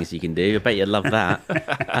infinite things you can do. I bet you'd love that.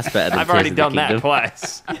 That's better than I've already Tears of the done that Kingdom.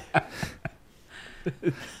 twice.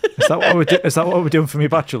 Is that what we're doing for my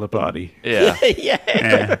bachelor party? Yeah.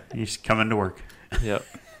 Yeah, you just come into work. Yep.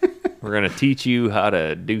 We're going to teach you how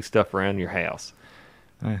to do stuff around your house.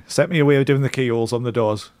 Set me a way of doing the keyholes on the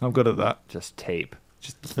doors. I'm good at that. Just tape.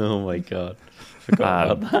 Just Oh my god.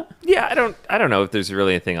 Forgot about that. yeah, I don't know if there's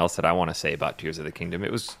really anything else that I want to say about Tears of the Kingdom.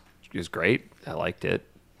 It was great. I liked it.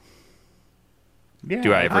 Yeah.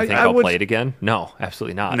 Do I ever think I I'll would- play it again? No,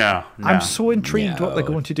 absolutely not. No. I'm so intrigued what they're No.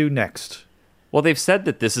 going to do next. Well, they've said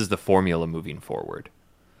that this is the formula moving forward.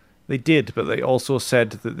 They did, but they also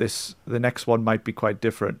said that the next one might be quite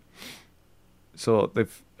different. So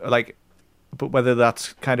but whether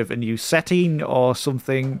that's kind of a new setting or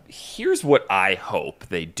something. Here's what I hope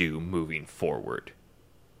they do moving forward.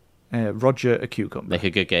 Roger a cucumber. Make a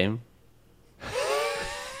good game.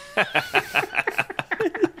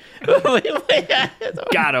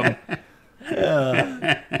 Got him.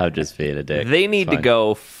 I'm just being a dick. They need It's to fine.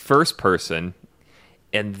 go first person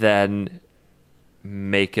and then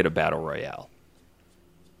make it a battle royale.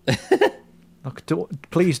 Look,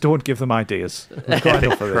 please don't give them ideas. We've got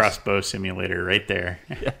enough of this. Crossbow simulator right there.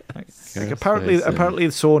 Like, apparently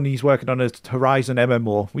Sony's working on a Horizon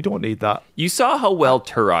MMO. We don't need that. You saw how well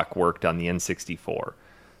Turok worked on the N64.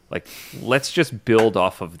 Like, let's just build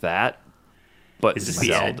off of that. But Is this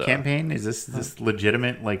the ad Zelda. campaign? Is this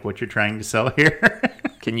legitimate, like what you're trying to sell here?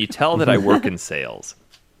 Can you tell that I work in sales?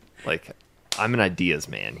 Like, I'm an ideas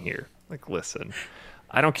man here. Like, listen,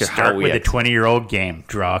 I don't care how Start we with a 20-year-old game.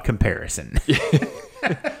 Draw a comparison.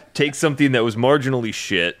 take something that was marginally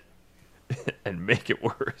shit and make it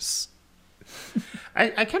worse.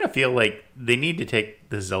 I kind of feel like they need to take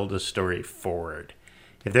the Zelda story forward.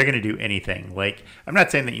 If they're going to do anything, like, I'm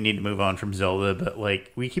not saying that you need to move on from Zelda, but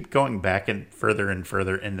like we keep going back and further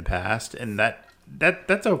in the past, and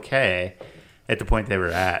that's okay at the point they were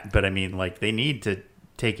at. But I mean, like, they need to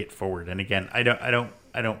take it forward. And again, I don't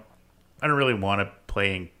really want to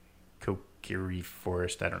play in Kokiri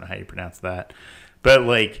Forest. I don't know how you pronounce that, but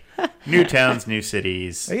like new towns, new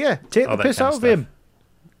cities. Yeah, take all the that piss kind out of of him.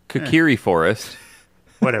 Kokiri Forest.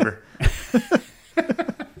 Whatever.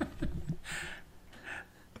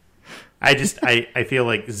 I feel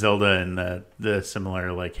like Zelda and the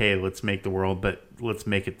similar, like, hey, let's make the world, but let's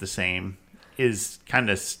make it the same, is kind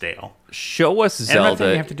of stale. Show us And I'm not saying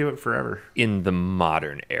Zelda you have to do it forever. in the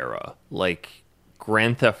modern era, like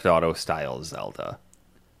Grand Theft Auto style Zelda.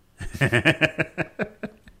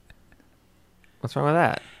 What's wrong with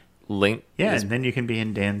that? Link. Yeah, is- and then you can be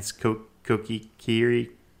in Dan's Kokiri,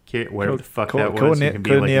 whatever the fuck Ko- that Ko- was. Ko- You can be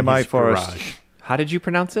Ko- like near in my his forest. garage. how did you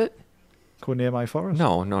pronounce it? Go near my forest.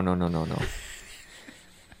 No.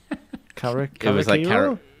 Carrick. It was like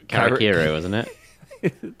Karakiro, wasn't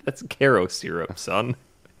it? That's Caro syrup, son.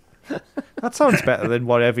 That sounds better than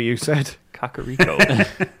whatever you said. Cocorico.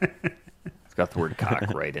 It's got the word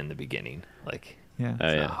cock right in the beginning. Like, Yeah. Oh,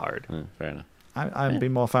 it's yeah. not hard. Fair enough. I'm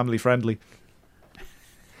being more family friendly.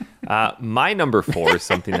 My number 4 is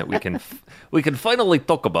something that we can finally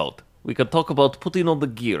talk about. We can talk about putting on the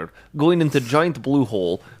gear, going into giant blue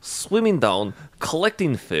hole, swimming down,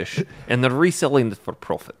 collecting fish, and then reselling it for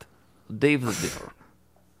profit. Dave the Diver.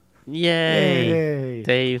 Yay! Yay.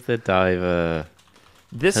 Dave the Diver.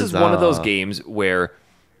 This is one of those Huzzah. games where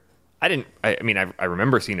I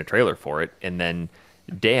remember seeing a trailer for it, and then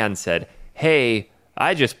Dan said, "Hey,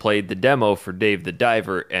 I just played the demo for Dave the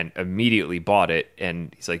Diver and immediately bought it."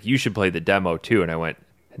 And he's like, "You should play the demo too." And I went,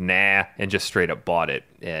 "Nah," and just straight up bought it,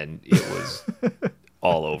 and it was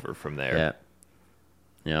all over from there. Yeah.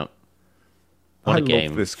 Yeah. What a I game.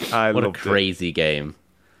 love this. I what a loved it. crazy game.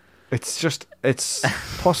 It's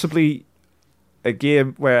possibly a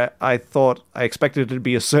game where I thought I expected it to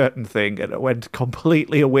be a certain thing, and it went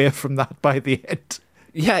completely away from that by the end.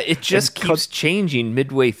 Yeah, it just And keeps changing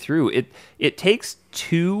midway through. It takes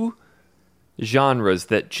two genres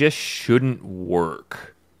that just shouldn't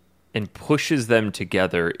work and pushes them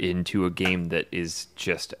together into a game that is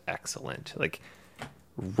just excellent. Like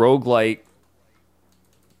roguelike,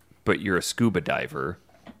 but you're a scuba diver,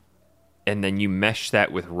 and then you mesh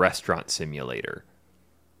that with restaurant simulator.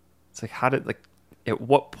 It's like, at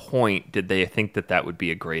what point did they think that would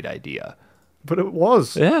be a great idea? But it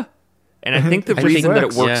was. Yeah. And I think the It reason that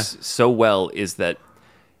it works. works so well is that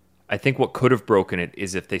I think what could have broken it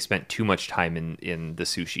is if they spent too much time in the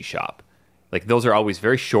sushi shop. Like, those are always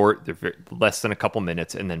very short. They're less than a couple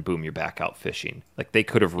minutes, and then boom, you're back out fishing. Like, they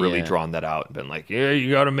could have really Yeah. drawn that out and been like, yeah,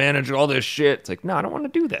 you got to manage all this shit. It's like, no, I don't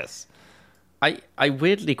want to do this. I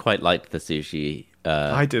weirdly quite liked the sushi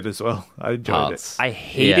I did as well. I enjoyed parts. I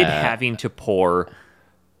hated Yeah. having to pour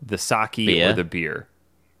the sake Beer? or the beer.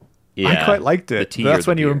 it. I quite liked it. tea or That's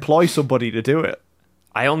the when you beer. employ somebody to do it.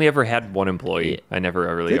 I only ever had one employee. Yeah. I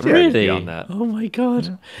never really Did ever you? had Really? beyond that. Oh my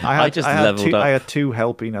god! I just had leveled up. I had 2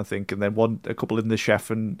 helping, I think, and then a couple in the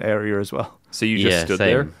chef and area as well. So you just stood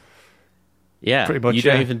there? Yeah, Pretty much, You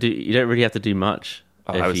don't yeah. even do. You don't really have to do much.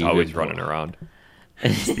 Oh, if I was you always import. running around.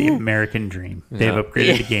 It's the American dream. They've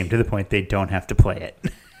upgraded the game to the point they don't have to play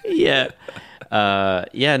it. Yeah,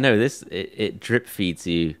 yeah. No, it drip feeds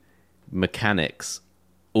you mechanics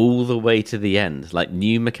all the way to the end, like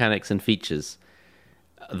new mechanics and features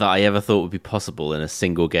that I ever thought would be possible in a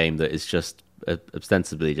single game that is just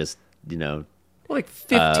ostensibly just Like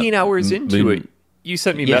 15 hours into moon- it, you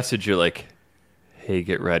sent me a Yeah. message. You're like, hey,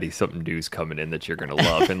 get ready. Something new's coming in that you're going to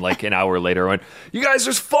love. And like an hour later, I went, you guys,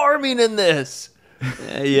 there's farming in this.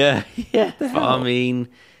 yeah, farming,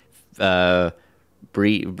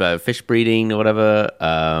 fish breeding or whatever.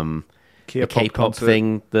 The K-pop concert.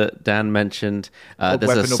 thing that Dan mentioned. There's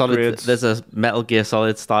weapon a upgrades. there's a Metal Gear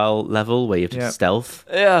Solid style level where you have to Yeah. stealth.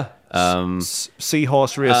 Yeah.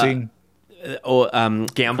 Seahorse racing. Or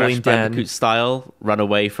Gambling Crash Bandicoot den. style, run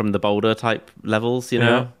away from the boulder type levels, you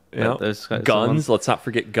know? Yeah. Like those kinds of Guns. ones. Let's not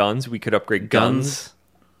forget guns. We could upgrade guns.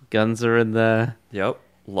 Guns are in there. Yep.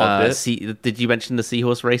 Loved it. Did you mention the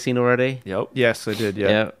seahorse racing already? Yep. Yes, I did.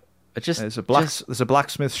 Yeah. Just There's a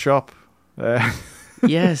blacksmith shop.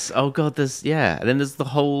 yes. Oh god, and then there's the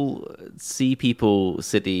whole sea people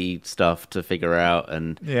city stuff to figure out,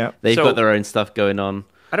 and Yeah. they've So- got their own stuff going on.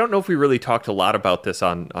 I don't know if we really talked a lot about this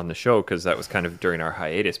on the show because that was kind of during our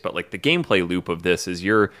hiatus, but like the gameplay loop of this is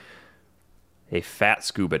you're a fat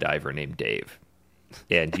scuba diver named Dave.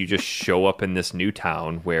 And you just show up in this new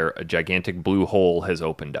town where a gigantic blue hole has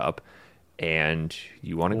opened up and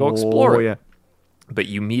you want to go explore it. Yeah. But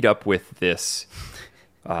you meet up with this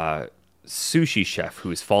sushi chef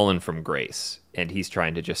who's fallen from grace, and he's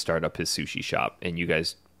trying to just start up his sushi shop, and you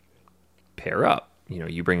guys pair up. You know,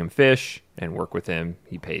 you bring him fish and work with him.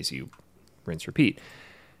 He pays you, rinse, repeat.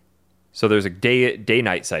 So there's a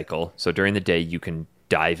day-night cycle. So during the day, you can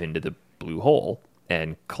dive into the blue hole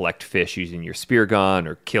and collect fish using your spear gun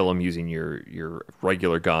or kill them using your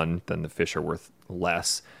regular gun. Then the fish are worth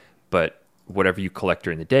less. But whatever you collect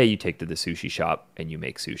during the day, you take to the sushi shop and you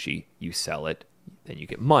make sushi. You sell it. Then you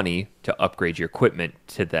get money to upgrade your equipment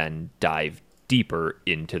to then dive deeper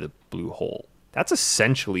into the blue hole. That's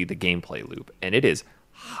essentially the gameplay loop, and it is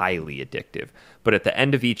highly addictive. But at the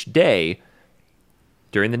end of each day,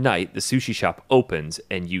 during the night, the sushi shop opens,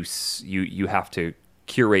 and you have to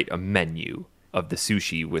curate a menu of the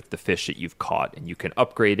sushi with the fish that you've caught, and you can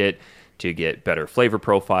upgrade it to get better flavor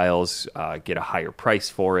profiles, get a higher price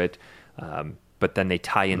for it. But then they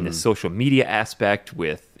tie in this social media aspect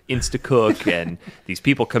with Instacook, and these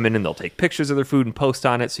people come in and they'll take pictures of their food and post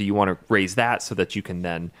on it. So you want to raise that so that you can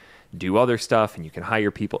then do other stuff and you can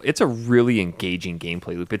hire people. It's a really engaging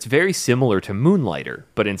gameplay loop. It's very similar to Moonlighter,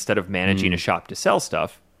 but instead of managing a shop to sell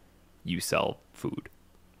stuff, you sell food.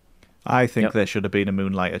 I think there should have been a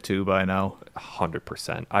Moonlighter 2 by now.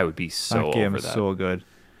 100%. I would be so That game over is that. so good.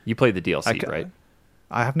 You played the DLC, right?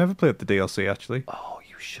 I have never played the DLC, actually. Oh,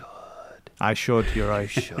 you should. I should, you're right.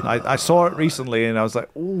 I saw it recently and I was like,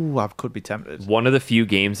 ooh, I could be tempted. One of the few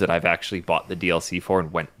games that I've actually bought the DLC for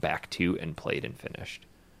and went back to and played and finished.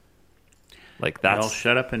 Like that's... I'll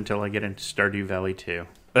shut up until I get into Stardew Valley 2.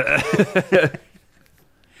 Or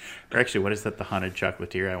actually, what is that? The Haunted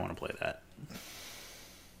Chocolatier? I want to play that.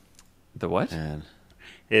 The what? And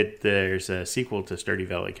There's a sequel to Stardew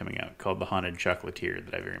Valley coming out called The Haunted Chocolatier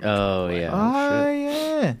that I very much want to play. yeah. Oh,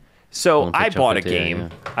 yeah. So Olympic I bought a Chocolatier, game. yeah.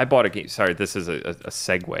 I bought a game. Sorry, this is a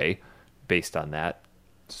segue based on that.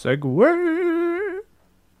 Segway.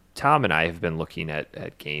 Tom and I have been looking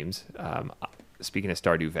at games. Speaking of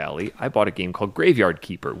Stardew Valley, I bought a game called Graveyard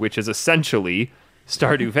Keeper, which is essentially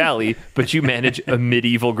Stardew Valley, but you manage a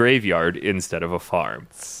medieval graveyard instead of a farm.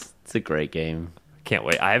 It's a great game. Can't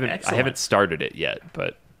wait. I haven't Excellent. started it yet,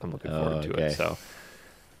 but I'm looking forward to okay. it. So,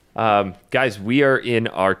 guys, we are in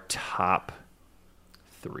our top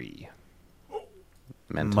 3.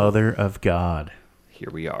 Mental. Mother of God. Here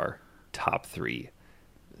we are, top 3.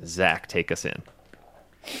 Zach, take us in.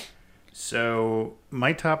 So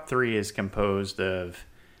my top 3 is composed of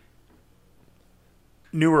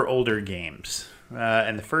newer, older games.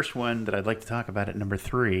 And the first one that I'd like to talk about at number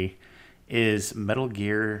 3 is Metal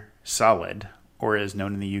Gear Solid, or as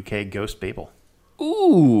known in the UK, Ghost Babel.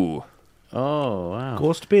 Ooh. Oh, wow.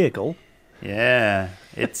 Ghost Bagel. Yeah,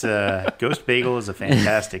 it's Ghost Bagel is a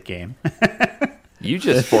fantastic game. You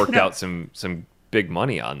just forked out some big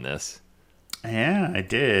money on this. Yeah, I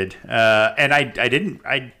did. And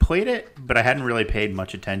I played it, but I hadn't really paid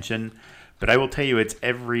much attention. But I will tell you, it's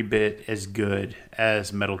every bit as good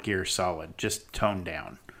as Metal Gear Solid, just toned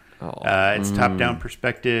down. It's top-down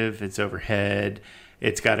perspective, it's overhead,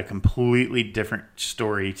 it's got a completely different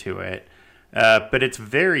story to it. But it's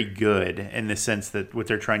very good in the sense that what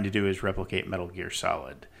they're trying to do is replicate Metal Gear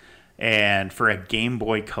Solid. And for a Game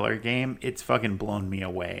Boy Color game, it's fucking blown me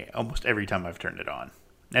away almost every time I've turned it on.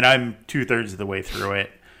 And I'm 2/3 of the way through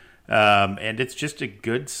it. And it's just a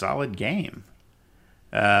good, solid game.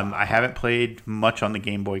 I haven't played much on the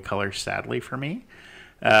Game Boy Color, sadly, for me.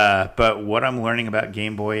 But what I'm learning about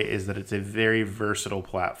Game Boy is that it's a very versatile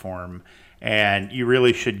platform. And you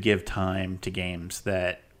really should give time to games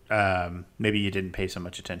that maybe you didn't pay so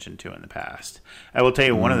much attention to in the past. I will tell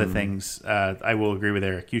you one of the things, I will agree with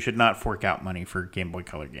Eric, you should not fork out money for Game Boy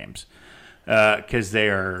Color games. Because they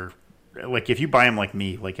are... Like, if you buy them like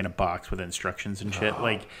me, like in a box with instructions and shit,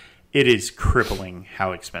 like, it is crippling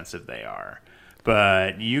how expensive they are.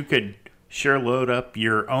 But you could sure load up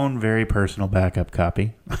your own very personal backup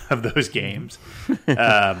copy of those games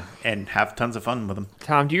and have tons of fun with them.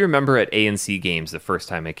 Tom, do you remember at A&C Games the first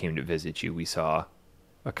time I came to visit you, we saw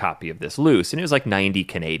a copy of this loose, and it was like 90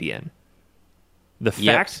 Canadian. The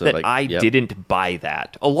fact so that like, I didn't buy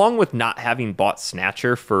that, along with not having bought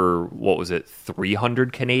Snatcher for, what was it,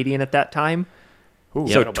 300 Canadian at that time? Ooh,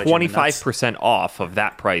 So that'll bite you in the nuts. 25% off of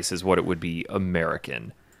that price is what it would be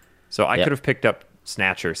American. So I could have picked up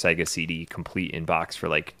Snatcher Sega CD complete in box for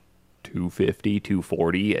like $250,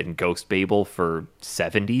 $240, and Ghost Babel for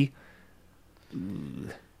 $70.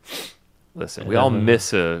 Listen, we all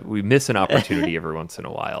miss an opportunity every once in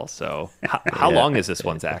a while. So how long is this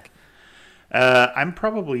one, Zach? I'm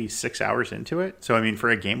probably 6 hours into it. So, I mean, for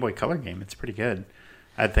a Game Boy Color game, it's pretty good.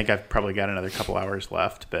 I think I've probably got another couple hours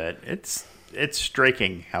left, but it's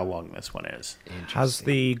striking how long this one is. Has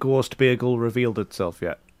the Ghost Bagel revealed itself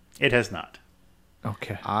yet? It has not.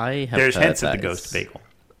 Okay. There's heard hints of the that Ghost it's- Bagel.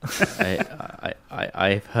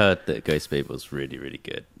 I've heard that Ghost Babel's really, really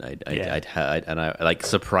good. I'd heard, and I like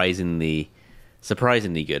surprisingly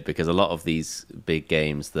good, because a lot of these big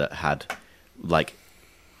games that had like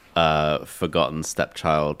forgotten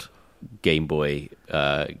stepchild Game Boy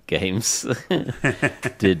games.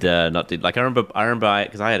 did not did like I remember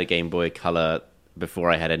because I had a Game Boy Color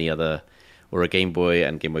before I had any other, or a Game Boy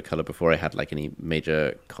and Game Boy Color before I had like any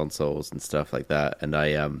major consoles and stuff like that. And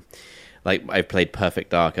I played Perfect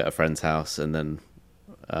Dark at a friend's house, and then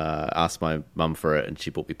asked my mum for it, and she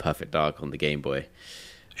bought me Perfect Dark on the Game Boy.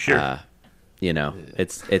 Sure.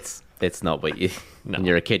 It's not what you when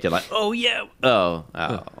you're a kid. You're like, oh yeah, oh.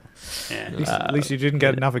 Yeah. At least you didn't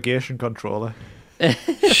get a navigation controller.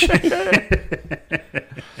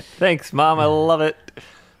 Thanks, Mom. I love it.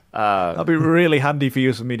 That'd be really handy for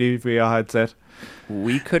using my DVR headset.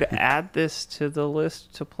 We could add this to the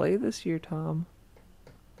list to play this year, Tom.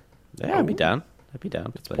 Yeah, I'd be down.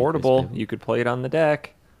 It's portable. You could play it on the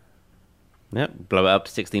deck. Yep, blow it up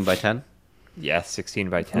to 16 by 10. Yes, 16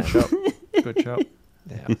 by 10. Good job.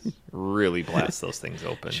 Yeah, really blast those things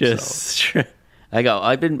open.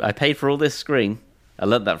 I paid for all this screen. I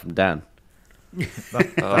learned that from Dan.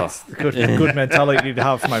 That's good mentality to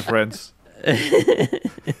have, my friends.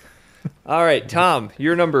 All right, Tom,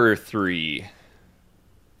 you're number 3.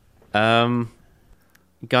 Guys,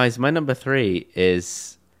 my number 3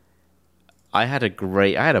 is I had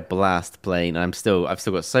a blast playing. I've still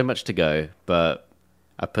got so much to go, but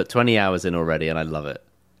I put 20 hours in already, and I love it.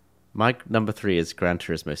 My number 3 is Gran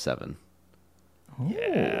Turismo 7.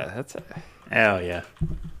 Yeah, that's. Hell yeah.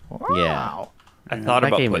 Yeah, I thought That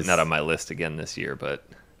about game putting was- that on my list again this year, but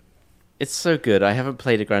it's so good. I haven't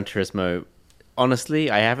played a Gran Turismo. Honestly,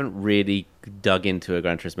 I haven't really dug into a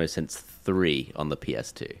Gran Turismo since 3 on the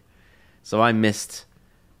PS2. So I missed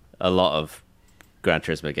a lot of Gran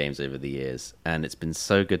Turismo games over the years, and it's been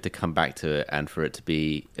so good to come back to it and for it to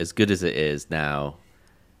be as good as it is now.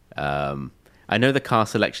 I know the car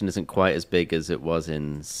selection isn't quite as big as it was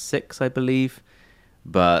in 6, I believe,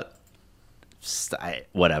 but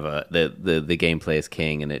whatever. The gameplay is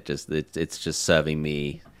king, and it's just serving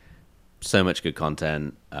me so much good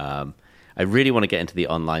content. I really want to get into the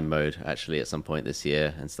online mode actually at some point this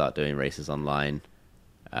year and start doing races online.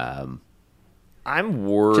 I'm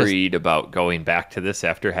worried about going back to this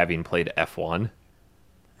after having played F1.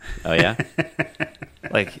 Oh yeah,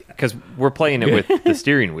 Because we're playing it with the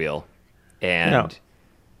steering wheel, and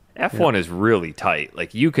F1 is really tight.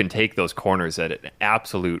 Like, you can take those corners at an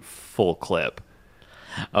absolute full clip.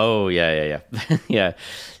 oh yeah. Yeah.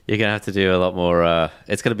 You're gonna have to do a lot more.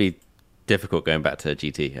 It's gonna be difficult going back to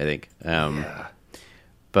GT, I think.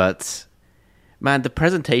 But man, the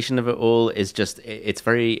presentation of it all is just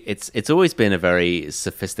it's always been a very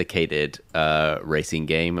sophisticated racing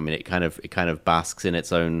game. I mean, it kind of basks in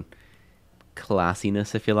its own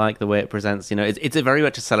classiness, if you like, the way it presents. It's a very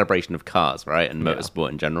much a celebration of cars, right, and motorsport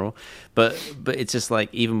in general. But it's just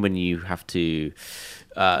like, even when you have to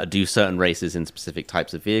do certain races in specific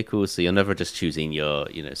types of vehicles, so you're never just choosing your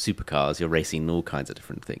supercars. You're racing all kinds of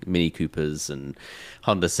different things, Mini Coopers and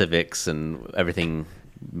Honda Civics and everything,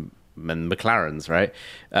 and McLarens, right?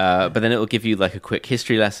 But then it will give you like a quick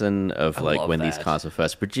history lesson of like when these cars were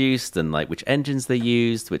first produced, and like which engines they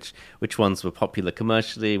used, which ones were popular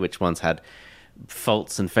commercially, which ones had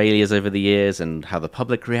faults and failures over the years, and how the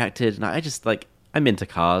public reacted. And I just I'm into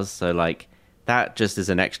cars, so like that just is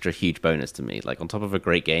an extra huge bonus to me. Like, on top of a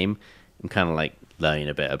great game, I'm kind of like learning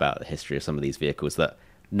a bit about the history of some of these vehicles that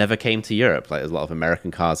never came to Europe. Like, there's a lot of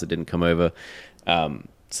American cars that didn't come over.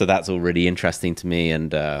 So that's all really interesting to me.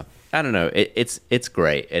 And I don't know, it's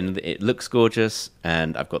great, and it looks gorgeous.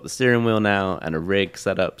 And I've got the steering wheel now and a rig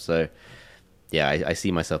set up. So yeah, I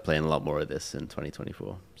see myself playing a lot more of this in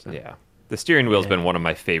 2024. So. Yeah. The steering wheel's been one of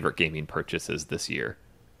my favorite gaming purchases this year.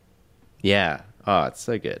 Yeah. Oh, it's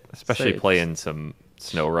so good. Especially playing some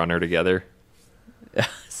SnowRunner together.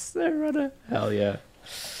 SnowRunner. Hell yeah.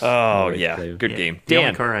 Oh, yeah. Good game. The only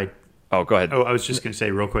Dan. car Go ahead. I was just going to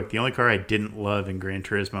say real quick, the only car I didn't love in Gran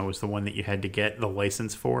Turismo was the one that you had to get the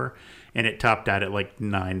license for, and it topped out at like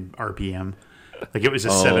 9 RPM. Like, it was a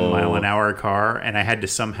 7-mile-an-hour car, and I had to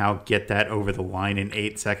somehow get that over the line in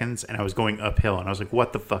 8 seconds, and I was going uphill, and I was like,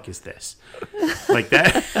 what the fuck is this? Like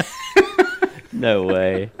that? No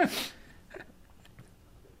way.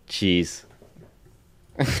 Jeez.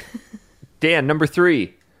 Dan, number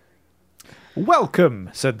 3. Welcome,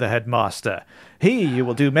 said the headmaster. Here you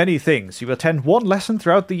will do many things. You will attend one lesson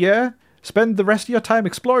throughout the year, spend the rest of your time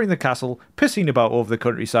exploring the castle, pissing about over the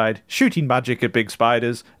countryside, shooting magic at big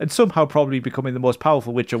spiders, and somehow probably becoming the most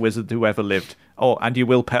powerful witch or wizard who ever lived. Oh, and you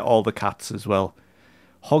will pet all the cats as well.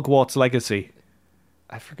 Hogwarts Legacy.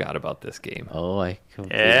 I forgot about this game. Oh, I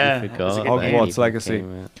completely forgot. Hogwarts Legacy.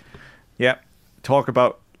 Yeah. Talk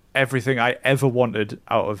about everything I ever wanted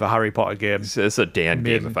out of a Harry Potter game. It's a Dan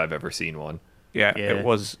game if I've ever seen one. Yeah, it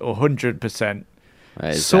was 100%.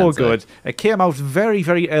 That is So Danzo. good. It came out very,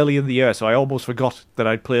 very early in the year, so I almost forgot that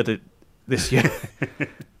I'd played it this year.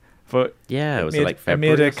 But Yeah, was it made, like it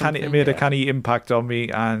February made or a canny, it something? made a Yeah. canny impact on me,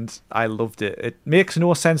 and I loved it. It makes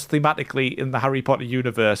no sense thematically in the Harry Potter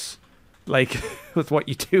universe, like with what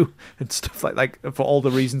you do and stuff like for all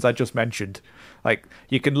the reasons I just mentioned. Like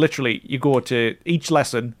you can literally you go to each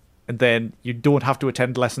lesson, and then you don't have to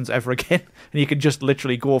attend lessons ever again, and you can just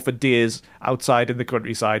literally go for days outside in the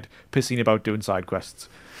countryside, pissing about doing side quests.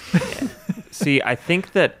 See, I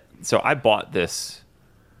think that so I bought this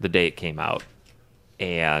the day it came out,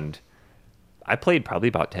 and I played probably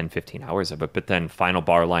about 10, 15 hours of it, but then Final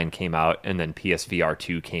Bar Line came out, and then PSVR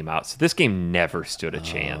 2 came out. So this game never stood a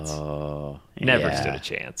chance. Never yeah. stood a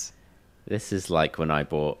chance. This is like when I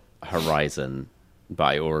bought Horizon, but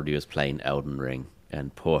I already was playing Elden Ring,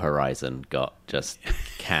 and poor Horizon got just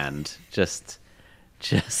canned. Just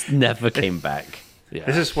never came back. Yeah.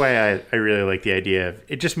 This is why I really like the idea of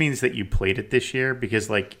it. Just means that you played it this year, because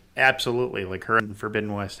like absolutely, like Horizon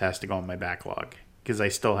Forbidden West has to go on my backlog because I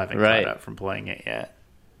still haven't Right. caught up from playing it yet.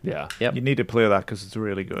 Yeah. Yep. You need to play that because it's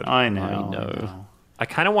really good. I know. I know. I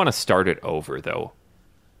kind of want to start it over, though,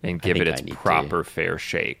 and give it think its I need proper fair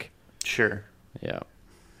shake. Sure. Yeah.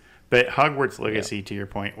 But Hogwarts Legacy, to your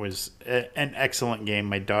point, was an excellent game.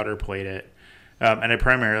 My daughter played it. And I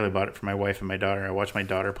primarily bought it for my wife and my daughter. I watched my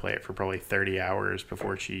daughter play it for probably 30 hours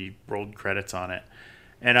before she rolled credits on it.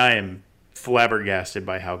 And I am flabbergasted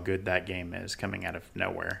by how good that game is coming out of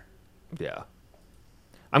nowhere. Yeah.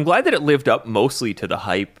 I'm glad that it lived up mostly to the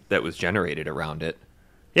hype that was generated around it.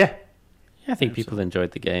 Yeah. Yeah, I think people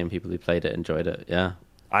enjoyed the game. People who played it enjoyed it. Yeah.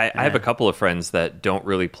 I have a couple of friends that don't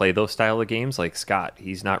really play those style of games, like Scott.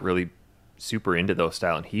 He's not really super into those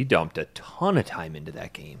style, and he dumped a ton of time into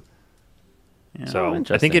that game. So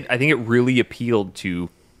I think interesting. it really appealed to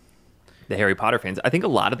the Harry Potter fans. I think a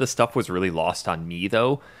lot of the stuff was really lost on me,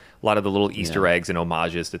 though. A lot of the little Easter eggs and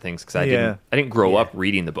homages to things, because I didn't grow up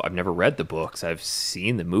reading the book. I've never read the books. I've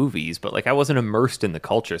seen the movies, but like I wasn't immersed in the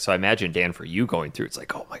culture. So I imagine, Dan, for you going through, it's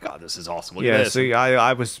like, oh my god, this is awesome. Look at this. See,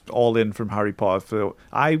 I was all in from Harry Potter. So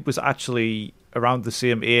I was actually around the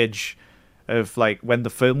same age of like when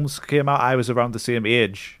the films came out. I was around the same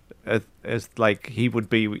age as like he would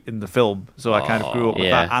be in the film. So I kind of grew up with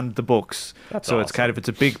yeah. that and the books. That's so it's kind of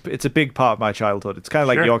it's a big part of my childhood. It's kind of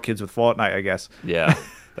like Sure. your kids with Fortnite, I guess. Yeah,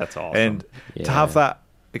 that's awesome. And Yeah. to have that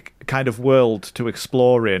kind of world to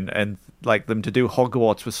explore in, and like them to do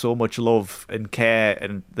Hogwarts with so much love and care,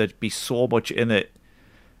 and there'd be so much in it,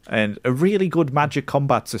 and a really good magic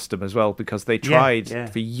combat system as well, because they tried yeah.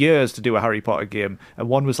 for years to do a Harry Potter game, and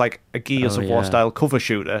one was like a Gears of War yeah. style cover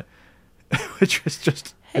shooter, which was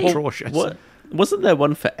just atrocious. What wasn't there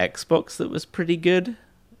one for Xbox that was pretty good?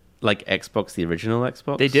 Like Xbox, the original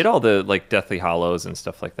Xbox. they did all the like Deathly Hollows and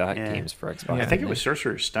stuff like that Yeah. games for Xbox. I think it was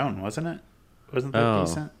Sorcerer's Stone, wasn't it? Wasn't that Oh.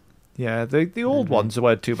 decent? Yeah, the old ones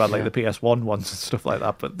weren't too bad, like the PS1 ones and stuff like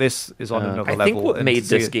that, but this is on another I level. think what and made to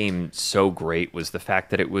see this it- game so great was the fact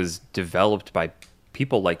that it was developed by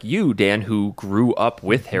people like you, Dan, who grew up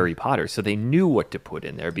with Harry Potter, so they knew what to put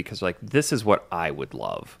in there, because like this is what I would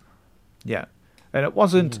love. Yeah, and it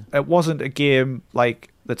wasn't a game like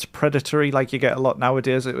that's predatory like you get a lot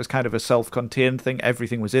nowadays. It was kind of a self-contained thing.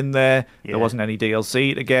 Everything was in there. Yeah. There wasn't any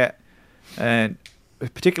DLC to get, and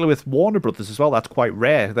particularly with Warner Brothers as well, that's quite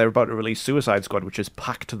rare. They're about to release Suicide Squad, which is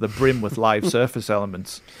packed to the brim with live surface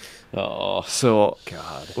elements. Oh, So,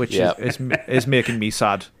 God, which Yep. is making me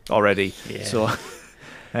sad already. So,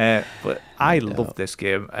 but I love this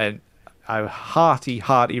game, and a hearty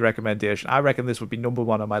recommendation. I reckon this would be number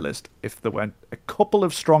one on my list if there weren't a couple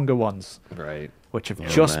of stronger ones, Right. which have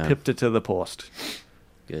just man. pipped it to the post.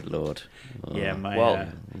 good lord. Oh. Yeah, my well,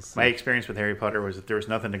 my experience with Harry Potter was that there was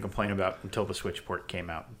nothing to complain about until the Switch port came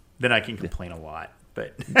out. Then I can complain a lot,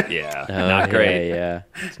 but Yeah. Oh, not great. Yeah,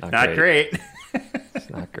 It's not, not great. It's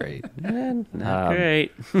not great. not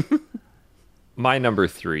great. My number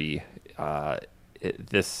 3,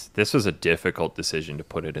 this was a difficult decision to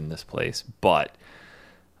put it in this place, but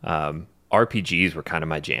RPGs were kind of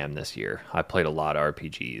my jam this year. I played a lot of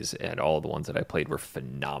RPGs, and all the ones that I played were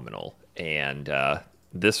phenomenal. And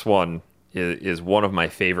this one is one of my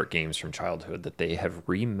favorite games from childhood that they have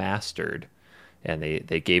remastered, and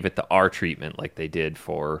they gave it the R treatment like they did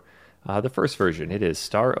for the first version. It is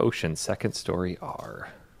Star Ocean Second Story R.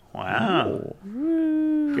 Wow,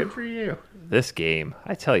 good for you. This game,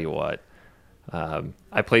 I tell you what,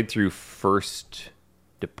 I played through First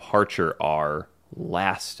Departure R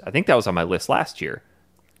I think that was on my list last year.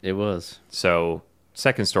 It was. So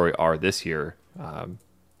Second Story R this year,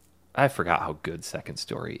 I forgot how good Second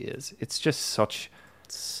Story is. It's just such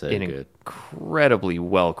So an good. incredibly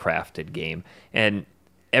well-crafted game. And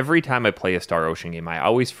every time I play a Star Ocean game, I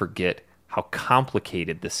always forget how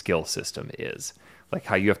complicated the skill system is. Like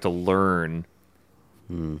how you have to learn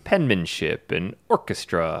penmanship and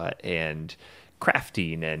orchestra and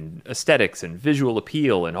crafting and aesthetics and visual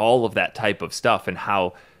appeal and all of that type of stuff, and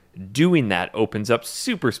how doing that opens up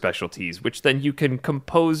super specialties, which then you can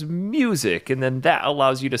compose music, and then that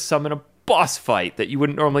allows you to summon a boss fight that you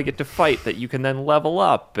wouldn't normally get to fight that you can then level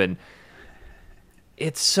up. And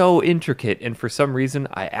it's so intricate, and for some reason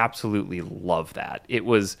I absolutely love that. It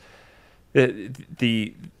was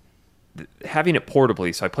the having it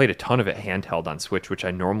portably, so I played a ton of it handheld on Switch, which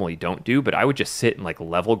I normally don't do, but I would just sit and like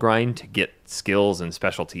level grind to get skills and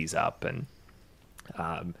specialties up. And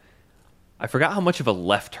I forgot how much of a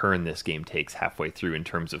left turn this game takes halfway through in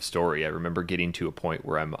terms of story. I remember getting to a point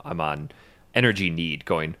where I'm on energy need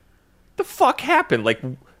going, the fuck happened? Like,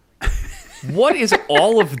 what is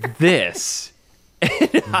all of this?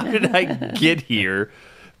 And how did I get here?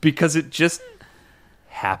 Because it just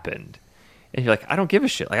happened. And you're like, I don't give a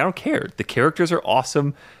shit. Like, I don't care. The characters are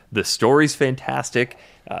awesome. The story's fantastic.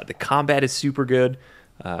 The combat is super good.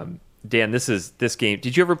 Dan, this game.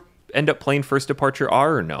 Did you ever end up playing First Departure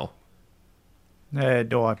R or no?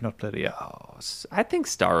 No, I've not played it yet. Oh, I think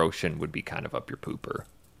Star Ocean would be kind of up your pooper.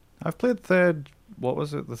 I've played what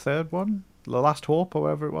was it, the third one? The Last Hope, or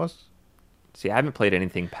whatever it was? See, I haven't played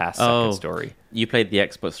anything past Second Story. You played the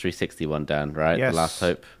Xbox 360 one, Dan, right? Yes. The Last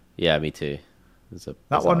Hope? Yeah, me too.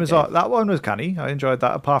 That one was canny. I enjoyed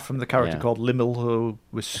that, apart from the character Yeah. called Limmel, who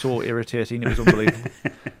was so irritating. It was unbelievable.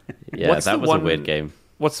 Yeah, that was a weird game.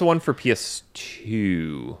 What's the one for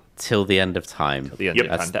PS2? Till the End of Time. Till the End of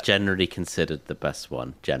That's Time. generally considered the best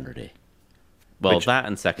one, generally. Well, that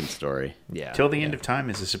and Second Story. Yeah. Till the End of Time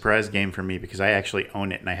is a surprise game for me because I actually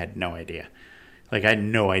own it and I had no idea. Like, I had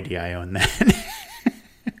no idea I owned that.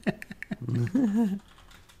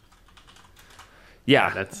 Yeah,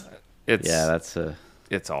 that's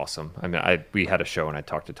it's awesome. I mean, we had a show and I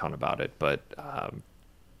talked a ton about it, but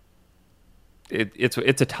it's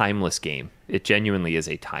a timeless game. It genuinely is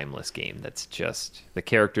a timeless game. That's just, the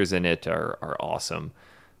characters in it are awesome.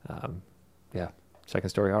 Yeah, Second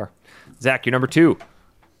Story R. Zach, you're number 2.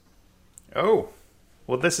 Oh,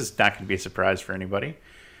 well, this is not going to be a surprise for anybody.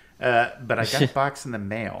 But I got a box in the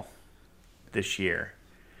mail this year.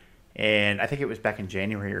 And I think it was back in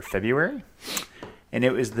January or February. And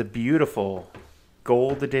it was the beautiful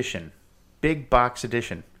gold edition, big box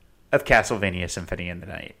edition of Castlevania Symphony of the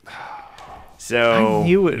Night. So I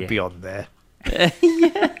knew it would be on there.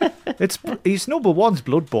 It's number one's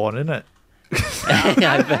Bloodborne, isn't it?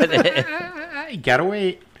 I bet it. You gotta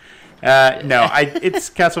wait. It's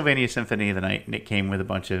Castlevania Symphony of the Night, and it came with a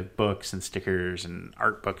bunch of books and stickers and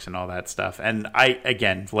art books and all that stuff. And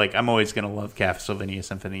I'm always gonna love Castlevania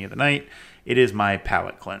Symphony of the Night. It is my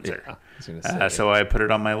palate cleanser. Yeah, I was gonna say. So I put it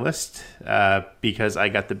on my list because I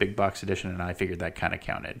got the big box edition, and I figured that kind of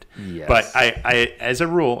counted. Yes. But I, as a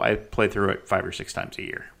rule, I play through it 5 or 6 times a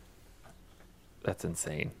year. That's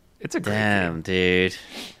insane. It's a great Damn, game. dude.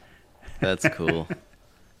 That's cool.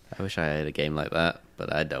 I wish I had a game like that,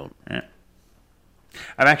 but I don't. Yeah.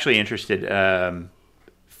 I'm actually interested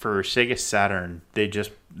for Sega Saturn.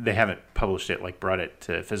 They haven't published it, like brought it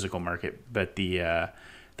to physical market, but the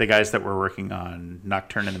guys that were working on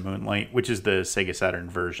Nocturne in the Moonlight, which is the Sega Saturn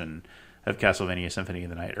version of Castlevania Symphony of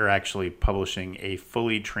the Night, are actually publishing a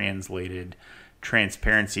fully translated,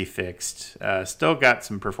 transparency fixed, still got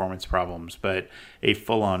some performance problems, but a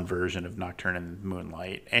full-on version of Nocturne in the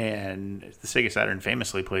Moonlight. And the Sega Saturn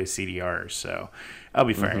famously plays CDRs, so I'll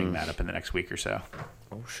be firing that up in the next week or so.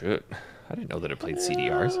 Oh shit! I didn't know that it played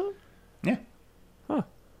CDRs. Yeah. Huh.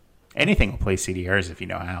 Anything will play CDRs if you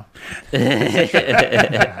know how.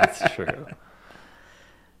 That's true.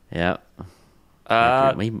 Yeah.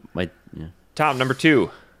 Uh, Tom, number 2.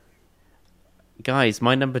 Guys,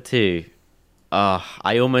 my number 2.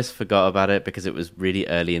 I almost forgot about it because it was really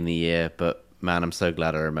early in the year, but man, I'm so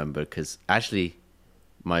glad I remembered because actually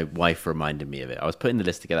my wife reminded me of it. I was putting the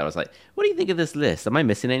list together. I was like, what do you think of this list? Am I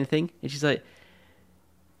missing anything? And she's like,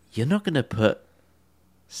 you're not going to put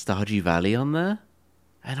Stardew Valley on there?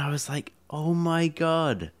 And I was like, oh my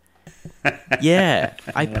God. Yeah,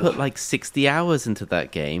 I put like 60 hours into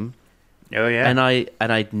that game. Oh yeah.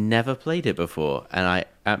 And I'd never played it before, and I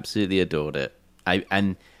absolutely adored it.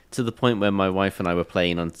 And to the point where my wife and I were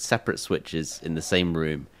playing on separate Switches in the same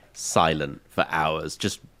room, silent for hours,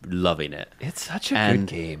 just loving it. It's such a good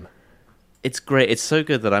game. It's great. It's so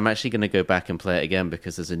good that I'm actually going to go back and play it again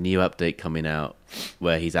because there's a new update coming out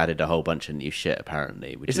where he's added a whole bunch of new shit,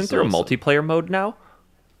 apparently. Which Isn't is there awesome. a multiplayer mode now?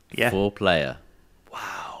 Yeah. 4-player.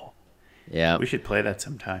 Wow. Yeah. We should play that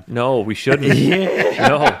sometime. No, we shouldn't.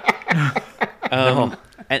 No.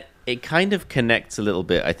 And it kind of connects a little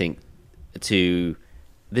bit, I think, to...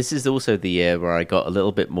 This is also the year where I got a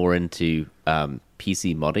little bit more into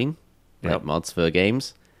PC modding, like mods for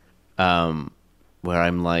games, where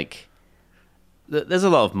I'm like... There's a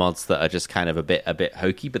lot of mods that are just kind of a bit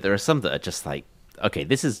hokey, but there are some that are just like, okay,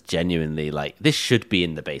 this is genuinely like... This should be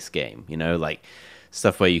in the base game, you know? Like,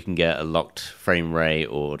 stuff where you can get a locked frame rate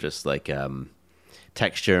or just like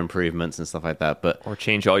texture improvements and stuff like that. But Or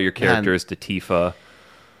change all your characters to Tifa.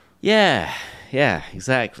 Yeah,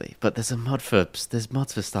 exactly. But there's mods for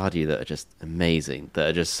Stardew that are just amazing, that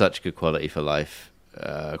are just such good quality of life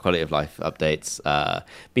updates.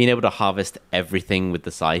 Being able to harvest everything with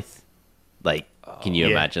the scythe, like, can you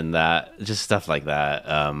imagine that? Just stuff like that.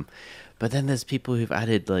 But then there's people who've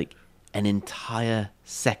added like an entire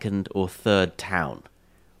second or third town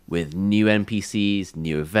with new NPCs,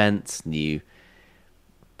 new events, new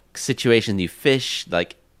situations, new fish.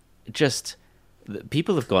 Like, just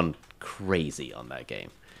people have gone crazy on that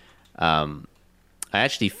game. I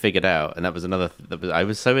actually figured out, and that was another. I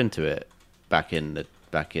was so into it back in the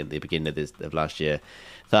beginning of last year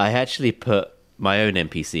that I actually put my own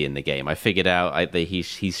NPC in the game. I figured out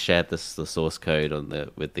he's shared the source code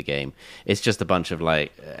with the game. It's just a bunch of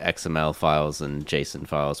like XML files and JSON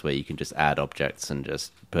files where you can just add objects and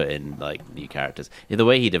just put in like new characters. The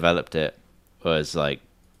way he developed it was like,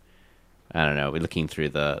 I don't know. We're looking through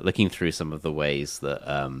some of the ways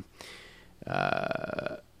that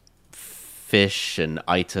fish and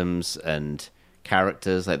items and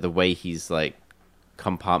characters, like the way he's like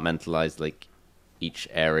compartmentalized like each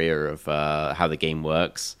area of how the game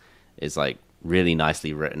works is like really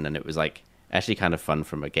nicely written, and it was like actually kind of fun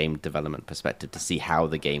from a game development perspective to see how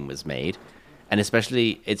the game was made. And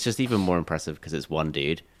especially it's just even more impressive because it's one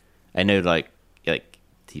dude. I know like I'm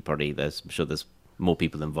sure there's more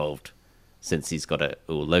people involved since he's got it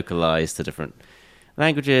all localized to different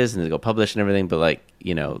languages and it's got published and everything, but like,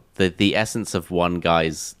 you know, the essence of one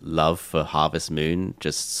guy's love for Harvest Moon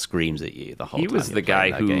just screams at you the whole time. He was the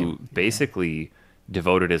guy who basically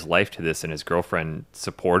devoted his life to this, and his girlfriend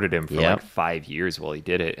supported him for like 5 years while he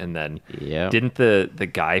did it. And then didn't the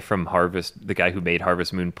guy from the guy who made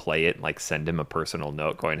Harvest Moon play it and like send him a personal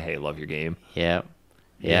note going, "Hey, love your game." Yeah.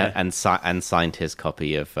 And signed his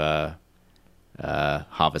copy of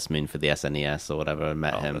Harvest Moon for the SNES or whatever, and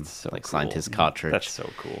met him, so like cool. signed his cartridge. That's so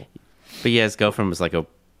cool. But yeah, his girlfriend was like a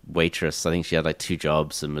waitress. I think she had like 2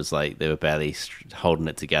 jobs and was like, they were barely holding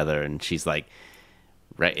it together. And she's like,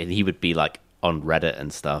 and he would be like on Reddit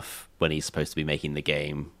and stuff when he's supposed to be making the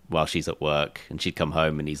game while she's at work. And she'd come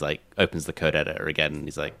home and he's like, opens the code editor again. And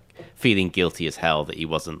he's like feeling guilty as hell that he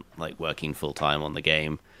wasn't like working full time on the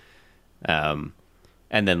game. And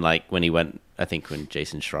then like when he went, I think when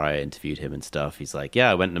Jason Schreier interviewed him and stuff, he's like,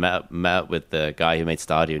 yeah, I went and met up with the guy who made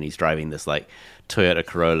Stardew, and he's driving this like Toyota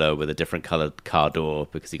Corolla with a different colored car door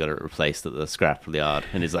because he got it replaced at the scrap yard.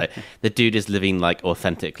 And he's like, the dude is living like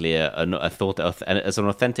authentically as an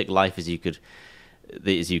authentic life as you could,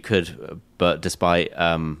 but despite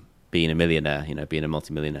being a millionaire, you know, being a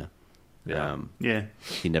multimillionaire.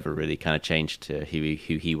 He never really kind of changed to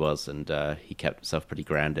who he was, and he kept himself pretty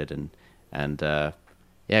grounded and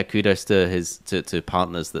kudos to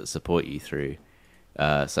partners that support you through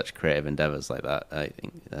such creative endeavors like that. I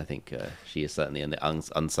think she is certainly an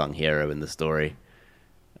unsung hero in the story.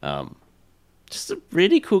 Just a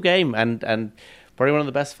really cool game, and probably one of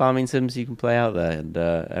the best farming sims you can play out there. And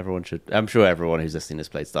everyone should. I'm sure everyone who's listening has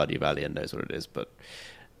played Stardew Valley and knows what it is, but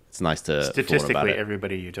it's nice to statistically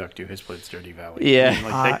everybody you talk to has played Stardew Valley. Yeah, I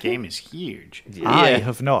mean, like that game is huge. I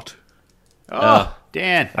have not. Oh,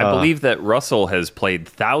 Dan. I believe that Russell has played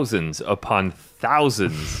thousands upon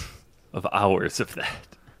thousands of hours of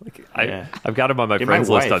that. Like, I've got him on my friends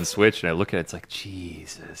list on Switch, and I look at it, it's like,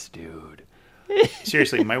 Jesus, dude.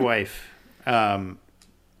 Seriously, my wife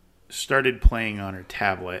started playing on her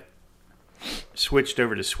tablet, switched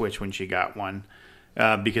over to Switch when she got one,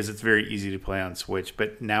 because it's very easy to play on Switch,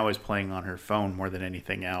 but now is playing on her phone more than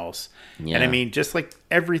anything else. Yeah. And I mean, just like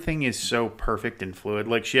everything is so perfect and fluid.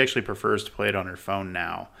 Like, she actually prefers to play it on her phone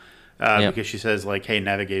now because she says, like, hey,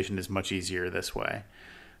 navigation is much easier this way.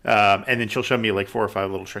 And then she'll show me like 4 or 5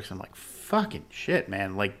 little tricks. I'm like, fucking shit,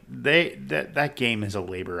 man. Like, that game is a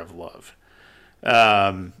labor of love.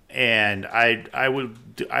 And I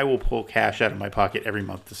will pull cash out of my pocket every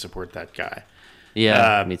month to support that guy.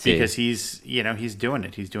 Yeah, me too. Because he's doing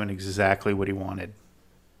it. He's doing exactly what he wanted.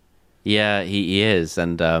 Yeah, he is,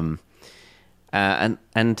 and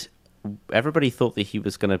everybody thought that he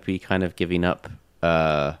was going to be kind of giving up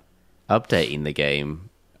updating the game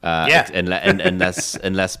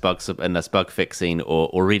Unless bug fixing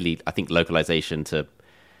or really, I think localization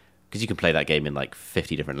because you can play that game in like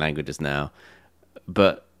 50 different languages now.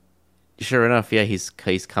 But sure enough, yeah, he's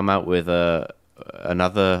come out with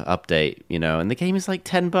another update, and the game is like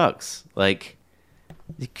 $10. Like,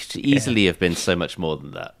 it could easily have been so much more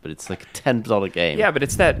than that, but it's like a $10 game. Yeah, but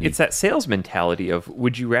it's that sales mentality of,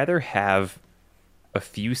 would you rather have a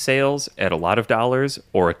few sales at a lot of dollars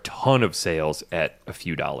or a ton of sales at a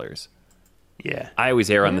few dollars? Yeah. I always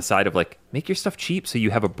err on the side of like, make your stuff cheap so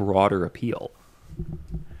you have a broader appeal.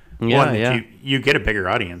 Yeah. You get a bigger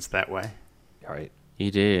audience that way. All right.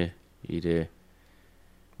 You do.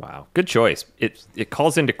 Wow. Good choice. It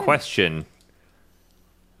calls into question,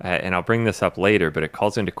 and I'll bring this up later, but it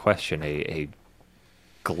calls into question a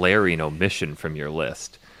glaring omission from your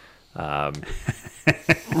list.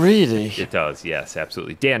 Really? It does, yes,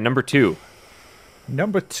 absolutely. Dan, number 2.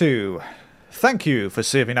 Number 2. Thank you for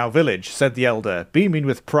saving our village, said the elder, beaming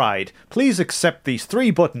with pride. Please accept these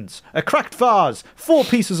 3 buttons, a cracked vase, 4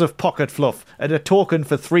 pieces of pocket fluff, and a token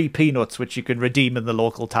for 3 peanuts which you can redeem in the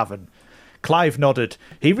local tavern. Clive nodded.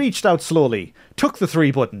 He reached out slowly, took the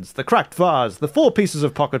 3 buttons, the cracked vase, the 4 pieces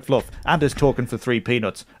of pocket fluff, and his token for 3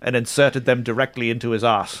 peanuts, and inserted them directly into his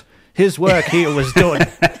arse. His work here was done.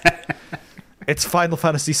 It's Final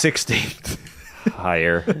Fantasy 16.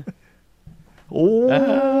 Higher. Oh,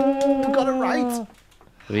 got it right.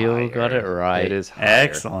 We all got it right. It is higher.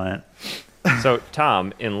 Excellent. So,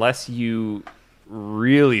 Tom, unless you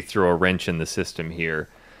really throw a wrench in the system here,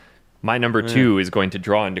 my number 2 is going to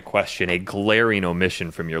draw into question a glaring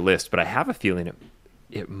omission from your list, but I have a feeling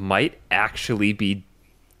it might actually be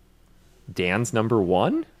Dan's number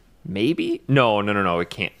 1? Maybe? No, it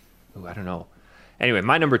can't. Ooh, I don't know. Anyway,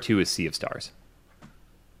 my number 2 is Sea of Stars.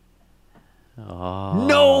 Oh.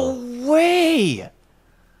 No way!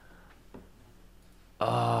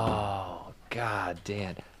 Oh, God,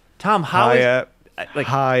 Dan. Tom, how Higher.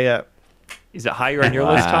 Higher. Is it higher on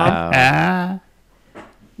your list, Tom?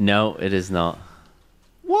 No, it is not.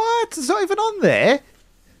 What? It's not even on there?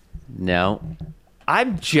 No.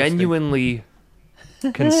 I'm genuinely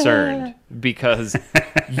concerned because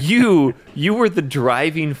you were the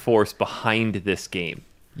driving force behind this game.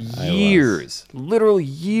 Literal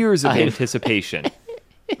years of anticipation.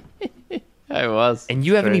 I was. And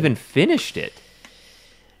you haven't even finished it.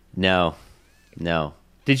 No.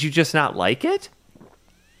 Did you just not like it?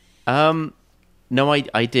 No,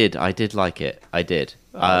 I did. I did like it. I did.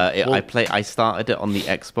 I started it on the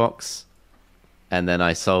Xbox, and then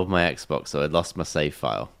I sold my Xbox, so I lost my save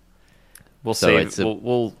file. We'll So save. it's a-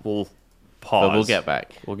 We'll pause. But we'll get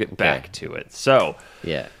back. We'll get Okay. back to it. So,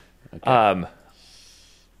 Yeah. Okay.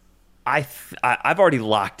 I've already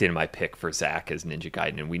locked in my pick for Zach as Ninja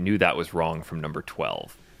Gaiden, and we knew that was wrong from number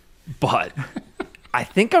 12. But I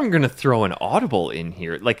think I'm going to throw an audible in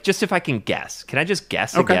here. Like, just if I can guess. Can I just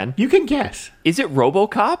guess again? You can guess. Is it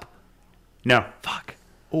RoboCop? No. Fuck.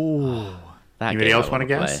 Oh. That Anybody game else I want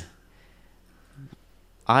to wanna guess? play.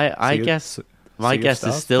 I Sea of- guess my Sea of guess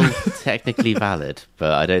is Stars? still technically valid,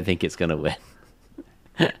 but I don't think it's going to win.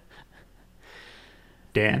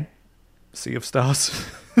 Dan? Sea of Stars.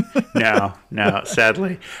 No,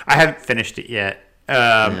 sadly. I haven't finished it yet.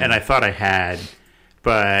 And I thought I had,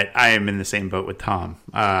 but I am in the same boat with Tom.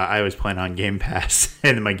 I was playing on Game Pass,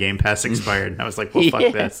 and then my Game Pass expired, and I was like, well,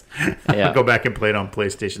 fuck this. Yeah. I'll go back and play it on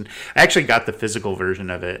PlayStation. I actually got the physical version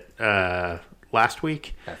of it last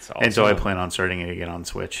week. That's And so I awesome. plan on starting it again on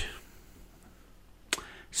Switch.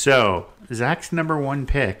 So, Zach's number 1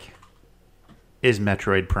 pick is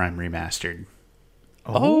Metroid Prime Remastered.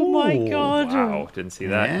 Oh my god. Wow. Didn't see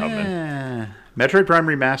that coming. Yeah. Metroid Prime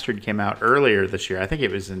Remastered came out earlier this year. I think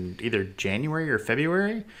it was in either January or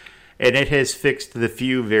February. And it has fixed the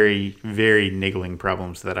few very, very niggling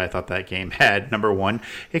problems that I thought that game had. Number 1,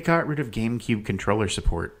 it got rid of GameCube controller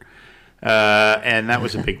support. And that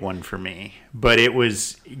was a big one for me. But it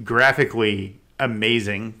was graphically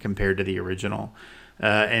amazing compared to the original.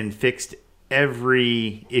 And fixed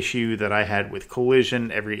every issue that I had with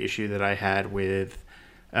collision, every issue that I had with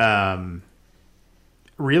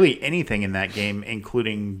really anything in that game,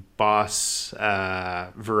 including boss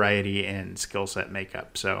variety and skill set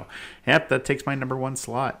makeup. So, yep, that takes my number 1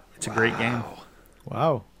 slot. It's a great game.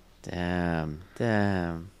 Wow. Damn.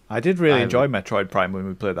 I did really enjoy Metroid Prime when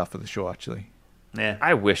we played that for the show, actually. Yeah.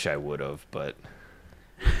 I wish I would have, but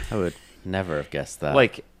I would never have guessed that.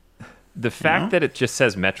 like the fact that it just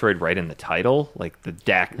says Metroid right in the title, like the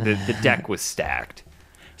deck was stacked.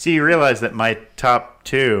 See, you realize that my top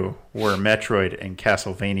 2 were Metroid and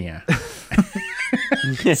Castlevania.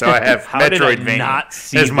 So I have How did I Metroidvania not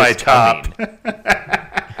see as my this top. coming?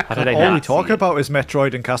 How did I All we not talk see it? about is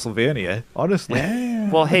Metroid and Castlevania, honestly.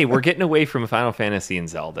 Well, hey, we're getting away from Final Fantasy and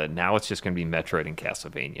Zelda. Now it's just going to be Metroid and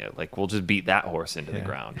Castlevania. Like, we'll just beat that horse into the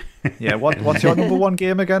ground. Yeah, what's your number one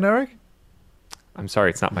game again, Eric? I'm sorry,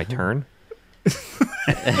 it's not my turn.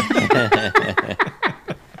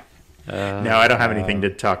 No, I don't have anything to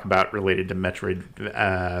talk about related to Metroid.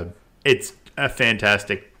 It's a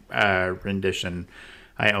fantastic rendition.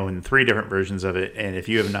 I own 3 different versions of it, and if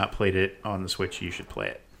you have not played it on the Switch, you should play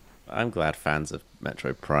it. I'm glad fans of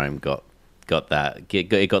Metroid Prime got that.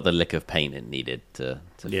 It got the lick of paint it needed to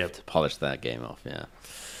polish that game off. Yeah.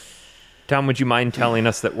 Tom, would you mind telling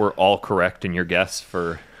us that we're all correct in your guess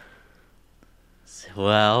for...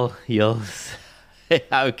 Well, I'm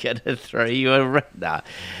gonna throw you a red. Nah.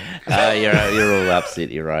 You're all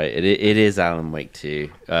absolutely right. It is Alan Wake 2.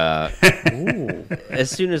 As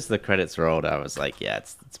soon as the credits rolled, I was like, yeah,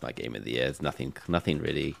 it's my game of the year. It's nothing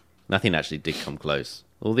actually did come close.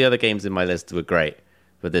 All the other games in my list were great,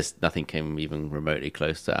 but nothing came even remotely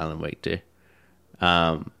close to Alan Wake 2.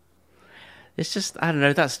 It's just, I don't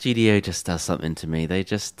know, that studio just does something to me. They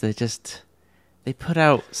put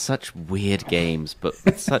out such weird games, but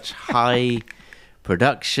with such high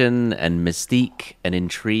production and mystique and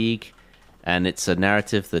intrigue, and it's a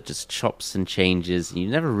narrative that just chops and changes, and you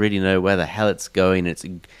never really know where the hell it's going. It's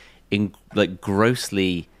like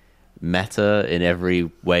grossly meta in every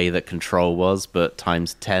way that Control was, but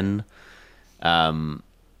times 10. I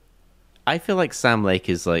feel like Sam Lake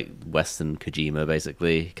is like Western Kojima,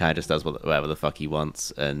 basically. Kind of just does whatever the fuck he wants,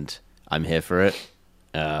 and I'm here for it.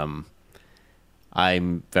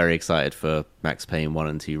 I'm very excited for Max Payne 1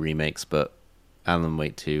 and 2 remakes, but Alan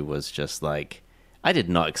Wake 2 was just like, I did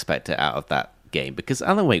not expect it out of that game, because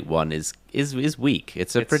Alan Wake 1 is weak.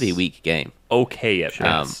 It's pretty weak game. Okay at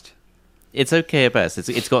best. It's okay at best.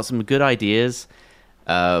 It's got some good ideas,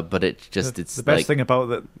 but it's The best thing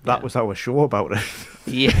about that was our show about it.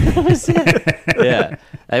 Yeah, yeah,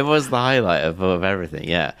 it was the highlight of everything.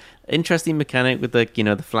 Yeah, interesting mechanic with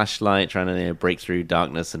the flashlight trying to break through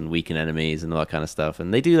darkness and weaken enemies and all that kind of stuff,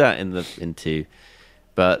 and they do that in 2.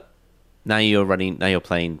 But now you're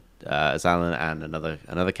playing as Alan and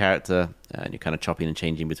another character, and you're kind of chopping and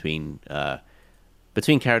changing between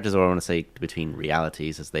characters, or I want to say between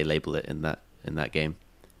realities, as they label it in that game.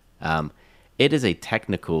 It is a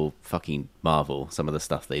technical fucking marvel, some of the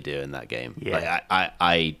stuff they do in that game. Yeah. Like,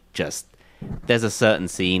 I just, there's a certain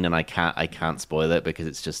scene, and I can't spoil it because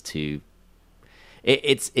it's just too.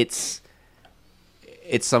 It's a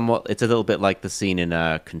little bit like the scene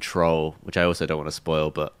in Control, which I also don't want to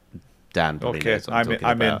spoil, but Dan probably knows what I'm talking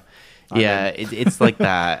about. It's like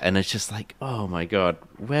that, and it's just like, oh my god,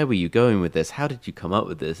 where were you going with this? How did you come up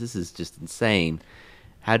with this? This is just insane.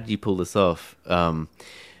 How did you pull this off?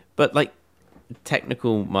 But like,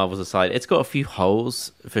 technical marvels aside, it's got a few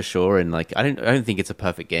holes for sure, and like, I don't think it's a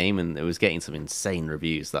perfect game, and it was getting some insane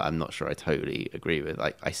reviews that I'm not sure I totally agree with.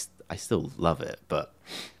 Like, I still love it, but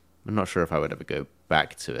I'm not sure if I would ever go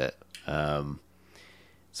back to it.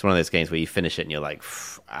 It's one of those games where you finish it and you're like,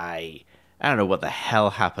 I don't know what the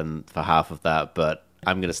hell happened for half of that, but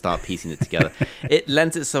I'm going to start piecing it together. It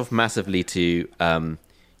lends itself massively to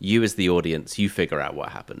you as the audience. You figure out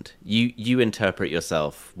what happened. You interpret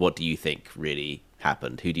yourself. What do you think really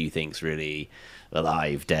happened? Who do you think's really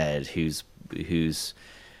alive, dead? Who's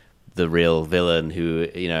the real villain? Who,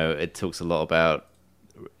 it talks a lot about.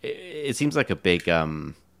 It seems like a big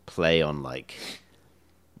play on like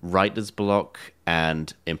writer's block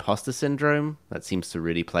and imposter syndrome. That seems to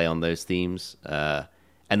really play on those themes,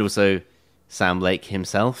 and also Sam Lake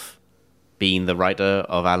himself being the writer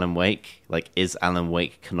of Alan Wake. Like, is Alan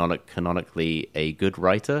Wake canonically a good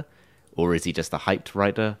writer, or is he just a hyped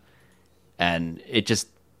writer? And it just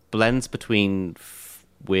blends between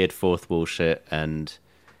weird fourth wall shit and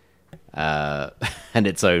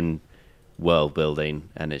its own world building,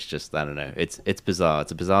 and it's just, I don't know, it's bizarre.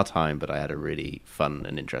 It's a bizarre time, but I had a really fun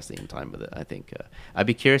and interesting time with it. I think I'd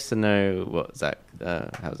be curious to know what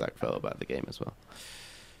how Zach felt about the game as well.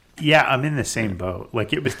 Yeah, I'm in the same boat.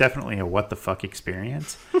 Like, it was definitely a what the fuck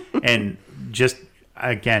experience. And just,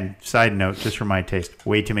 again, side note, just for my taste,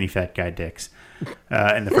 way too many fat guy dicks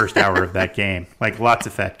in the first hour of that game. Like, lots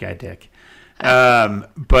of fat guy dick.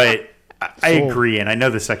 But I agree, and I know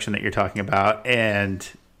the section that you're talking about, and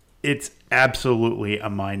it's absolutely a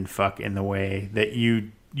mind fuck in the way that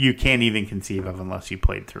you can't even conceive of unless you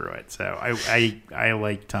played through it. So I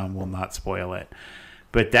like Tom, will not spoil it.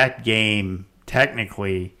 But that game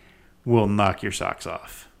technically will knock your socks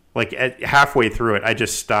off. Like, halfway through it, I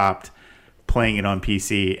just stopped playing it on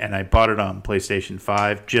PC, and I bought it on PlayStation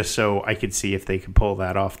 5 just so I could see if they could pull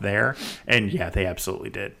that off there. And yeah, they absolutely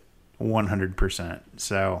did. 100%.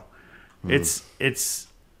 So it's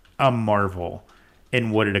a marvel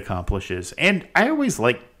in what it accomplishes. And I always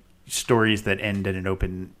like stories that end in an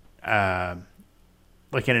open,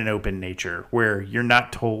 like in an open nature, where you're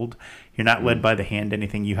not told, you're not led by the hand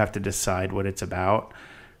anything. You have to decide what it's about.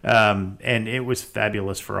 And it was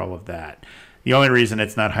fabulous for all of that. The only reason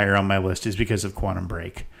it's not higher on my list is because of Quantum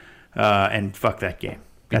Break. And fuck that game.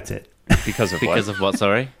 That's it. Because of Because of what?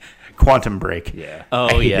 Sorry. Quantum Break. Yeah. Oh,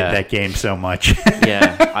 I hated yeah. that game so much.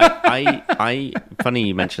 Yeah. I funny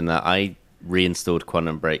you mentioned that. I reinstalled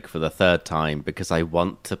Quantum Break for the third time because I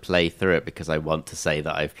want to play through it, because I want to say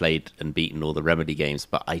that I've played and beaten all the Remedy games,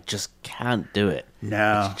 but I just can't do it.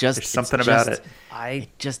 No, It's there's something about it.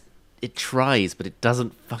 It tries, but it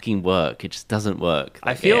doesn't fucking work. It just doesn't work.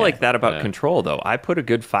 I feel yeah, like that about yeah. Control, though. I put a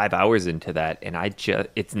good 5 hours into that, and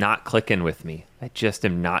it's not clicking with me. I just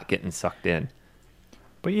am not getting sucked in.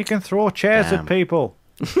 But you can throw chairs Damn. at people.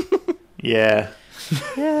 Yeah.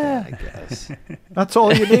 Yeah, I guess. That's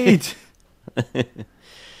all you need. No,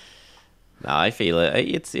 I feel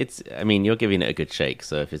it. It's. I mean, you're giving it a good shake.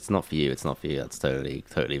 So if it's not for you, it's not for you. That's totally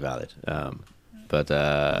valid.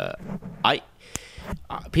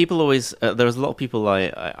 People always. There's a lot of people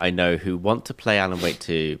I know who want to play Alan Wake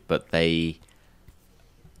 2, but they,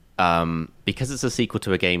 because it's a sequel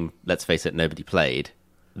to a game. Let's face it, nobody played.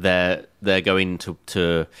 They're going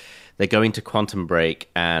to Quantum Break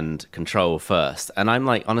and Control first, and I'm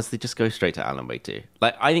like, honestly, just go straight to Alan Wake 2.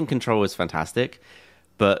 Like, I think Control is fantastic,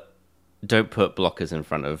 but don't put blockers in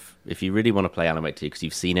front of. If you really want to play Alan Wake 2 because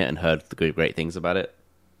you've seen it and heard the great things about it,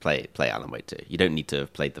 play Alan Wake 2. You don't need to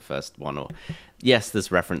have played the first one. Or yes,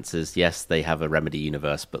 there's references. Yes, they have a Remedy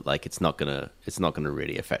universe, but like it's not gonna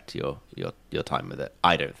really affect your time with it.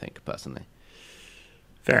 I don't think, personally.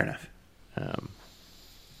 Fair enough.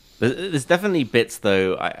 There's definitely bits,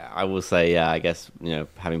 though. I will say, yeah. I guess,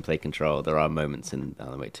 having played Control, there are moments in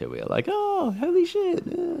Alan Wake 2 where you're like, oh, holy shit,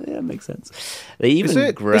 yeah, it makes sense. They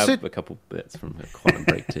even grab a couple bits from Quantum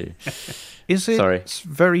Break 2. Is it Sorry.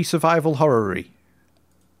 very survival horror-y?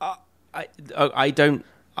 I don't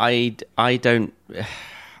think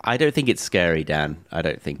it's scary, Dan. I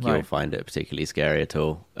don't think you'll Right. find it particularly scary at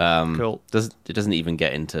all. Cool. It doesn't even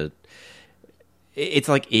get into. It's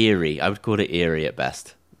like eerie. I would call it eerie at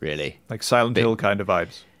best. Really, Like Silent Hill kind of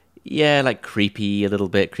vibes? yeah, like creepy a little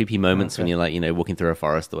bit. Creepy moments when Okay. you're like walking through a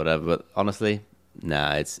forest or whatever. But honestly,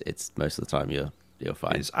 nah. It's most of the time you're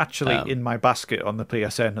fine. It's actually in my basket on the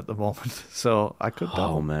PSN at the moment, so I could Oh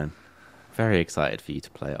double. man, very excited for you to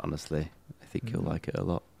play it. Honestly, I think you'll like it a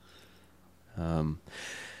lot.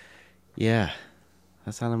 Yeah,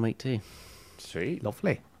 that's Alan Wake 2. Sweet.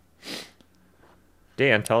 Lovely.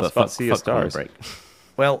 Dan, tell us But about Sea of fuck Quantum Stars. Break.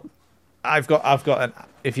 Well, I've got an.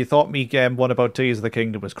 If you thought me game one about Tears of the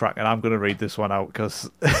Kingdom was cracking, I'm going to read this one out because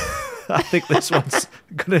I think this one's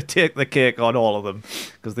going to take the cake on all of them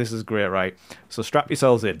because this is great, right? So strap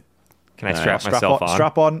yourselves in. Can I strap myself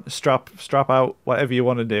on? Strap out, whatever you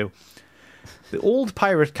want to do. The old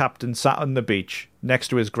pirate captain sat on the beach next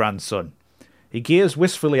to his grandson. He gazed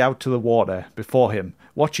wistfully out to the water before him,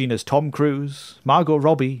 watching as Tom Cruise, Margot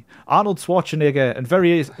Robbie, Arnold Schwarzenegger, and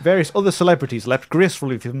various other celebrities leapt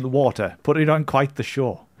gracefully from the water, putting on quite the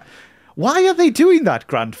show. "Why are they doing that,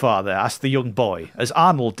 grandfather?" asked the young boy, as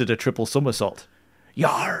Arnold did a triple somersault.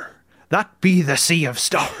 "Yar, that be the Sea of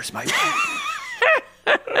Stars, my man."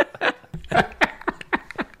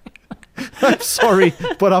 I'm sorry,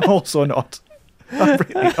 but I'm also not. I'm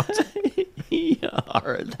really not.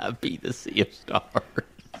 Yar, that be the Sea of Stars.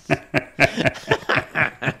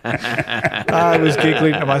 I was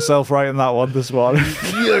giggling to myself writing that one this morning.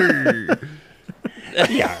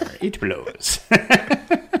 Yeah, it blows.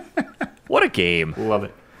 What a game. Love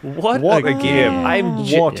it. What a game. Like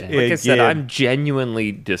I said, game. I'm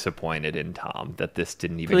genuinely disappointed in Tom that this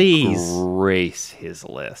didn't even Please. grace his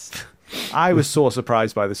list. I was so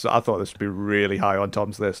surprised by this. I thought this would be really high on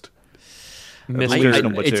Tom's list. Mr.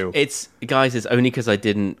 number two. It's guys. It's only because I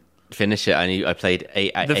didn't finish it. I played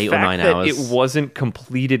eight The or fact 9 that hours. it wasn't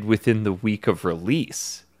completed within the week of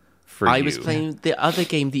release for you. I was playing the other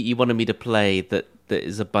game that you wanted me to play. That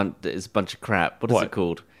is a bunch of crap. What is it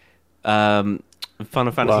called? Final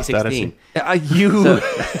Fantasy Lost 16.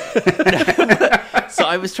 So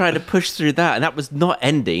I was trying to push through that, and that was not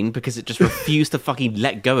ending because it just refused to fucking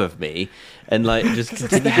let go of me, and like just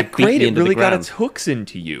continued to that beat great. me It into really the got ground its hooks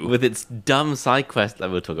into you. with its dumb side quest that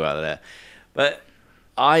we'll talk about there. But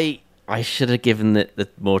I should have given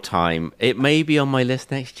it more time. It may be on my list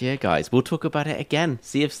next year, guys. We'll talk about it again.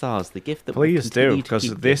 Sea of Stars, the gift that Please we'll continue do, to because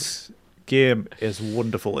keep this game is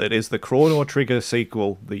wonderful. It is the Chrono Trigger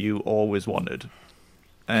sequel that you always wanted.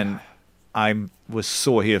 And I was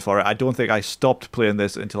so here for it. I don't think I stopped playing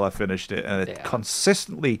this until I finished it, and it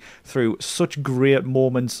consistently through such great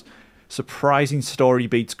moments, surprising story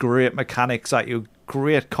beats, great mechanics at you,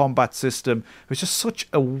 great combat system. It was just such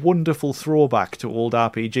a wonderful throwback to old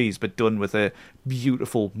RPGs, but done with a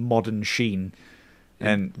beautiful modern sheen.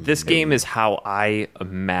 And this game is how I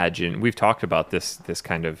imagine. We've talked about this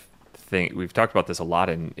kind of thing. We've talked about this a lot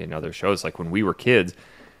in other shows. Like when we were kids,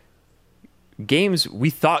 we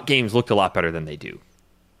thought games looked a lot better than they do.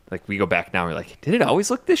 Like we go back now and we're like, did it always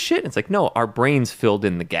look this shit? And it's like, no, our brains filled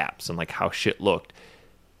in the gaps and like how shit looked.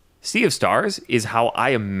 Sea of Stars is how I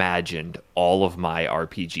imagined all of my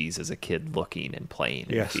RPGs as a kid looking and playing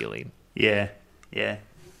and feeling. Yeah,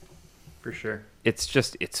 for sure. It's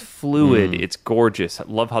fluid. It's gorgeous. I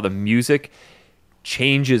love how the music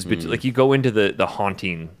changes. Like you go into the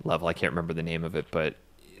haunting level. I can't remember the name of it, but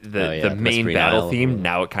the main battle theme,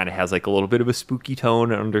 now it kind of has like a little bit of a spooky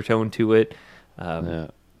tone, undertone to it.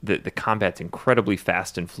 The combat's incredibly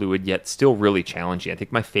fast and fluid, yet still really challenging. I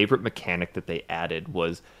think my favorite mechanic that they added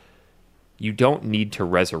was you don't need to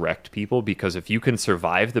resurrect people, because if you can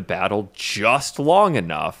survive the battle just long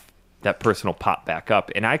enough, that person will pop back up.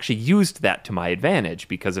 And I actually used that to my advantage,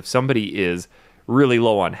 because if somebody is really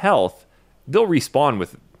low on health, they'll respawn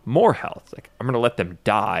with more health. Like I'm going to let them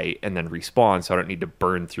die and then respawn, so I don't need to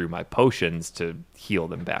burn through my potions to heal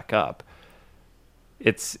them back up.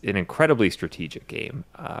 It's an incredibly strategic game.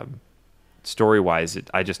 Story-wise,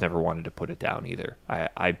 I just never wanted to put it down either.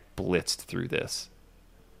 I blitzed through this.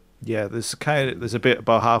 Yeah, there's a bit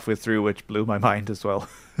about halfway through which blew my mind as well.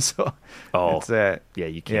 So, it's,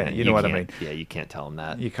 you can't. Yeah, you know what I mean. Yeah, you can't tell them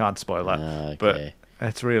that. You can't spoil that, Okay. but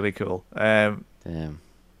it's really cool. Damn.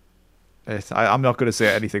 I'm not going to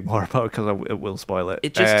say anything more about it because it will spoil it.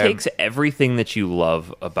 It just takes everything that you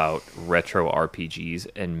love about retro RPGs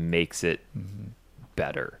and makes it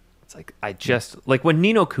better. It's like like when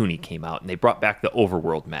Ni no Kuni came out and they brought back the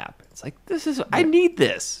overworld map. It's like I need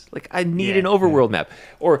this. Like I need an overworld map,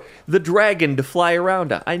 or the dragon to fly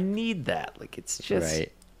around. I need that. Like it's just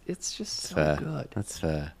so fair. good. That's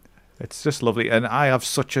fair. It's just lovely, and I have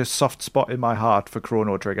such a soft spot in my heart for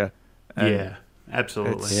Chrono Trigger. Yeah,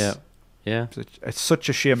 absolutely. Yeah. It's such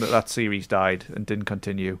a shame that series died and didn't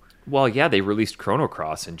continue. Well, yeah, they released Chrono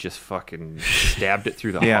Cross and just fucking stabbed it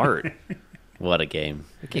through the heart. What a game.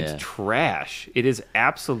 The game's trash. It is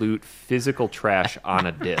absolute physical trash on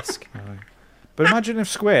a disc. But imagine if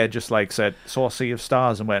Square just saw Sea of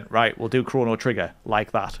Stars and went, right, we'll do Chrono Trigger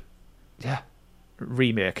like that. Yeah.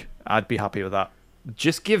 Remake. I'd be happy with that.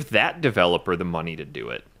 Just give that developer the money to do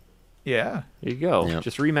it. Yeah. There you go. Yep.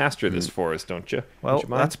 Just remaster this for us, don't you? Well, Don't you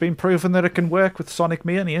mind? that's been proven that it can work with Sonic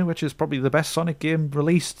Mania, which is probably the best Sonic game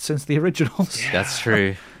released since the originals. Yeah. That's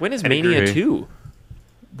true. When is Mania 2?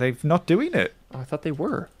 They're not doing it. Oh, I thought they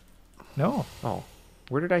were. No. Oh,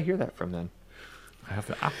 where did I hear that from then? I have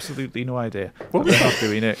absolutely no idea. But they're not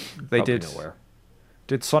doing it. They Probably did nowhere.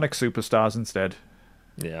 did Sonic Superstars instead,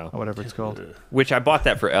 Yeah. or whatever it's called. Which I bought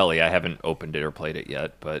that for Ellie. I haven't opened it or played it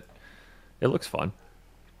yet, but it looks fun.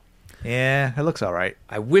 Yeah, it looks all right.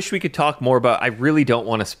 I wish we could talk more about. I really don't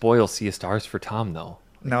want to spoil Sea of Stars for Tom, though.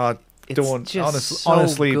 No, I It's don't. just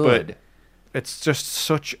Honestly, good. but it's just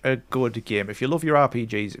such a good game. If you love your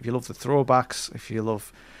RPGs, if you love the throwbacks,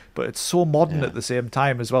 but it's so modern at the same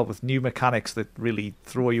time as well, with new mechanics that really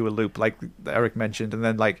throw you a loop, like Eric mentioned, and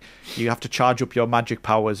then you have to charge up your magic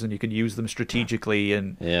powers and you can use them strategically,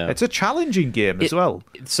 and it's a challenging game as well.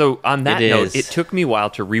 So on that note, is. it took me a while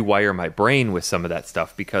to rewire my brain with some of that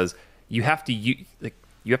stuff, because you have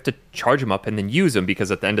to charge them up and then use them,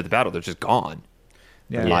 because at the end of the battle they're just gone.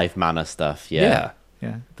 Yeah. Live mana stuff. Yeah.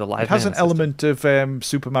 Yeah, The live it has an mana system. element of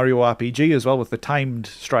Super Mario RPG as well, with the timed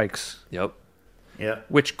strikes. Yep. Yeah.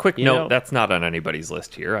 Which, quick You note, know- that's not on anybody's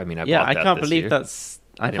list here. I mean, I Yeah, bought I that can't this believe year. that's.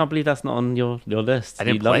 I can't believe that's not on your list. I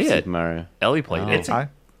didn't You love play it. Super Mario. Ellie played Oh. it.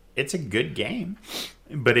 It's a good game,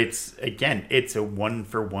 but it's a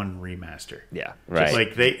 1-for-1 remaster. Yeah. Right.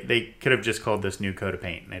 Like they could have just called this New Coat of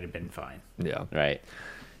Paint and it'd have been fine. Yeah. Right.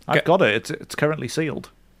 I've got it. It's currently sealed.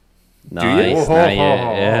 Nice. you? Now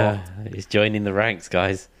yeah. He's joining the ranks,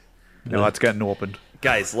 guys. No, it's getting opened.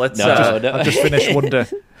 Guys, let's No, no. I've just finished Wonder.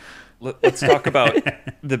 let's talk about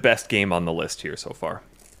the best game on the list here so far.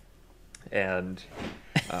 And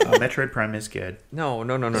Metroid Prime is good. no.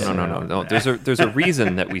 There's a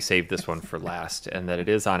reason that we saved this one for last, and that it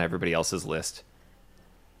is on everybody else's list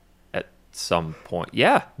at some point.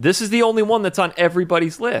 Yeah, this is the only one that's on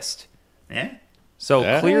everybody's list. Yeah.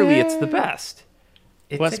 So clearly it's the best.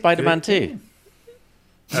 What's a Spider-Man good 2? game.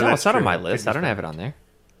 No, that's it's not on true. my list. I don't Goodness have it on there.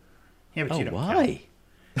 Yeah, but Oh, you don't why?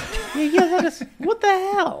 yeah, that is, what the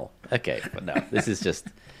hell? Okay, but no, this is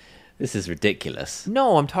This is ridiculous.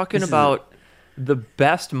 No, I'm talking about the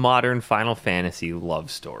best modern Final Fantasy love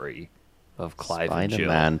story of Clive and Jill.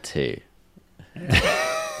 Spider-Man 2.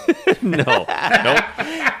 No, nope,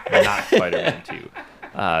 not Spider-Man 2.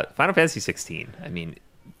 Final Fantasy 16. I mean,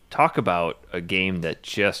 talk about a game that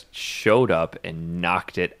just showed up and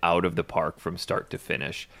knocked it out of the park from start to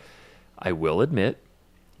finish. I will admit,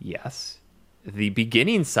 yes, the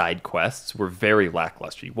beginning side quests were very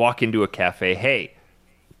lackluster. You walk into a cafe, hey,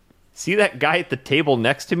 see that guy at the table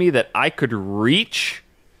next to me that I could reach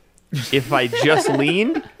if I just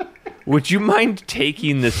leaned? Would you mind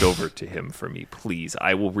taking this over to him for me, please?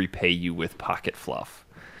 I will repay you with pocket fluff.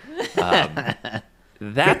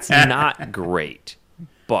 That's not great,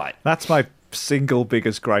 but... That's my single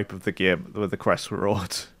biggest gripe of the game, with the quests were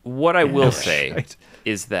wrote. What I will say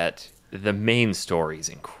is that the main story is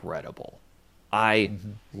incredible. I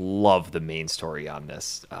love the main story on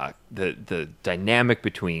this. The dynamic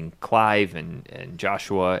between Clive and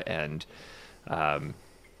Joshua and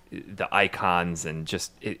the icons, and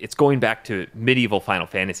just it's going back to medieval Final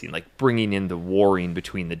Fantasy, and like bringing in the warring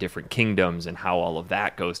between the different kingdoms and how all of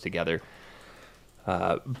that goes together.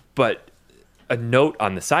 But a note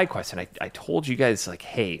on the side quest, and I told you guys, like,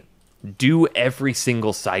 hey, do every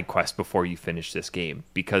single side quest before you finish this game,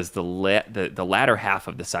 because the latter half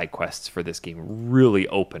of the side quests for this game really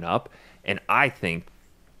open up, and I think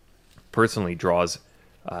personally draws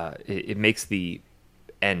it makes the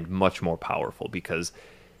end much more powerful, because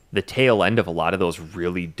the tail end of a lot of those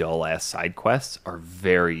really dull ass side quests are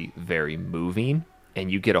very, very moving,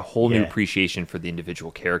 and you get a whole new appreciation for the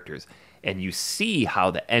individual characters, and you see how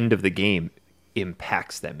the end of the game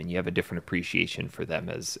impacts them, and you have a different appreciation for them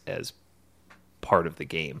as part of the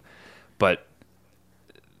game. But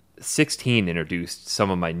 16 introduced some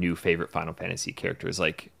of my new favorite Final Fantasy characters,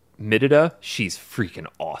 like Midida. She's freaking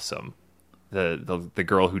awesome. The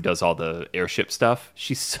girl who does all the airship stuff,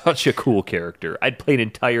 she's such a cool character. I'd play an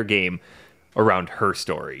entire game around her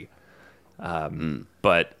story.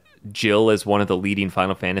 But Jill is one of the leading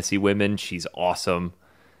Final Fantasy women. She's awesome.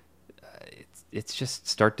 It's just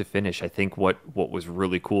start to finish. I think what was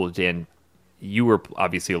really cool, Dan, you were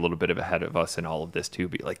obviously a little bit ahead of us in all of this too.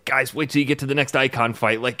 But like, guys, wait till you get to the next icon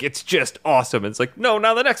fight. Like, it's just awesome. And it's like, no,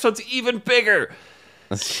 now the next one's even bigger.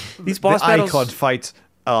 These boss battles, icon fights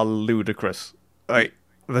are ludicrous. Like,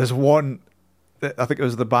 there's one, I think it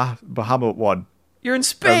was the Bahamut one. You're in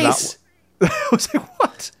space. I was like,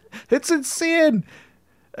 what? It's insane.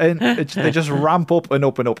 And they just ramp up and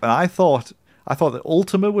up and up. And I thought that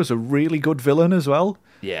Ultima was a really good villain as well.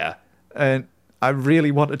 Yeah. And I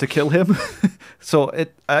really wanted to kill him. So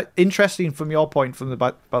interesting from your point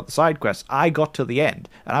about the side quests. I got to the end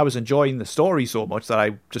and I was enjoying the story so much that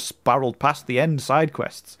I just spiraled past the end side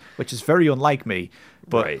quests, which is very unlike me.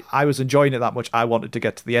 But right. I was enjoying it that much. I wanted to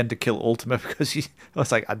get to the end to kill Ultima because I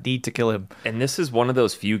was like, I need to kill him. And this is one of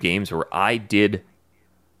those few games where I did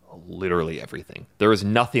literally everything. There was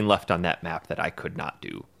nothing left on that map that I could not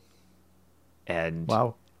do. And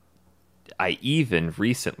wow. I even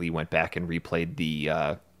recently went back and replayed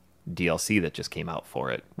the DLC that just came out for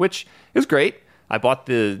it, which is great. I bought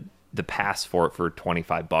the pass for it for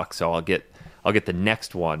 $25, so I'll get the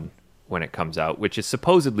next one when it comes out, which is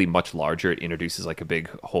supposedly much larger. It introduces like a big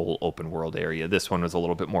whole open world area. This one was a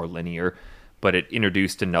little bit more linear, but it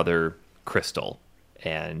introduced another crystal,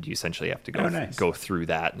 and you essentially have to go through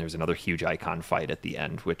that. And there's another huge icon fight at the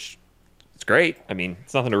end, which it's great. I mean,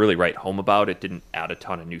 it's nothing to really write home about. It didn't add a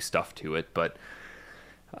ton of new stuff to it, but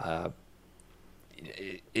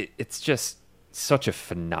it's just such a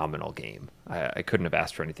phenomenal game. I couldn't have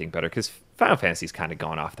asked for anything better, because Final Fantasy's kind of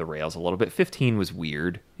gone off the rails a little bit. 15 was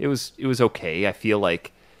weird. It was okay. I feel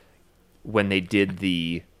like when they did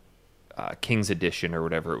the King's Edition or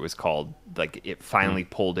whatever it was called, like it finally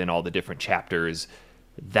pulled in all the different chapters.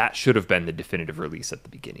 That should have been the definitive release at the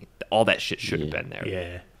beginning. All that shit should have been there.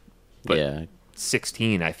 Yeah. But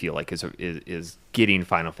 16, I feel like, is getting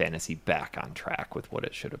Final Fantasy back on track with what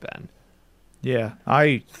it should have been. Yeah,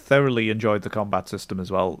 I thoroughly enjoyed the combat system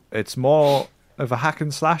as well. It's more of a hack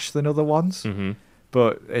and slash than other ones,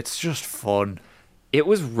 but it's just fun. It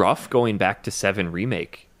was rough going back to 7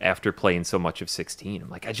 Remake after playing so much of 16. I'm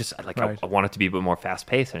like, I want it to be a bit more fast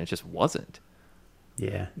paced, and it just wasn't.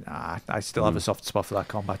 Yeah. Nah, I still have a soft spot for that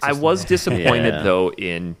combat system. I was disappointed though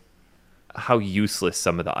in how useless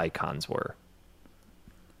some of the icons were.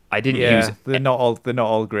 I didn't use. They're not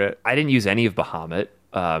all great. I didn't use any of Bahamut.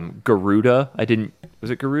 Garuda. I didn't. Was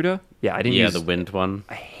it Garuda? Yeah, I didn't use the wind one.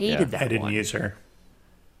 I hated that. I didn't one. use her.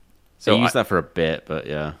 So I used that for a bit, but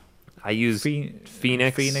yeah. I used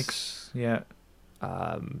Phoenix. Yeah.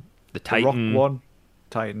 The The Titan Rock one.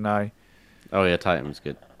 Titan Eye. Oh yeah, Titan was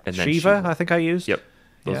good. and then Shiva, I think I used. Yep,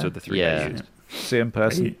 those Yeah. are the three Yeah. I used. Same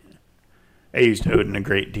person. I used Odin a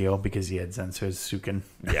great deal because he had Zenso's Sukin.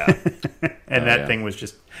 Yeah, And that yeah. thing was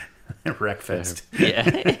just wreckfest.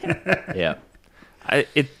 Yeah. Yeah.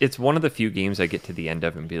 it's one of the few games I get to the end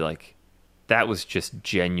of and be like, that was just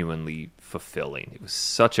genuinely fulfilling. It was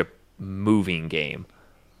such a moving game.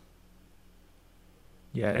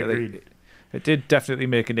 Yeah, Agreed. it did definitely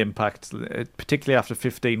make an impact, particularly after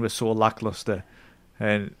 15 was so lackluster.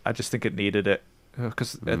 And I just think it needed it.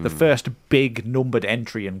 Because the first big numbered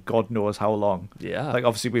entry in God knows how long. Yeah. Like,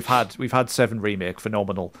 obviously, we've had 7 remake,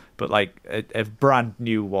 phenomenal. But, like, a brand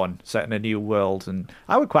new one set in a new world. And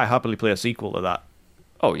I would quite happily play a sequel to that.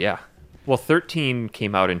 Oh yeah. Well, 13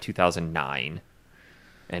 came out in 2009,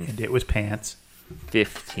 and And it was pants.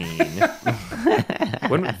 15.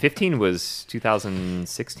 When 15 was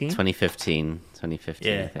 2016. 2015. I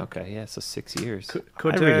Yeah. think. Okay, yeah, so 6 years.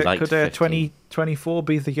 Could I really liked 2024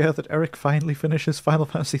 be the year that Eric finally finishes Final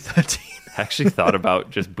Fantasy 13? I actually thought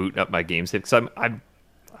about just booting up my game save because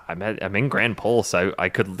I'm in Grand Pulse. I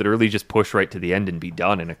could literally just push right to the end and be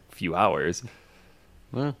done in a few hours,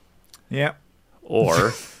 Well, Yeah.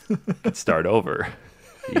 or could start over.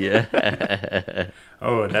 yeah.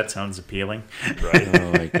 Oh, that sounds appealing. Right.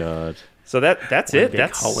 Oh my god. So that's One it. big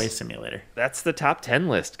That's hallway simulator. that's the top 10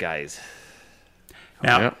 list, guys.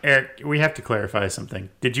 Now, Yep. Eric, we have to clarify something.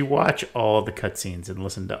 Did you watch all the cutscenes and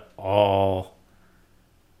listen to all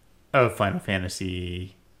of Final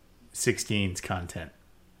Fantasy 16's content?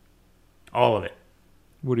 All of it.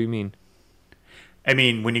 What do you mean? I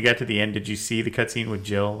mean, when you got to the end, did you see the cutscene with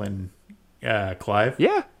Jill and Clive?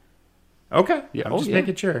 Yeah. Okay. Yeah. I'm Oh, just yeah.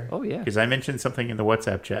 making sure. Oh, yeah. Because I mentioned something in the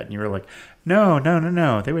WhatsApp chat, and you were like, no.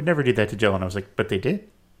 They would never do that to Jill. And I was like, but they did.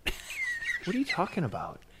 What are you talking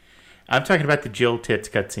about? I'm talking about the Jill Tits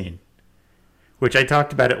cutscene, which I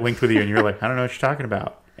talked about at length with you, and you were like, I don't know what you're talking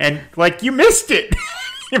about. And, like, you missed it.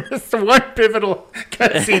 You missed the one pivotal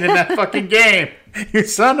cutscene in that fucking game. You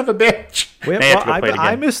son of a bitch. Wait, Now you have what? to go play it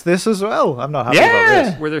I again. missed this as well. I'm not happy about Yeah.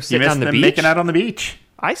 this. Where they're You sitting missed on the them beach. making out on the beach.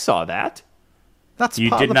 I saw that. That's You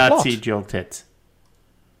part did of the not plot. see Jill Tits.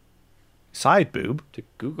 Side boob. To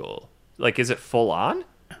Google. Like, is it full on?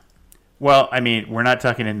 Well, I mean, we're not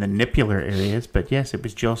talking in the nipular areas, but yes, it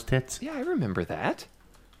was Jill's tits. Yeah, I remember that.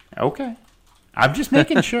 Okay. I'm just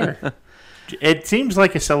making sure. It seems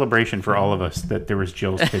like a celebration for all of us that there was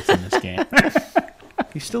Jill's tits in this game.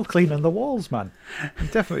 He's still cleaning the walls, man. He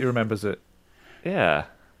definitely remembers it. Yeah.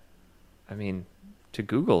 I mean, to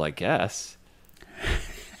Google, I guess.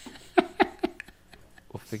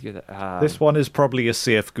 We'll figure that. This one is probably a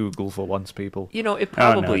safe Google for once, people. You know, it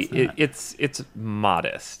Oh, no, probably it's not. it's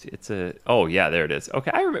modest. It's a yeah, there it is.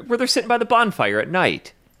 Okay, I remember where they're sitting by the bonfire at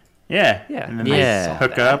night. Yeah. Yeah. And then Yeah. they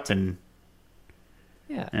hook Saw that. up and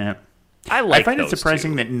Yeah, yeah. I like. I find it those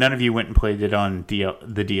surprising two. that none of you went and played it on the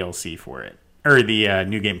DLC for it. Or the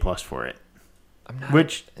New Game Plus for it. I'm not.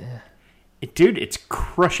 Which, dude, it's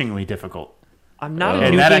crushingly difficult. I'm not a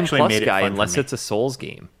And new that game actually plus made it guy fun for unless me. it's a Souls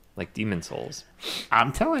game, like Demon Souls.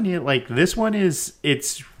 I'm telling you, like, this one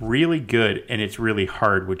it's really good and it's really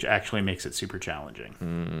hard, which actually makes it super challenging.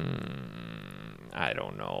 I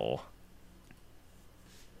don't know.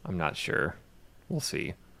 I'm not sure. We'll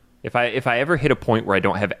see. If I ever hit a point where I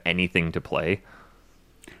don't have anything to play.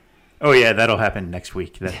 Oh, yeah, that'll happen next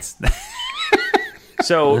week. That's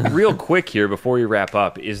So, real quick here before we wrap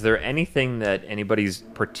up, is there anything that anybody's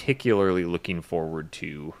particularly looking forward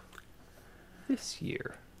to this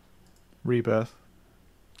year? Rebirth.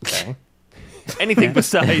 Okay. Anything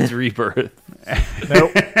besides Rebirth?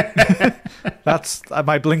 Nope. That's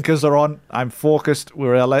my blinkers are on. I'm focused.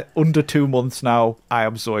 We're under 2 months now. I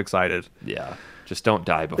am so excited. Yeah. Just don't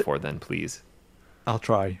die before then, please. I'll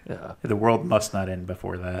try. Yeah. the world must not end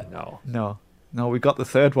before that. No. No, we got the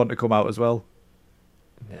third one to come out as well.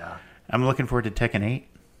 Yeah. I'm looking forward to Tekken 8.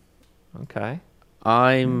 Okay.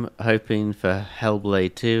 I'm hoping for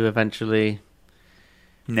Hellblade 2 eventually.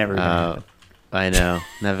 Never gonna happen. I know,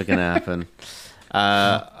 never gonna happen.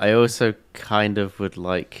 I also kind of would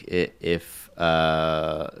like it if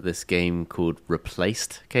this game called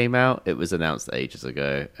Replaced came out. It was announced ages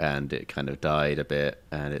ago, and it kind of died a bit.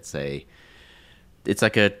 And it's like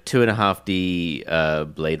a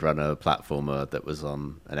 2.5D Blade Runner platformer that was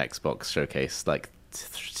on an Xbox showcase like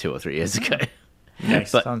 2 or 3 years ago.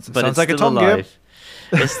 Nice. Sounds it's like a still Tom game. alive.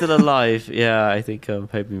 It's still alive. Yeah, I think I'm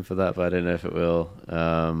hoping for that, but I don't know if it will.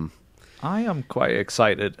 I am quite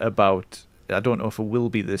excited about, I don't know if it will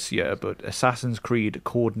be this year, but Assassin's Creed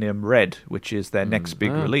Codename Red, which is their next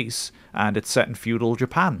big release, and it's set in feudal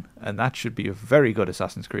Japan, and that should be a very good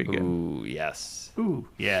Assassin's Creed game. Ooh, yes. Ooh,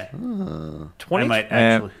 yeah. 20, I might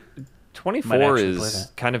actually. Might 24 actually play is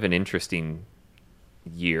that. kind of an interesting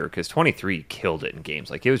year because 23 killed it in games.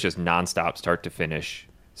 Like, it was just nonstop, start to finish,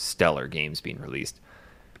 stellar games being released.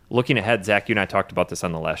 Looking ahead, Zach, you and I talked about this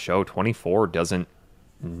on the last show. 24 doesn't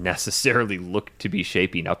necessarily look to be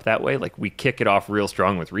shaping up that way. Like, we kick it off real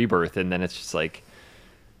strong with Rebirth, and then it's just like,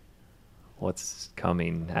 what's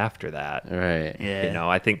coming after that? Right. Yeah. You know,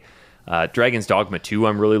 I think Dragon's Dogma 2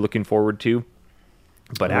 I'm really looking forward to.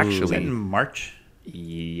 But Is that actually, in March?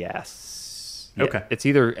 yes. Okay. It's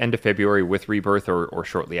either end of February with Rebirth or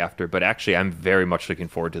shortly after. But actually, I'm very much looking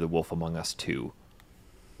forward to The Wolf Among Us 2.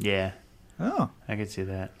 Yeah, Oh, I could see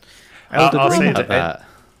that. Elden I'll Ring, say About that.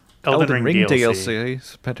 Elden Ring DLC. DLC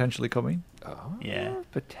is potentially coming. Yeah.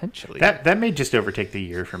 Potentially. That may just overtake the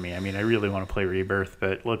year for me. I mean, I really want to play Rebirth,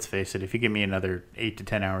 but let's face it, if you give me another 8 to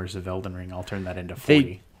 10 hours of Elden Ring, I'll turn that into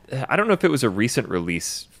 40. I don't know if it was a recent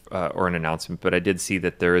release or an announcement, but I did see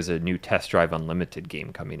that there is a new Test Drive Unlimited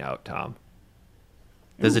game coming out, Tom.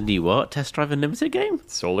 There's a new what? Test Drive Unlimited game?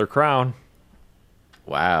 Solar Crown.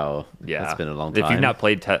 Wow. Yeah. That's been a long time. If you've not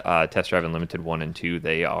played Test Drive Unlimited 1 and 2,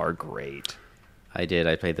 they are great. I did.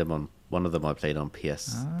 I played them on one of them. I played on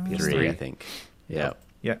PS3, I think. Yeah.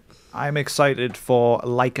 Yeah, I'm excited for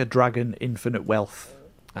Like a Dragon Infinite Wealth.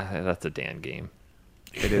 That's a Dan game.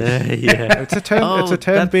 It is. Yeah. It's a turn. Oh, it's a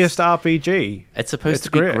turn-based RPG. It's supposed It's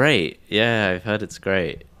to be great. great. Yeah, I've heard it's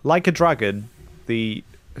great. Like a Dragon.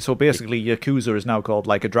 So basically, Yakuza is now called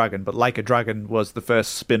Like a Dragon, but Like a Dragon was the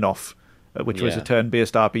first spin-off, which was a Yeah.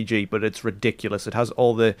 turn-based RPG. But it's ridiculous. It has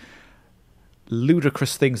all the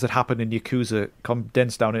ludicrous things that happen in Yakuza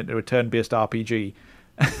condensed down into a turn-based RPG.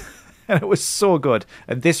 And it was so good.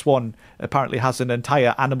 And this one apparently has an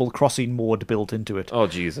entire Animal Crossing mode built into it. Oh,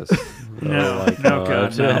 Jesus. No, my no,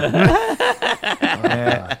 God. God,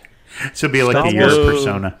 no. So it'd be like Star the year of Wars.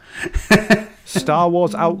 Persona. Star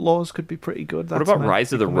Wars Outlaws could be pretty good. What That's about meant Rise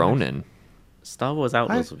to of be the coming out. Ronin? Star Wars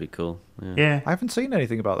Outlaws would be cool. Yeah. Yeah. I haven't seen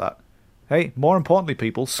anything about that. Hey, more importantly,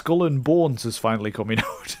 people, Skull and Bones is finally coming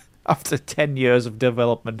out after 10 years of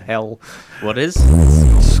development hell. What is?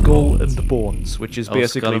 Skull and Bones, which is Oh, Skull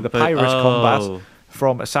basically and the Bo- pirate oh. combat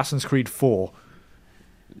from Assassin's Creed 4.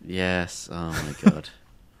 Yes. Oh my god.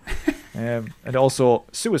 And also,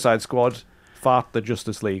 Suicide Squad, Fart the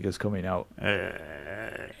Justice League is coming out.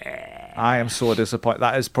 I am so disappointed.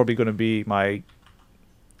 That is probably going to be that's my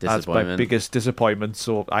Disappointment. biggest disappointment,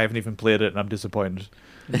 so I haven't even played it and I'm disappointed.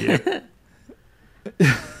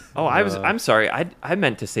 Oh, I'm sorry. I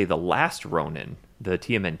meant to say the last Ronin, the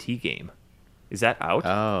TMNT game. Is that out?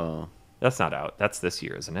 Oh. That's not out. That's this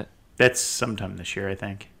year, isn't it? That's sometime this year, I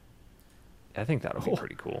think. I think that'll be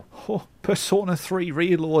pretty cool. Oh, Persona 3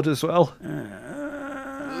 Reload as well.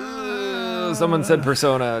 Someone said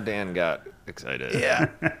Persona. Dan got excited.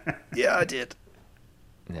 Yeah, I did.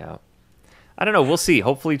 Yeah. I don't know. We'll see.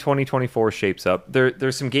 Hopefully 2024 shapes up.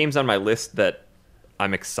 There's some games on my list that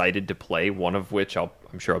I'm excited to play, one of which I'm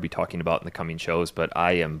sure I'll be talking about in the coming shows, but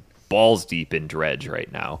I am balls deep in Dredge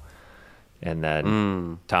right now. And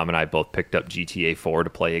then Tom and I both picked up GTA 4 to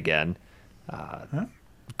play again.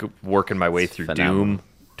 Working my way through Phenomenal. Doom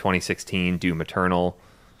 2016, Doom Eternal.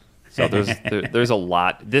 So there's a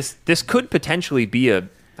lot. This could potentially be I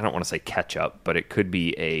don't want to say catch up, but it could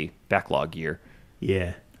be a backlog year.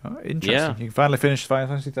 Yeah. Oh, interesting. Yeah. You can finally finish Final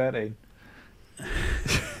Fantasy 13.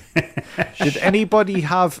 Did anybody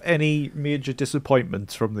have any major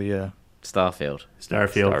disappointments from the year? Starfield.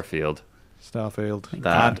 Starfield. Starfield.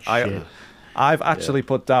 That and I've actually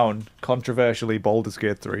put down, controversially, Baldur's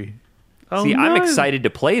Gate 3. Oh, See, I'm no. excited to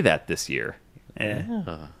play that this year.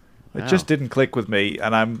 Yeah. It just didn't click with me,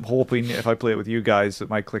 and I'm hoping if I play it with you guys, it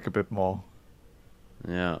might click a bit more.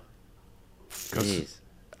 Yeah. Jeez.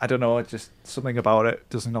 I don't know, it's just something about it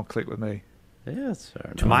does not click with me. Yeah, that's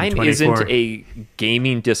fair enough. Mine 24. isn't a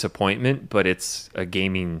gaming disappointment, but it's a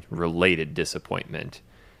gaming related disappointment.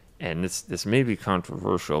 And this may be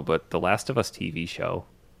controversial, but the Last of Us TV show.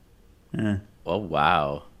 Oh,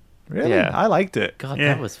 wow. Really? Yeah. I liked it. God,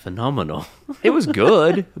 Yeah. that was phenomenal. It was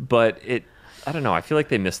good, but I don't know, I feel like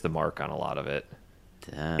they missed the mark on a lot of it.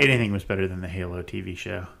 Damn. Anything was better than the Halo TV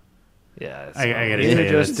show. Yeah. it's- I gotta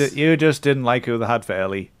You say, you just didn't like who they had for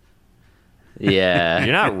Ellie. Yeah.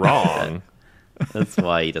 You're not wrong. That's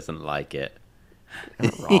why he doesn't like it.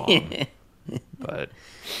 You're not wrong. But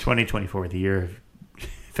 2024, the year of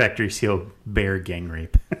factory seal bear gang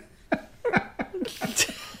rape.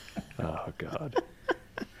 oh god.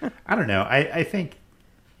 I don't know. I think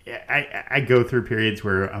I go through periods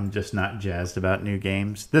where I'm just not jazzed about new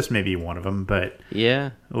games. This may be one of them, but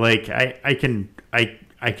Yeah. like I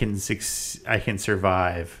I can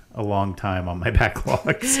survive a long time on my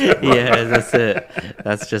backlog. So. Yeah, that's it.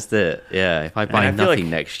 That's just it. Yeah, if I buy I feel nothing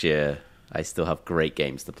like- next year, I still have great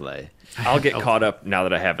games to play. I'll get caught up now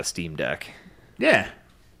that I have a Steam Deck. Yeah.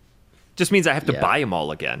 Just means I have to Yeah. buy them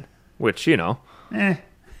all again, which, you know. You're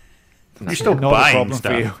still Not a buying problem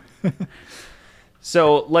stuff. for you.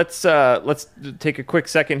 So let's take a quick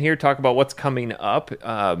second here, talk about what's coming up.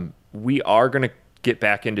 We are going to get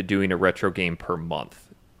back into doing a retro game per month.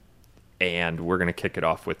 And we're going to kick it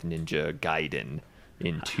off with Ninja Gaiden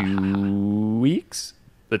in 2 weeks,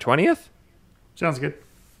 the 20th. Sounds good.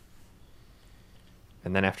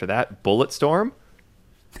 And then after that, Bulletstorm.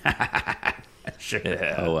 Sure.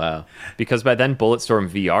 Yeah. Oh wow. Because by then, Bulletstorm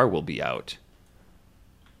VR will be out.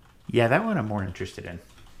 Yeah, that one I'm more interested in.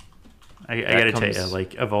 I That gotta tell comes- you,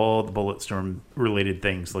 like, of all the Bulletstorm related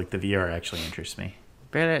things, like, the VR actually interests me.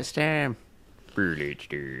 Bulletstorm.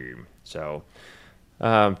 Bulletstorm. So,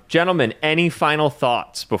 gentlemen, any final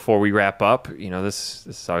thoughts before we wrap up? You know, this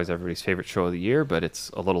is always everybody's favorite show of the year, but it's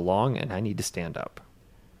a little long, and I need to stand up.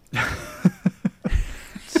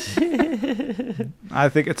 I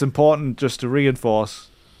think it's important just to reinforce,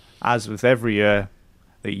 as with every year,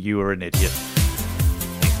 that you are an idiot.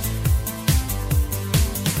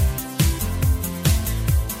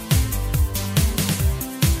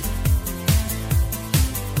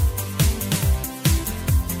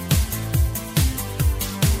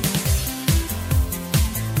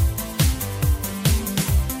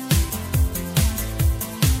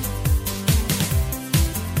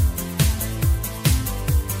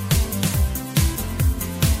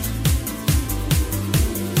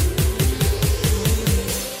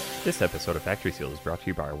 This episode of Factory Seal is brought to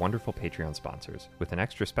you by our wonderful Patreon sponsors, with an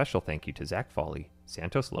extra special thank you to Zach Foley,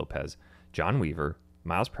 Santos Lopez, John Weaver,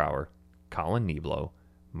 Miles Prower, Colin Neblo,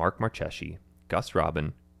 Mark Marcheschi, Gus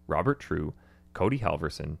Robin, Robert True, Cody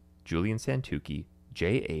Halverson, Julian Santucci,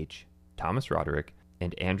 J.H., Thomas Roderick,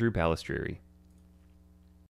 and Andrew Balistrieri.